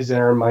is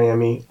there in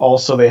Miami.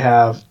 Also, they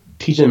have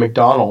T.J.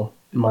 McDonald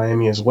in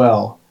Miami as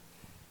well.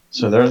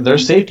 So they're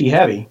safety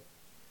heavy.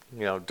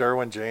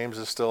 Derwin James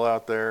is still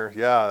out there.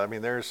 Yeah, I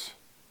mean, there's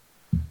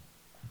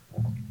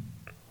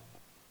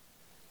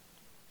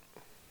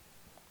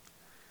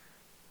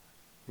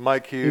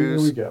Mike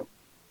Hughes. Here we go.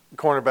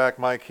 Cornerback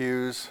Mike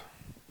Hughes.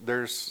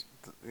 There's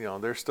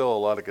still a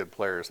lot of good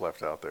players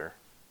left out there.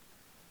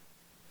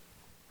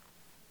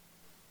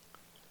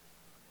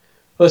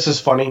 This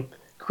is funny.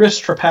 Chris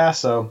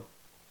Trapasso.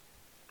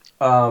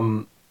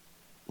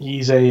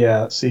 He's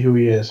see who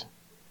he is.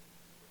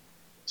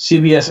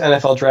 CBS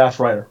NFL draft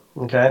writer.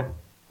 Okay.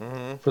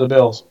 Mm-hmm. For the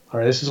Bills. All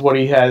right. This is what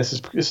he had.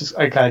 This is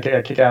I kind of get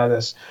a kick out of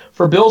this.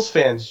 For Bills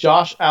fans,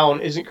 Josh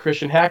Allen isn't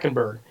Christian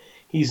Hackenberg.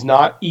 He's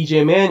not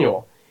E.J.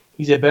 Manuel.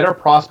 He's a better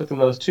prospect than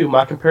those two.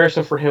 My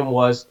comparison for him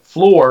was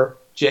floor,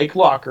 Jake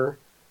Locker,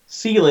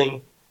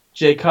 ceiling,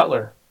 Jay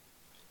Cutler.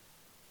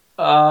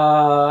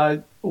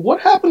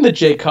 What happened to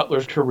Jay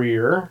Cutler's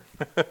career?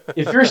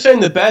 If you're saying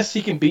the best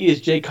he can be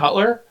is Jay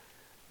Cutler,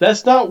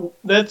 that's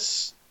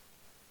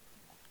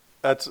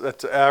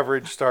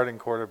average starting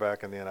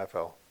quarterback in the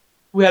NFL.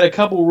 We had a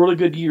couple really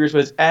good years,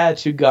 but his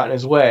attitude got in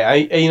his way.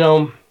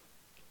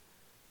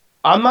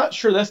 I'm not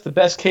sure that's the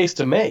best case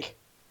to make.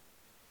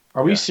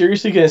 Are we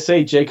seriously going to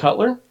say Jay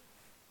Cutler?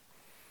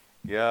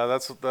 Yeah,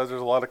 there's a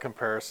lot of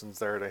comparisons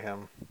there to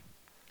him.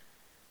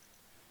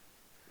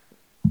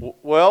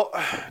 Well,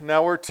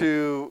 now we're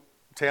to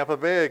Tampa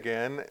Bay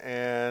again,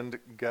 and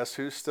guess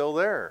who's still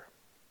there?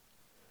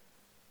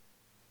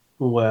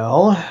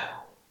 Well,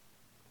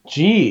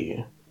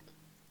 gee.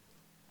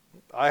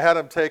 I had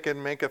him taking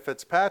Minkah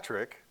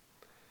Fitzpatrick,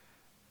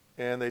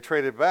 and they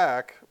traded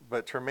back,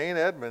 but Tremaine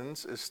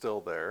Edmonds is still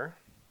there,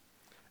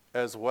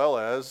 as well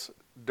as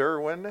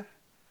Derwin.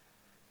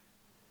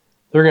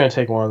 They're going to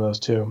take one of those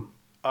too.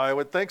 I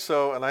would think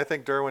so, and I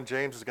think Derwin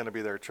James is going to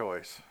be their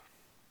choice.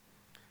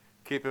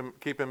 Keep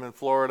him in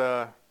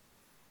Florida.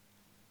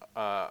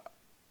 I'm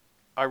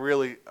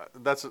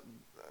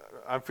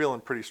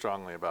feeling pretty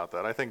strongly about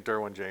that. I think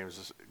Derwin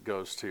James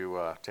goes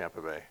to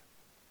Tampa Bay.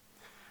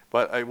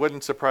 But it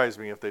wouldn't surprise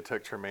me if they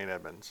took Tremaine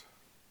Edmonds.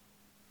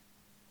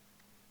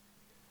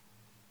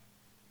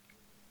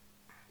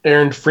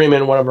 Aaron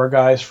Freeman, one of our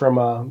guys from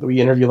that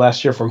we interviewed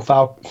last year from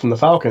the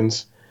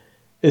Falcons,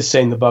 is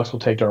saying the Bucs will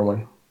take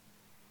Derwin.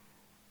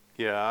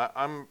 Yeah,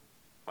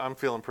 I'm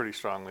feeling pretty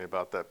strongly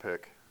about that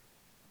pick.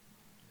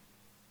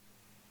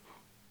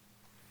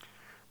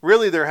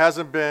 really there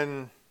hasn't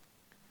been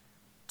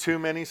too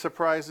many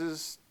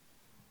surprises.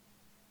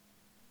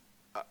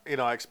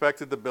 I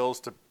expected the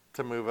Bills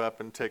to move up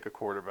and take a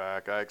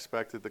quarterback. I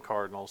expected the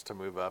Cardinals to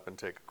move up and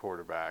take a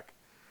quarterback.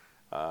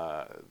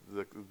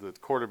 The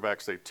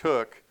quarterbacks they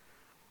took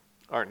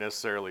aren't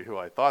necessarily who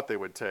I thought they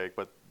would take,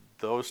 but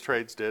those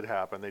trades did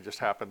happen. They just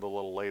happened a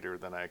little later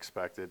than I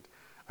expected.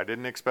 I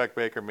didn't expect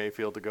Baker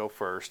Mayfield to go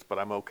first, but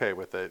I'm okay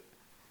with it.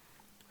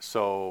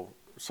 So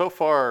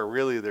far,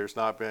 really, there's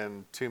not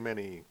been too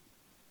many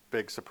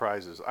big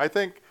surprises. I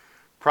think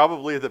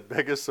probably the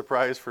biggest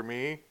surprise for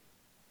me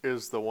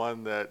is the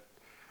one that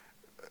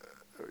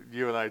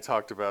you and I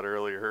talked about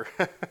earlier,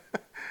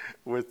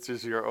 which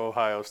is your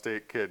Ohio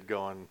State kid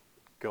going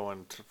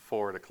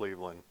forward to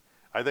Cleveland.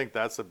 I think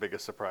that's the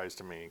biggest surprise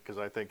to me because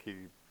I think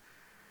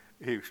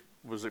he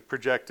was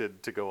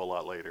projected to go a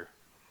lot later.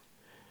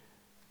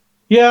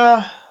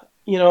 Yeah,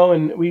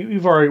 and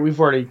we've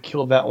already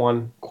killed that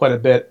one quite a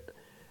bit.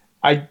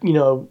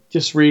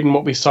 Just reading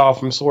what we saw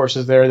from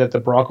sources there that the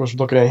Broncos were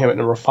looking at him at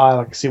number 5,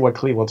 I can see why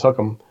Cleveland took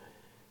him.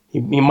 He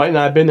might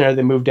not have been there.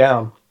 They moved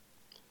down,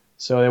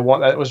 so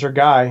that was their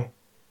guy.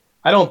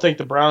 I don't think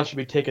the Browns should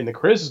be taking the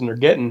criticism they're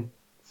getting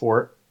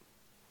for it.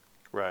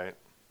 Right.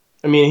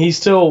 I mean, he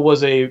still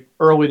was a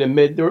early to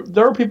mid. There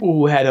were people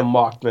who had him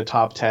mocked in the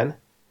top 10.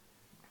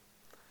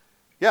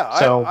 Yeah,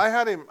 so, I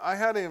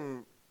had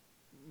him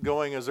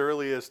going as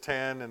early as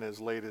 10 and as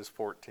late as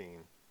 14.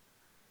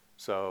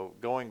 So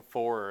going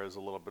 4 is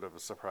a little bit of a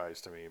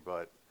surprise to me,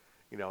 but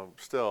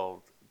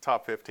still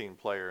top 15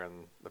 player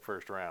in the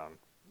first round.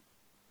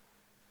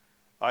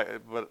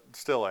 But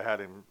still, I had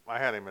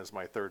him as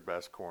my third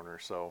best corner.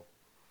 So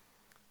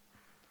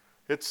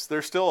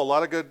there's still a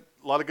lot of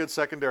good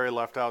secondary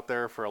left out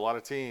there for a lot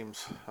of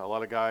teams. A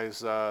lot of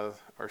guys are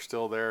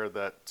still there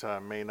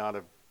that may not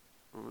have,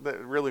 that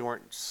really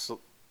weren't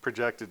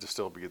projected to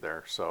still be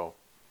there. So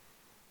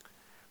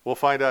we'll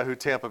find out who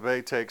Tampa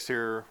Bay takes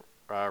here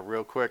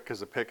real quick because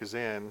the pick is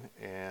in,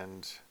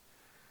 and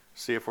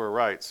see if we're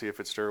right. See if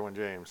it's Derwin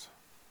James.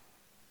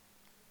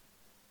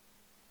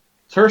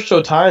 Turf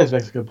Show Times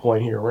makes a good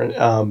point here.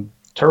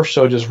 Turf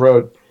Show just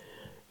wrote,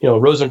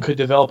 Rosen could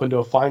develop into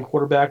a fine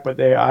quarterback,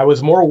 but I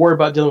was more worried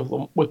about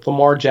dealing with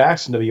Lamar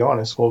Jackson, to be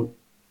honest. Well,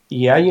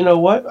 yeah, you know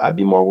what? I'd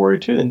be more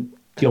worried too than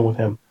dealing with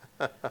him.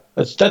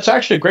 That's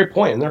actually a great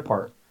point on their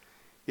part.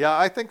 Yeah,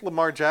 I think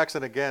Lamar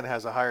Jackson again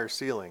has a higher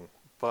ceiling,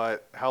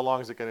 but how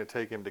long is it going to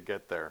take him to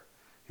get there?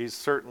 He's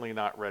certainly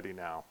not ready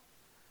now.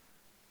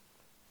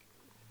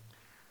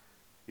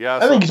 Yeah,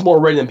 I think he's more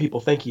ready than people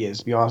think he is,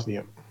 to be honest with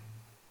you.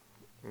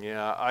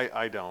 Yeah,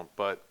 I don't,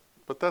 but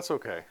that's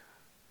okay.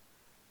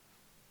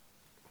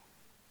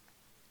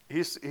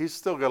 He's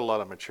still got a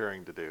lot of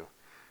maturing to do.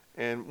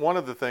 And one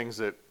of the things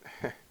that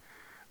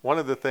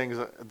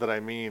I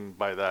mean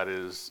by that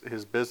is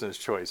his business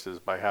choices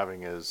by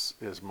having his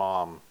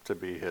mom to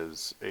be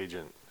his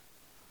agent.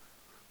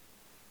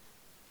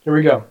 Here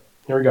we go.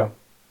 There we go.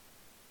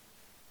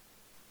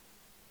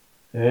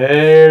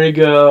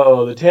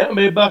 The Tampa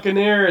Bay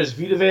Buccaneers,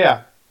 Vita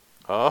Vea.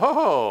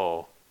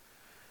 Oh.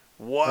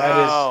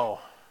 Wow.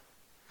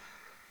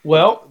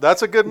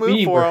 That's a good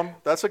move for him.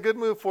 That's a good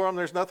move for him.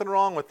 There's nothing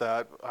wrong with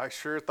that. I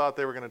sure thought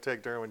they were going to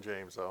take Derwin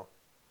James, though.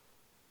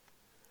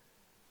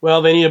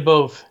 Well, they needed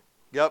both.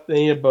 Yep. They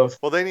needed both.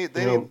 Well, they need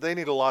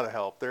a lot of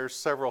help. There's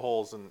several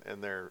holes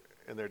in their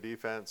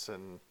defense,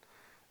 and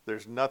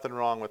there's nothing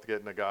wrong with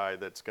getting a guy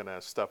that's going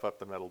to stuff up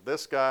the middle.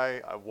 This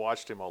guy, I've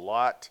watched him a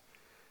lot,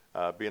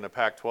 being a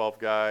Pac-12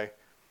 guy.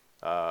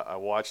 I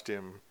watched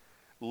him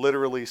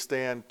literally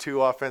stand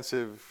two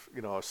offensive,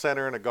 a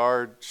center and a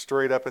guard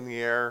straight up in the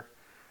air,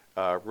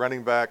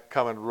 running back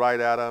coming right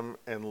at him,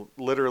 and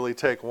literally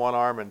take one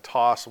arm and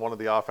toss one of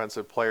the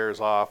offensive players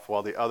off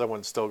while the other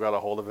one still got a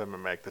hold of him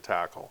and make the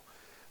tackle.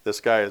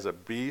 This guy is a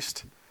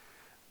beast.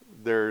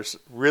 There's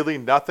really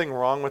nothing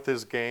wrong with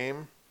his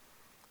game.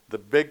 The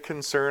big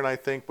concern, I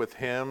think, with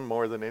him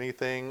more than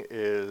anything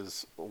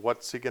is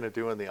what's he going to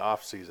do in the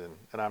offseason.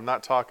 And I'm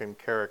not talking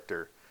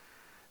character.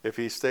 If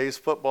he stays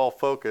football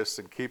focused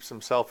and keeps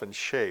himself in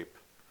shape,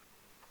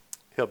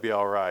 he'll be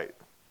all right.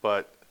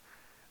 But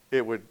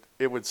it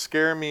would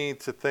scare me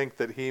to think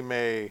that he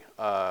may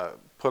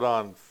put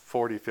on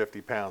 40,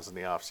 50 pounds in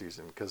the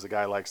offseason because the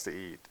guy likes to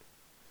eat.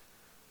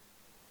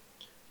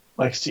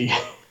 Likes to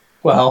eat.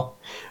 Well,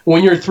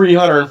 when you're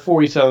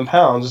 347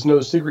 pounds, it's no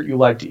secret you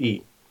like to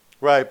eat.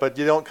 Right, but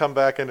you don't come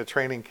back into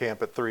training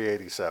camp at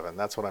 387.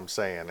 That's what I'm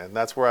saying, and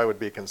that's where I would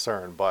be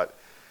concerned. But,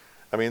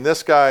 I mean,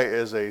 this guy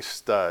is a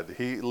stud.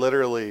 He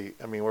literally,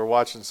 we're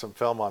watching some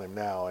film on him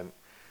now, and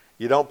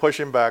you don't push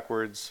him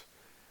backwards.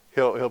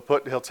 He'll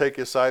take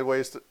you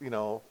sideways,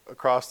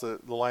 across the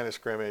line of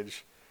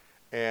scrimmage,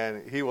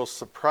 and he will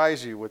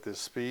surprise you with his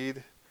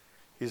speed.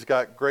 He's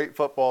got great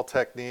football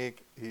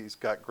technique. He's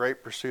got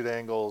great pursuit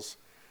angles,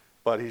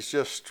 but he's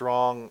just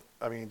strong.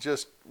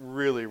 Just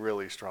really,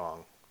 really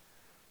strong.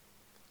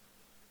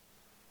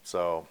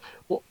 So,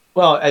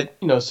 well, at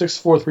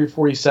 6'4",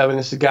 347,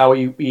 this is a guy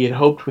we had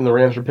hoped when the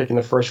Rams were picking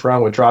the first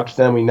round would drop to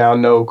them. We now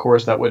know, of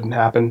course, that wouldn't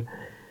happen.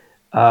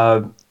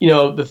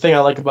 The thing I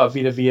like about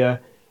Vita Vea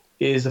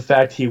is the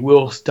fact he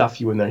will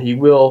stuff you in there. He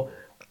will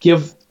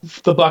give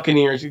the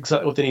Buccaneers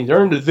exactly what they need.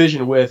 They're in a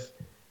division with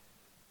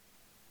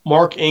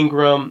Mark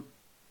Ingram,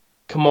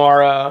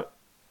 Kamara.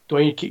 Do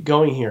I need to keep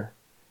going here?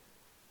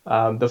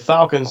 The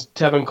Falcons,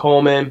 Tevin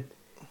Coleman.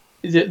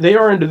 They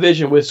are in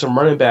division with some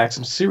running backs,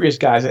 some serious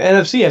guys. The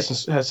NFC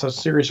has some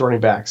serious running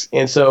backs.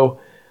 And so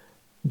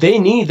they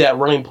need that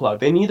running plug.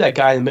 They need that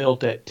guy in the middle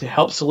to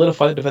help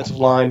solidify the defensive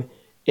line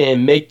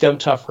and make them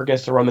tougher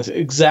against the run. That's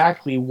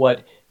exactly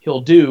what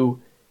he'll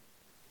do.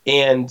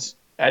 And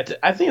I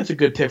think it's a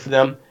good pick for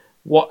them.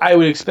 Well, I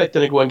would expect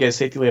them to go and get a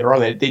safety later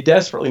on. They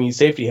desperately need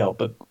safety help.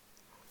 But,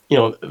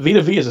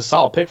 Vita Vea is a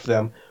solid pick for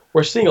them.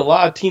 We're seeing a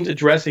lot of teams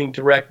addressing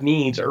direct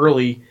needs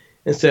early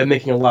instead of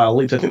making a lot of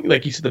leaps. I think,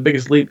 like you said, the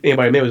biggest leap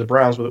anybody made was the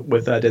Browns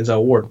with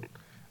Denzel Ward.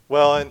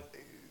 Well, and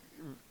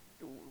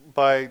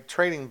by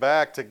trading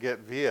back to get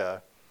Vea,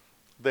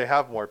 they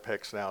have more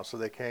picks now, so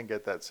they can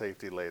get that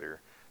safety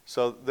later.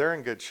 So they're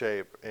in good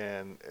shape,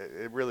 and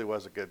it really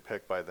was a good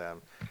pick by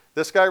them.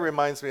 This guy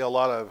reminds me a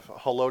lot of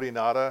Haloti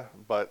Ngata,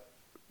 but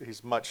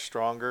he's much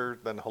stronger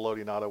than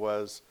Haloti Ngata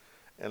was.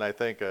 And I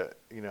think,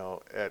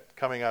 at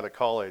coming out of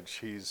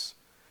college, he's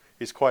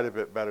quite a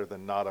bit better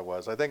than Ngata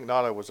was. I think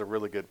Ngata was a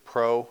really good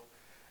pro.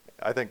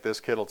 I think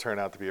this kid will turn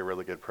out to be a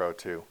really good pro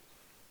too.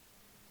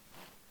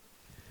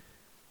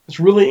 It's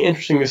really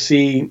interesting to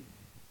see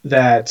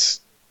that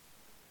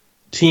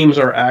teams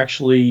are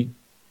actually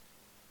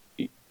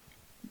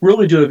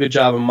really doing a good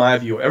job, in my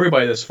view,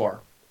 everybody this far,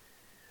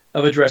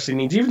 of addressing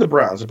needs. Even the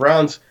Browns. The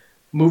Browns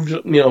moved,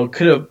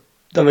 could have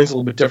done things a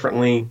little bit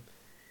differently.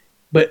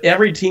 But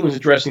every team is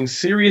addressing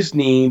serious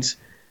needs,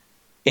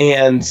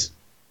 and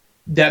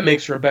that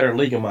makes for a better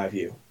league, in my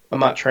view. I'm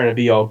not trying to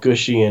be all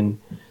gushy and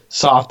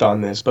soft on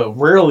this, but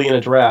rarely in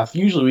a draft,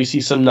 usually we see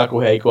some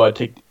knucklehead go out and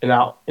take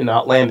an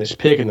outlandish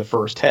pick in the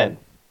first 10.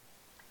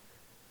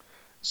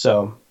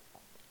 So,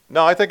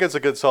 no, I think it's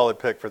a good solid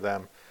pick for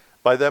them.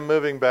 By them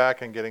moving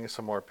back and getting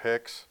some more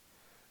picks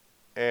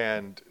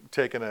and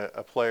taking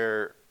a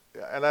player,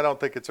 and I don't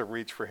think it's a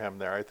reach for him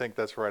there. I think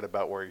that's right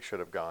about where he should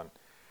have gone.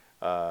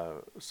 Yeah,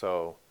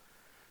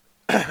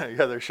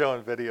 they're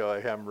showing video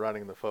of him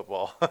running the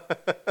football.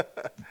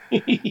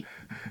 Yeah,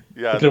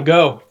 look at him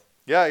go.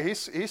 Yeah,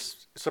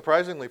 he's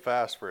surprisingly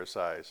fast for his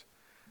size.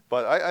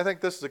 But I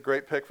think this is a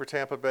great pick for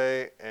Tampa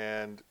Bay,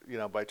 and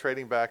by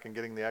trading back and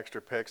getting the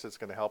extra picks, it's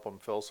going to help them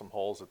fill some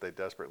holes that they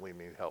desperately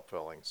need help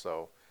filling.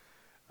 So,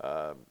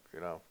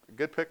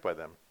 good pick by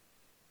them.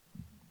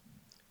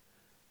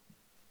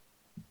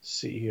 Let's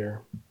see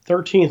here,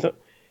 13th.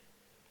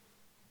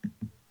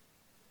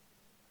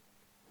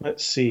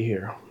 Let's see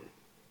here.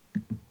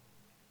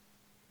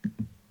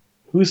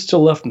 Who's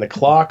still left in the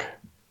clock?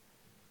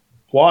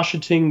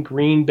 Washington,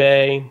 Green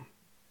Bay.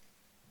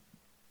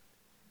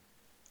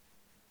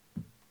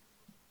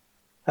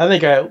 I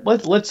think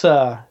let's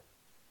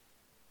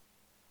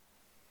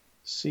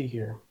see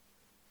here.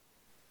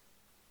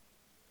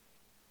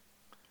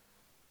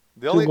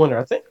 The only wonder,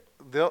 I think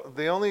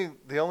the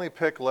only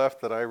pick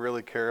left that I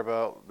really care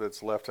about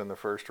that's left in the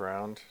first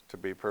round, to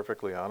be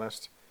perfectly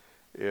honest,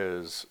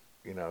 is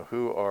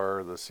who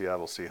are the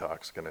Seattle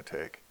Seahawks going to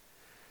take?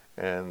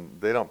 And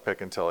they don't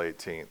pick until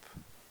 18th.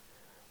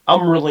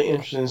 I'm really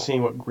interested in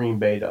seeing what Green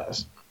Bay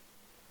does.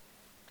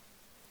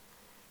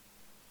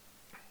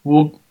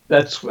 Well,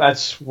 that's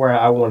where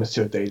I want to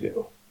see what they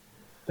do.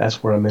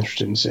 That's what I'm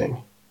interested in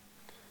seeing.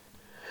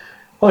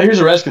 Well, here's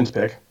a Redskins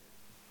pick.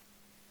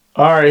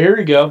 All right, here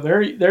we go.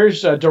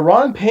 There's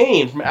Daron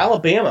Payne from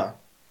Alabama.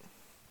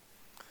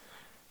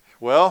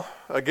 Well,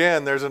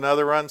 again, there's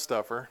another run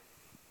stuffer.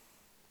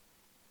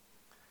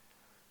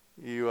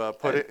 You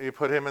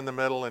put him in the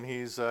middle, and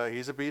he's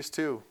a beast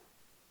too.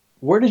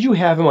 Where did you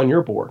have him on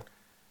your board?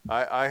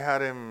 I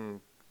had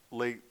him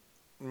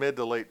mid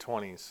to late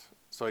 20s,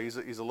 so he's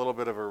a little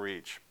bit of a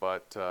reach,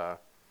 but I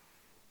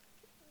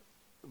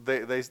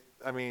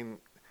mean,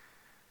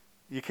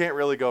 you can't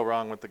really go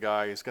wrong with the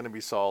guy. He's going to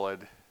be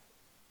solid.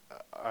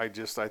 I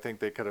think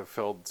they could have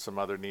filled some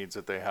other needs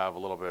that they have a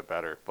little bit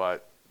better,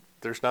 but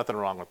there's nothing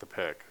wrong with the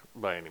pick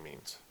by any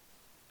means.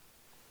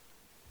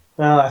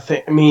 Well,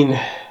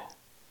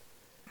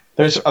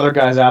 there's other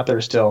guys out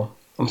there still.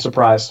 I'm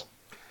surprised.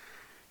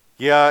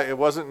 Yeah, it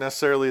wasn't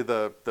necessarily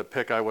the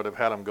pick I would have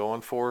had him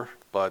going for,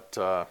 but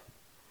we're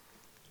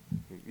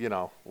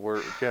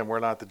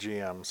not the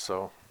GMs,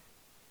 so.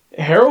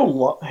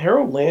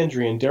 Harold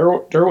Landry and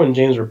Derwin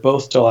James are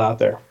both still out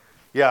there.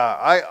 Yeah,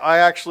 I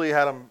actually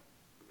had him.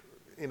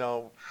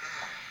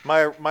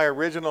 My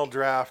original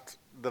draft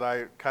that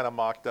I kind of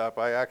mocked up,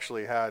 I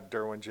actually had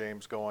Derwin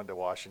James going to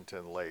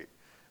Washington late,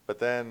 but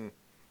then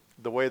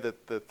the way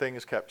that the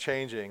things kept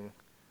changing,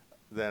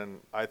 then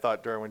I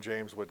thought Derwin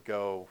James would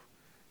go,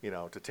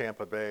 to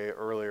Tampa Bay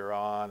earlier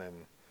on,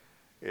 and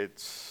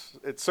it's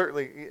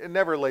certainly, it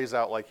never lays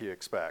out like you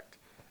expect,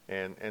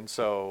 and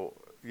so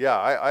yeah,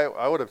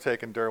 I would have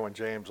taken Derwin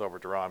James over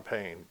Daron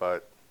Payne,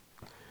 but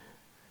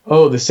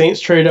the Saints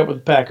traded up with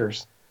the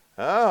Packers.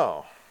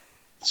 Oh,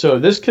 so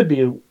this could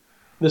be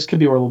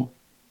where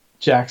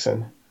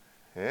Jackson.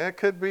 Yeah, it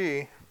could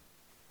be.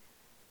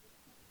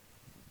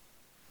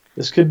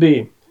 This could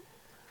be.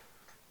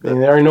 I mean,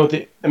 they already know what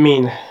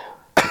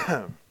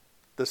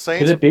The Saints,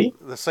 could it be?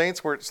 The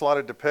Saints weren't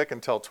slotted to pick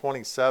until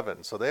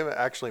 27, so they've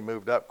actually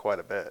moved up quite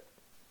a bit.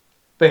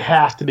 They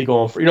have to be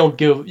going for. You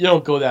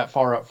don't go that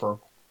far up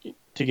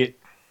to get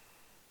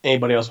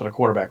anybody else but a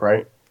quarterback,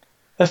 right?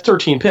 That's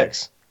 13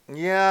 picks.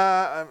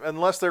 Yeah,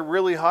 unless they're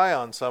really high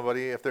on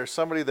somebody. If there's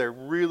somebody they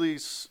really,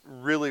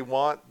 really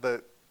want,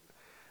 that,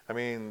 I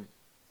mean,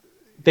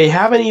 They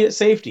have a need at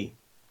safety.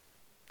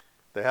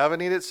 they have a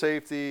need at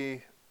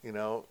safety. You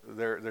know,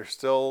 they're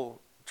still,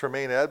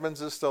 Tremaine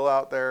Edmonds is still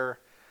out there.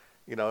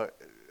 You know,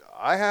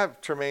 I have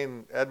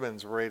Tremaine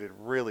Edmonds rated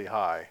really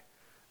high.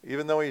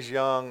 Even though he's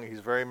young, he's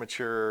very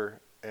mature,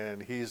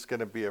 and he's going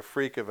to be a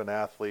freak of an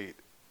athlete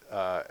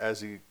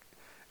as he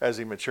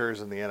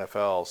matures in the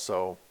NFL.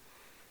 So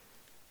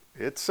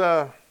it's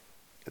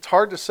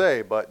hard to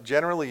say, but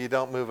generally you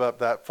don't move up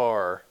that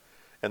far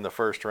in the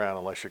first round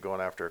unless you're going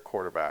after a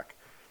quarterback.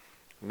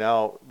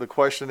 Now the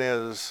question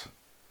is,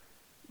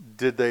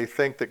 did they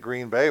think that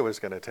Green Bay was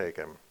going to take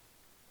him?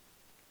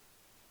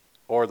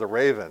 Or the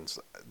Ravens?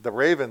 The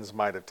Ravens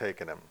might have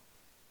taken him.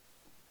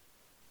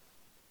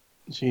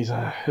 Jeez.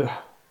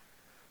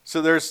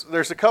 So there's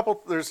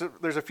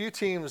a few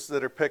teams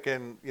that are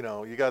picking. You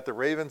know, you got the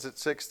Ravens at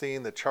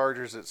 16, the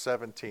Chargers at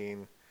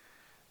 17.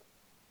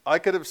 I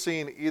could have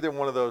seen either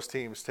one of those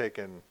teams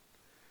taking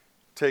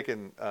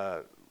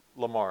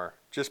Lamar,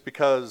 just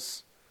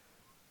because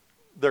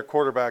their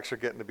quarterbacks are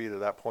getting to be to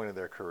that point of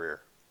their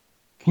career.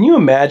 Can you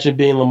imagine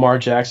being Lamar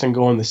Jackson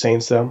going to the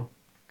Saints, though?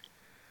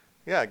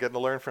 Yeah, getting to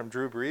learn from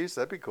Drew Brees,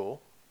 that'd be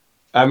cool.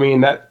 I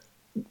mean, that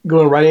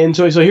going right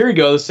into it. So here we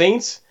go. The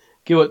Saints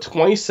give up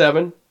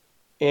 27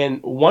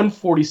 and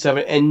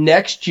 147 and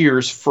next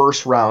year's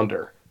first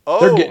rounder. Oh.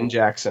 They're getting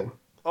Jackson.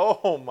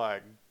 Oh my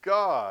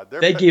God!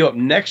 They gave up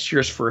next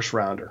year's first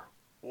rounder.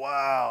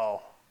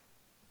 Wow.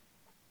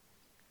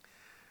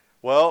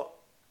 Well,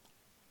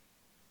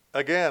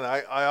 again,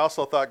 I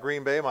also thought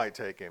Green Bay might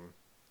take him.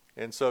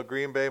 And so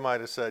Green Bay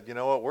might have said, you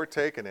know what, we're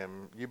taking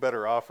him. You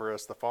better offer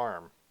us the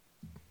farm.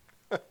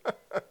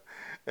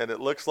 And it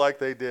looks like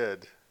they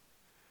did.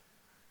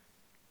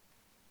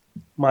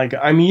 My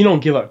God. I mean, you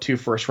don't give up 2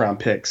 first-round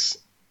picks.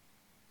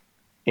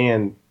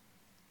 And,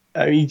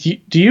 I mean,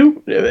 do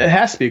you? It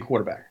has to be a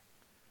quarterback.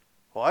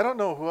 Well, I don't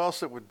know who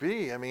else it would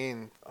be. I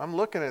mean, I'm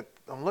looking at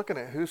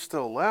who's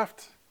still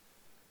left.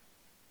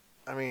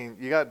 I mean,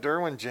 you got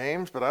Derwin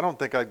James, but I don't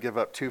think I'd give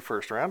up 2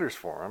 first-rounders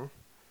for him.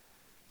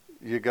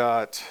 You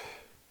got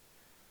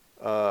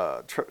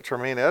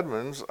Tremaine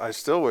Edmonds. I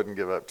still wouldn't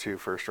give up 2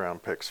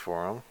 first-round picks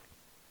for him.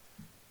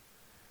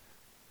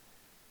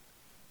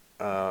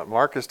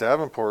 Marcus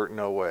Davenport,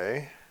 no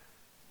way.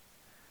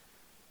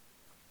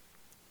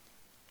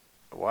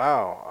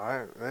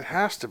 Wow, it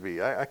has to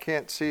be. I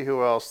can't see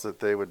who else that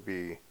they would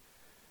be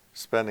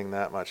spending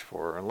that much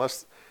for,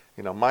 unless,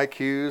 you know, Mike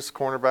Hughes,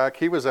 cornerback.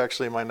 He was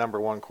actually my number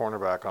 1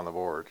 cornerback on the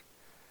board.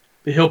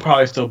 But he'll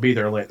probably still be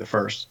there late the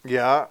first.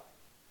 Yeah,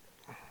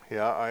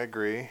 I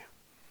agree.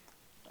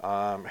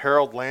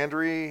 Harold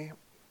Landry,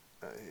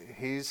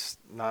 he's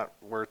not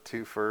worth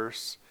 2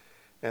 firsts.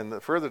 And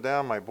the further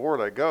down my board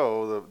I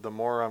go, the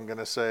more I'm going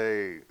to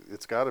say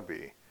it's got to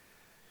be.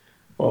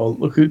 Well,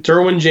 look who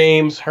Derwin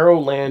James,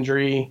 Harold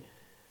Landry,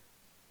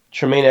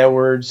 Tremaine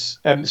Edmonds.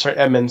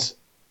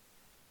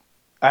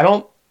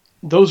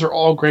 Those are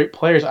all great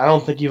players. I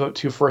don't think you have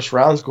 2 first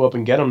rounds. Go up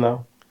and get them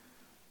though.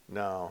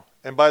 No.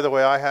 And by the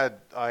way, I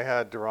had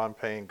Daron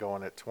Payne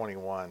going at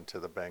 21 to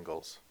the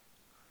Bengals.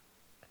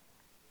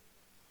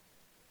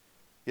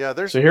 Yeah,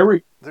 there's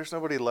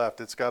nobody left.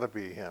 It's got to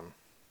be him.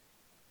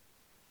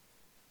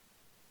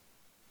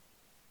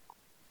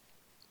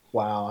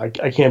 Wow, I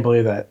can't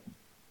believe that.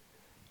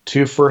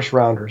 2 first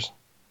rounders.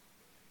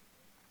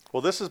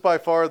 Well, this is by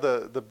far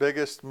the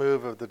biggest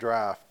move of the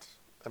draft.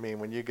 I mean,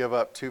 when you give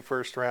up 2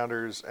 first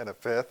rounders and a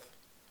 5th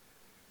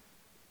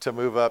to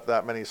move up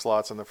that many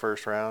slots in the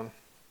first round.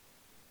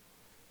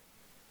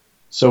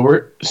 So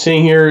we're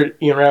seeing here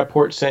Ian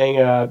Rappaport saying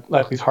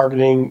likely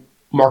targeting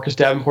Marcus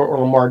Davenport or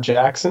Lamar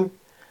Jackson.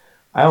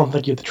 I don't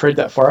think you have to trade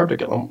that far up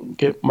to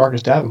get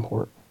Marcus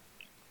Davenport.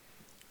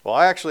 Well,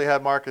 I actually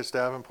had Marcus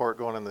Davenport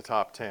going in the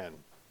top 10.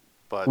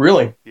 But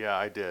really? Yeah,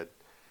 I did.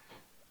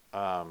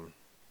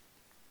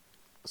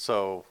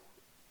 So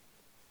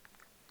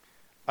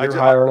you're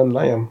higher on him than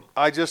I am.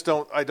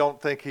 I don't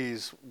think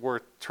he's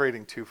worth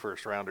trading 2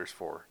 first rounders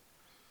for.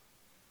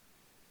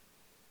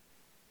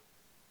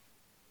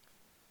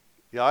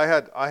 Yeah,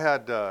 I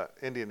had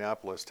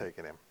Indianapolis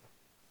taking him.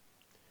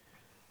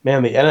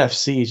 Man, the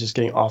NFC is just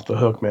getting off the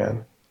hook,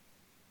 man.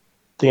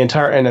 The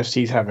entire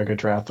NFC is having a good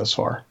draft thus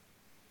far.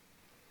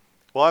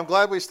 Well, I'm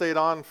glad we stayed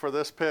on for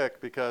this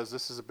pick because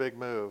this is a big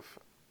move.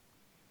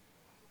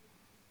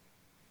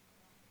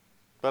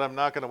 But I'm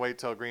not going to wait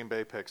till Green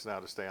Bay picks now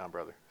to stay on,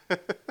 brother.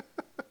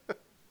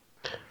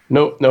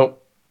 Nope. All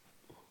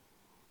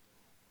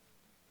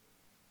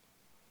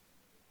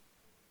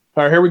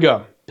right, here we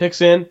go.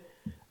 Picks in.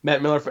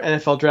 Matt Miller for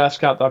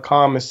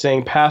NFLDraftScout.com is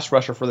saying pass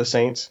rusher for the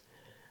Saints.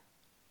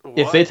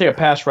 If they take a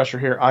pass rusher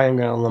here, I am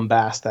going to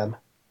lambast them.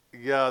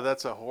 Yeah,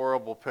 that's a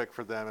horrible pick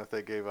for them if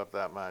they gave up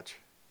that much.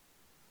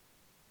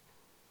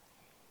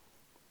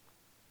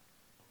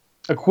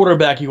 A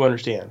quarterback, you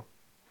understand.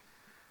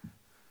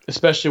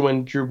 Especially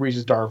when Drew Brees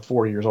is darn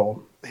 40 years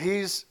old.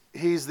 He's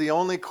the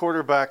only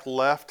quarterback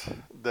left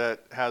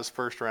that has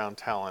first-round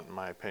talent, in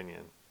my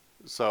opinion.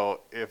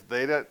 So if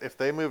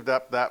they moved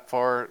up that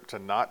far to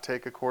not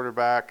take a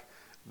quarterback,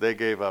 they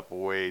gave up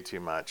way too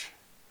much.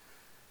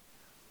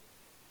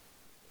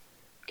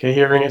 Okay,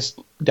 hearing it's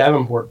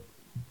Davenport.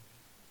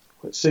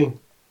 Let's see.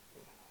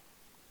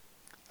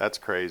 That's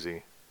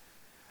crazy.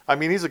 I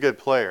mean, he's a good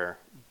player,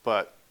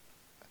 but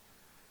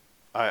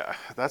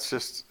that's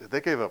just they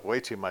gave up way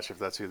too much if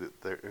that's who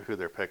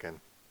they're picking.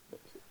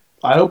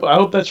 I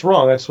hope that's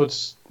wrong. That's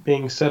what's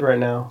being said right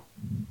now.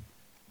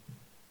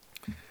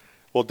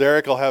 Well,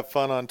 Derek will have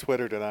fun on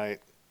Twitter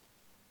tonight,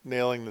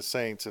 nailing the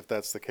Saints if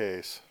that's the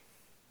case.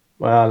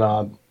 Well, no,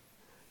 I'm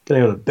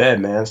gonna go to bed,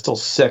 man. I'm still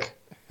sick.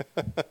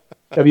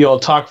 Gotta be able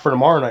to talk for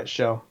tomorrow night's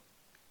show.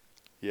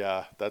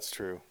 Yeah, that's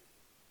true.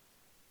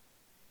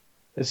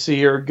 Let's see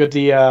here. Good.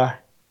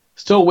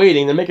 Still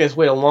waiting. They're making us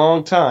wait a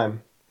long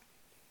time.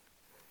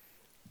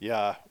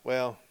 Yeah,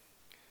 well,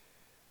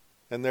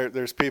 and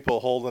there's people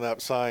holding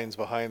up signs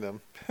behind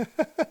them.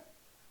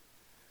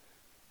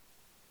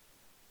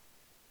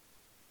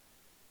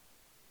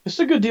 It's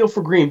a good deal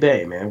for Green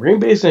Bay, man. Green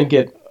Bay's gonna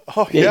get.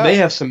 Oh yeah, they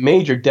have some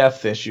major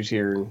depth issues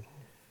here.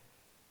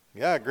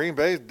 Yeah, Green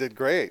Bay did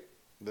great.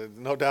 There's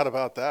no doubt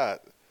about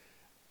that.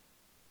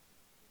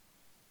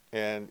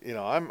 And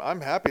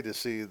I'm happy to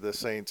see the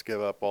Saints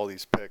give up all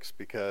these picks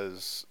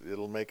because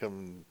it'll make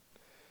them,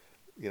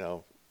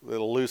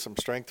 it'll lose some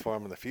strength for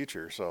them in the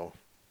future. So,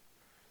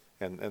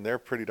 and they're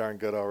pretty darn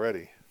good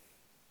already.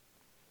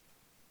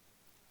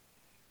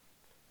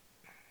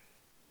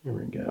 Here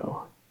we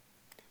go.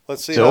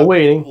 Let's see. Still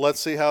waiting.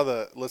 Let's see how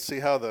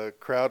the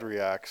crowd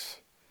reacts.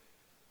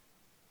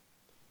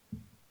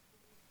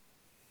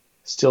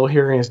 Still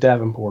hearing it's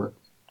Davenport.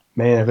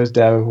 Man, if it's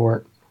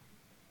Davenport.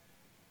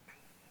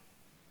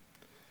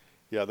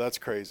 Yeah, that's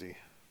crazy.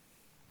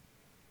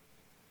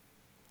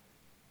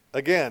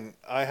 Again,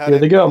 I had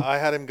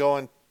him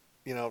going,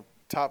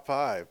 top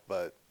 5,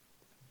 but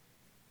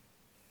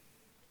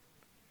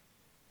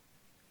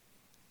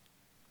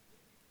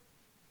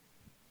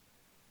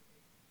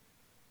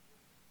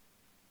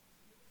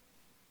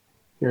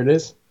here it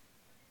is.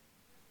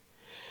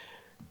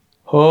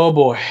 Oh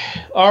boy.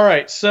 All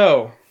right,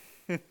 so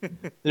the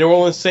New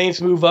Orleans Saints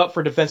move up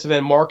for defensive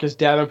end Marcus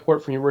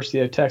Davenport from University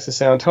of Texas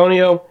San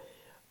Antonio.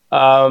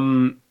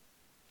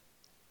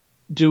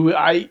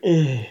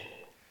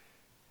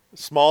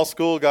 Small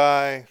school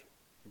guy,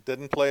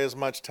 didn't play as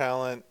much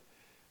talent,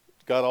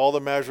 got all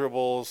the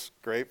measurables,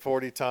 great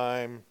 40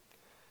 time,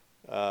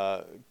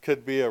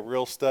 could be a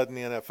real stud in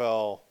the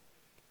NFL,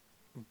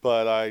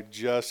 but I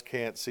just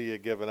can't see you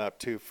giving up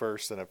 2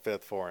 firsts and a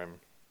 5th for him.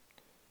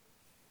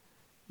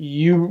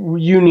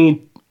 You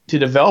need to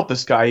develop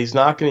this guy. He's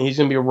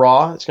gonna be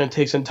raw. It's gonna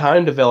take some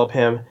time to develop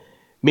him.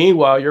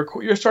 Meanwhile,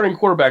 your starting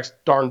quarterback's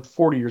darn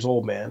 40 years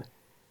old, man.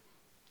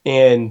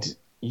 And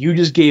you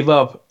just gave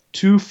up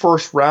 2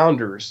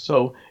 first-rounders.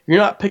 So you're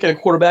not picking a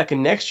quarterback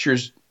in next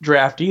year's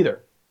draft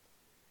either.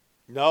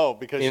 No,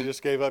 because you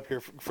just gave up your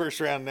first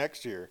round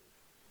next year.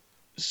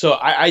 So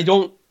I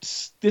don't –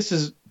 this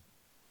is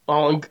 –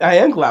 I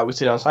am glad we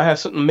sit down, so I have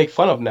something to make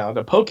fun of now,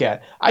 to poke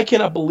at. I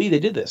cannot believe they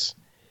did this.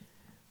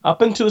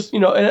 Up until –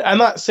 and I'm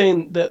not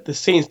saying that the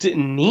Saints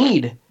didn't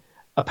need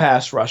a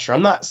pass rusher.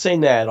 I'm not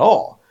saying that at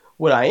all.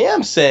 What I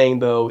am saying,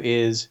 though,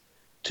 is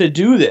to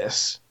do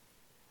this,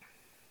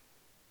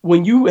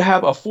 when you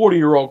have a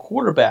 40-year-old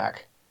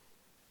quarterback,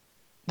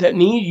 you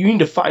need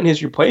to find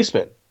his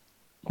replacement.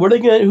 Who's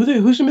going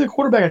to be the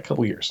quarterback in a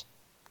couple years?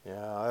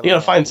 Yeah, you got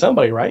to find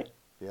somebody, right?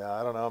 Yeah,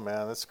 I don't know,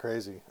 man. That's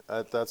crazy.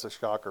 That's a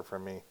shocker for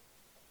me.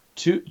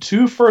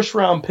 Two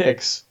first-round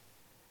picks.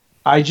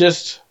 I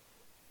just,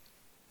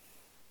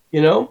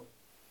 there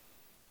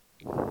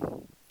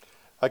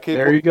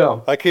you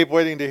go. I keep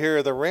waiting to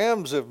hear the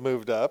Rams have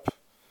moved up.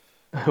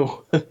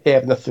 They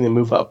have nothing to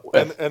move up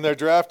with. And they're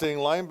drafting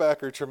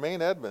linebacker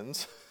Tremaine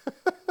Edmonds.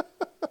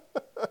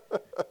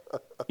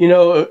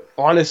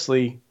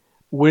 Honestly,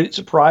 would it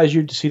surprise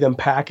you to see them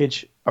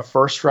package a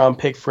first-round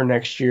pick for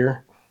next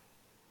year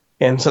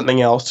and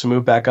something else to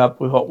move back up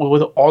with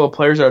all the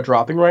players that are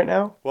dropping right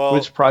now? Well,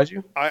 would it surprise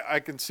you? I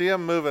can see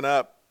them moving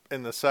up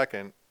in the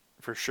second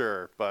for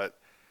sure, but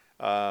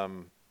to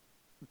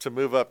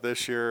move up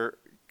this year,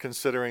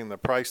 considering the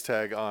price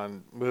tag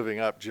on moving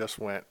up just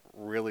went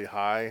really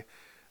high,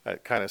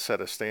 it kind of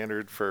set a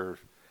standard for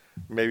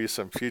maybe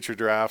some future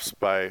drafts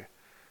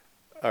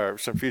or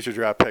some future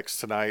draft picks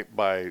tonight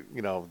by,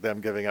 them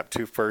giving up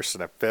 2 firsts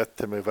and a 5th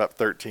to move up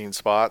 13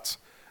 spots.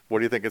 What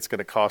do you think it's going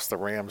to cost the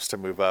Rams to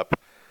move up,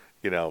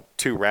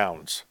 2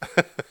 rounds?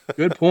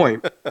 Good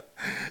point.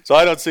 So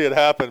I don't see it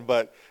happen,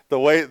 but the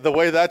way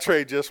that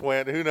trade just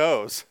went, who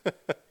knows?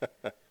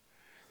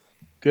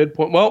 Good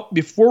point. Well,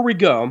 before we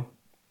go,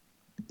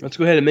 let's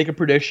go ahead and make a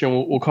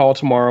prediction. We'll call it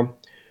tomorrow.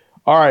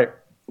 All right.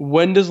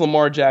 When does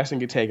Lamar Jackson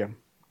get taken?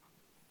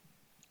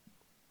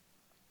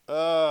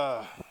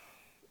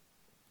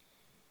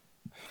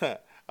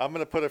 I'm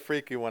going to put a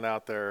freaky one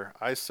out there.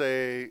 I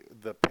say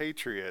the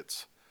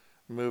Patriots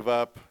move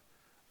up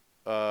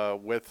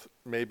with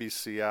maybe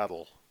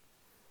Seattle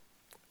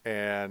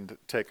and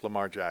take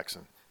Lamar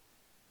Jackson.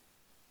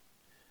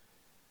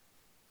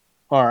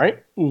 All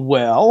right.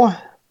 Well,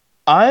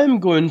 I'm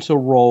going to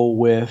roll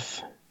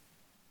with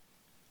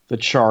the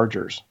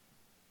Chargers.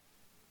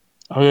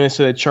 I'm going to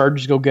say the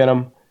Chargers go get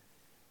him,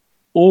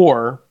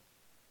 or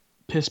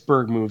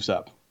Pittsburgh moves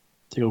up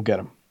to go get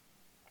him.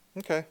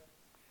 Okay.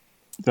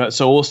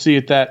 So we'll see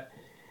if that.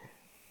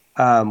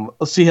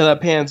 Let's see how that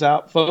pans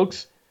out,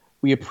 folks.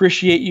 We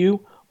appreciate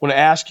you. I want to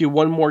ask you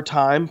one more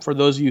time, for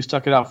those of you who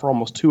stuck it out for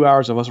almost 2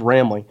 hours of us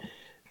rambling,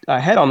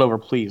 head on over,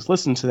 please.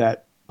 Listen to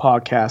that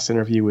podcast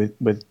interview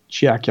with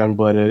Jack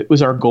Youngblood. It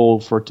was our goal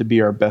for it to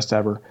be our best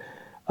ever,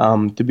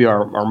 to be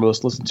our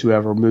most listened to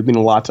ever. It would mean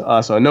a lot to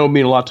us. I know it would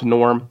mean a lot to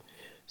Norm.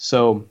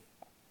 So,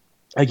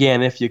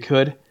 again, if you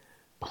could,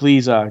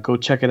 please go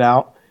check it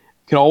out.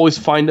 You can always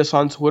find us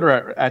on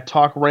Twitter at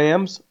Talk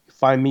Rams.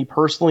 Find me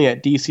personally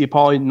at DC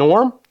Apollo.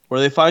 Norm, where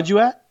do they find you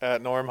at?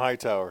 At Norm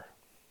Hightower.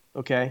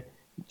 Okay.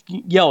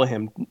 Yell at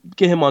him.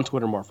 Get him on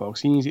Twitter more,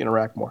 folks. He needs to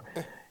interact more.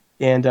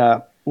 And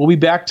we'll be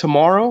back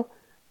tomorrow,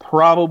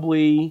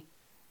 probably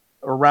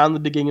around the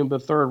beginning of the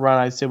third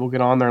round. I'd say we'll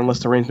get on there unless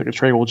the Rams make a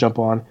trade. We'll jump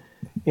on.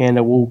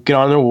 And we'll get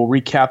on there. We'll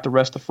recap the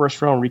rest of the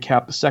first round,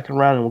 recap the second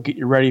round, and we'll get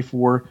you ready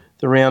for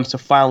the Rams to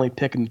finally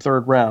pick in the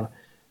third round.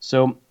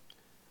 So,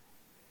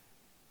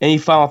 any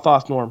final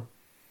thoughts, Norm?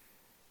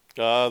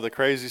 The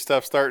crazy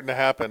stuff's starting to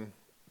happen.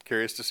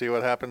 Curious to see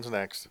what happens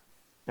next.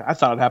 I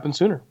thought it happened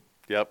sooner.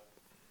 Yep.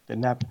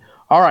 Didn't happen.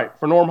 All right.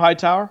 For Norm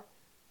Hightower,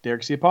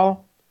 Derek C.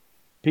 Apollo,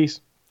 peace.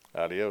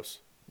 Adios.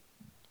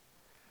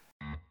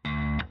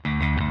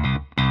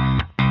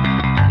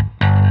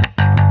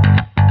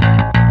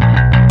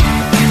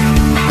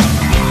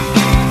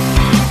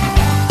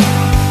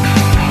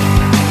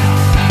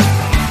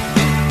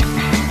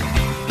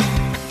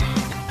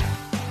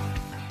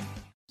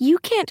 You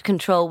can't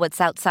control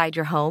what's outside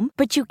your home,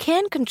 but you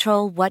can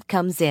control what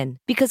comes in.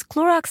 Because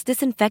Clorox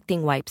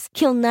disinfecting wipes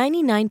kill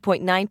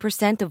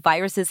 99.9% of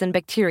viruses and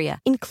bacteria,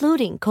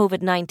 including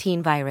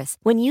COVID-19 virus,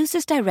 when used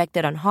as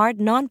directed on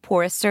hard,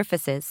 non-porous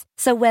surfaces.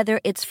 So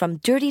whether it's from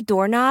dirty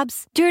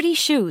doorknobs, dirty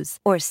shoes,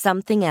 or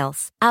something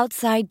else,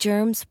 outside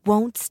germs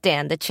won't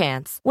stand a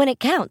chance. When it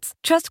counts,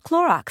 trust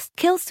Clorox.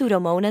 Kill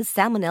Pseudomonas,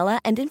 Salmonella,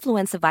 and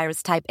influenza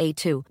virus type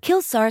A2.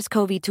 Kill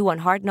SARS-CoV-2 on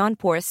hard,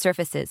 non-porous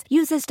surfaces.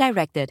 Use as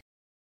directed.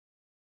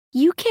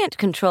 You can't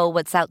control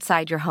what's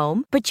outside your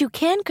home, but you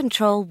can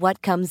control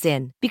what comes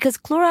in. Because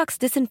Clorox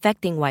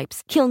disinfecting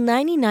wipes kill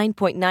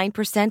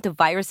 99.9% of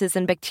viruses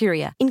and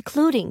bacteria,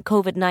 including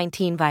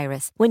COVID-19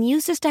 virus, when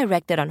used as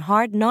directed on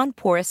hard,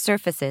 non-porous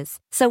surfaces.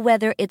 So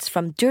whether it's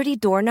from dirty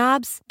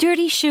doorknobs,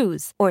 dirty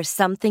shoes, or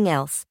something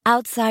else,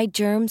 outside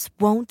germs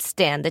won't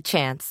stand a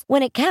chance.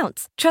 When it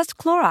counts, trust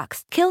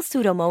Clorox. Kill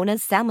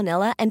Pseudomonas,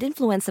 Salmonella, and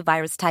influenza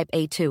virus type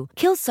A2.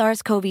 Kill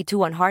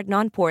SARS-CoV-2 on hard,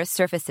 non-porous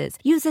surfaces.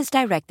 Use as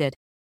directed.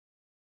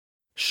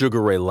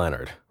 Sugar Ray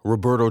Leonard,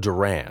 Roberto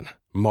Duran,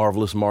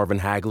 Marvelous Marvin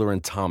Hagler,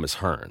 and Thomas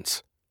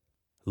Hearns.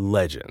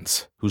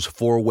 Legends, whose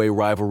four-way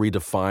rivalry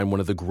defined one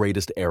of the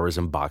greatest eras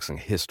in boxing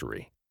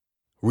history.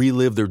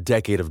 Relive their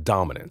decade of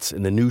dominance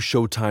in the new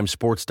Showtime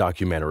sports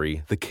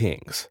documentary, The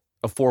Kings,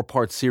 a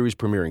 4-part series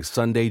premiering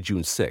Sunday,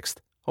 June 6th,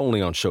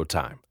 only on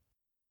Showtime.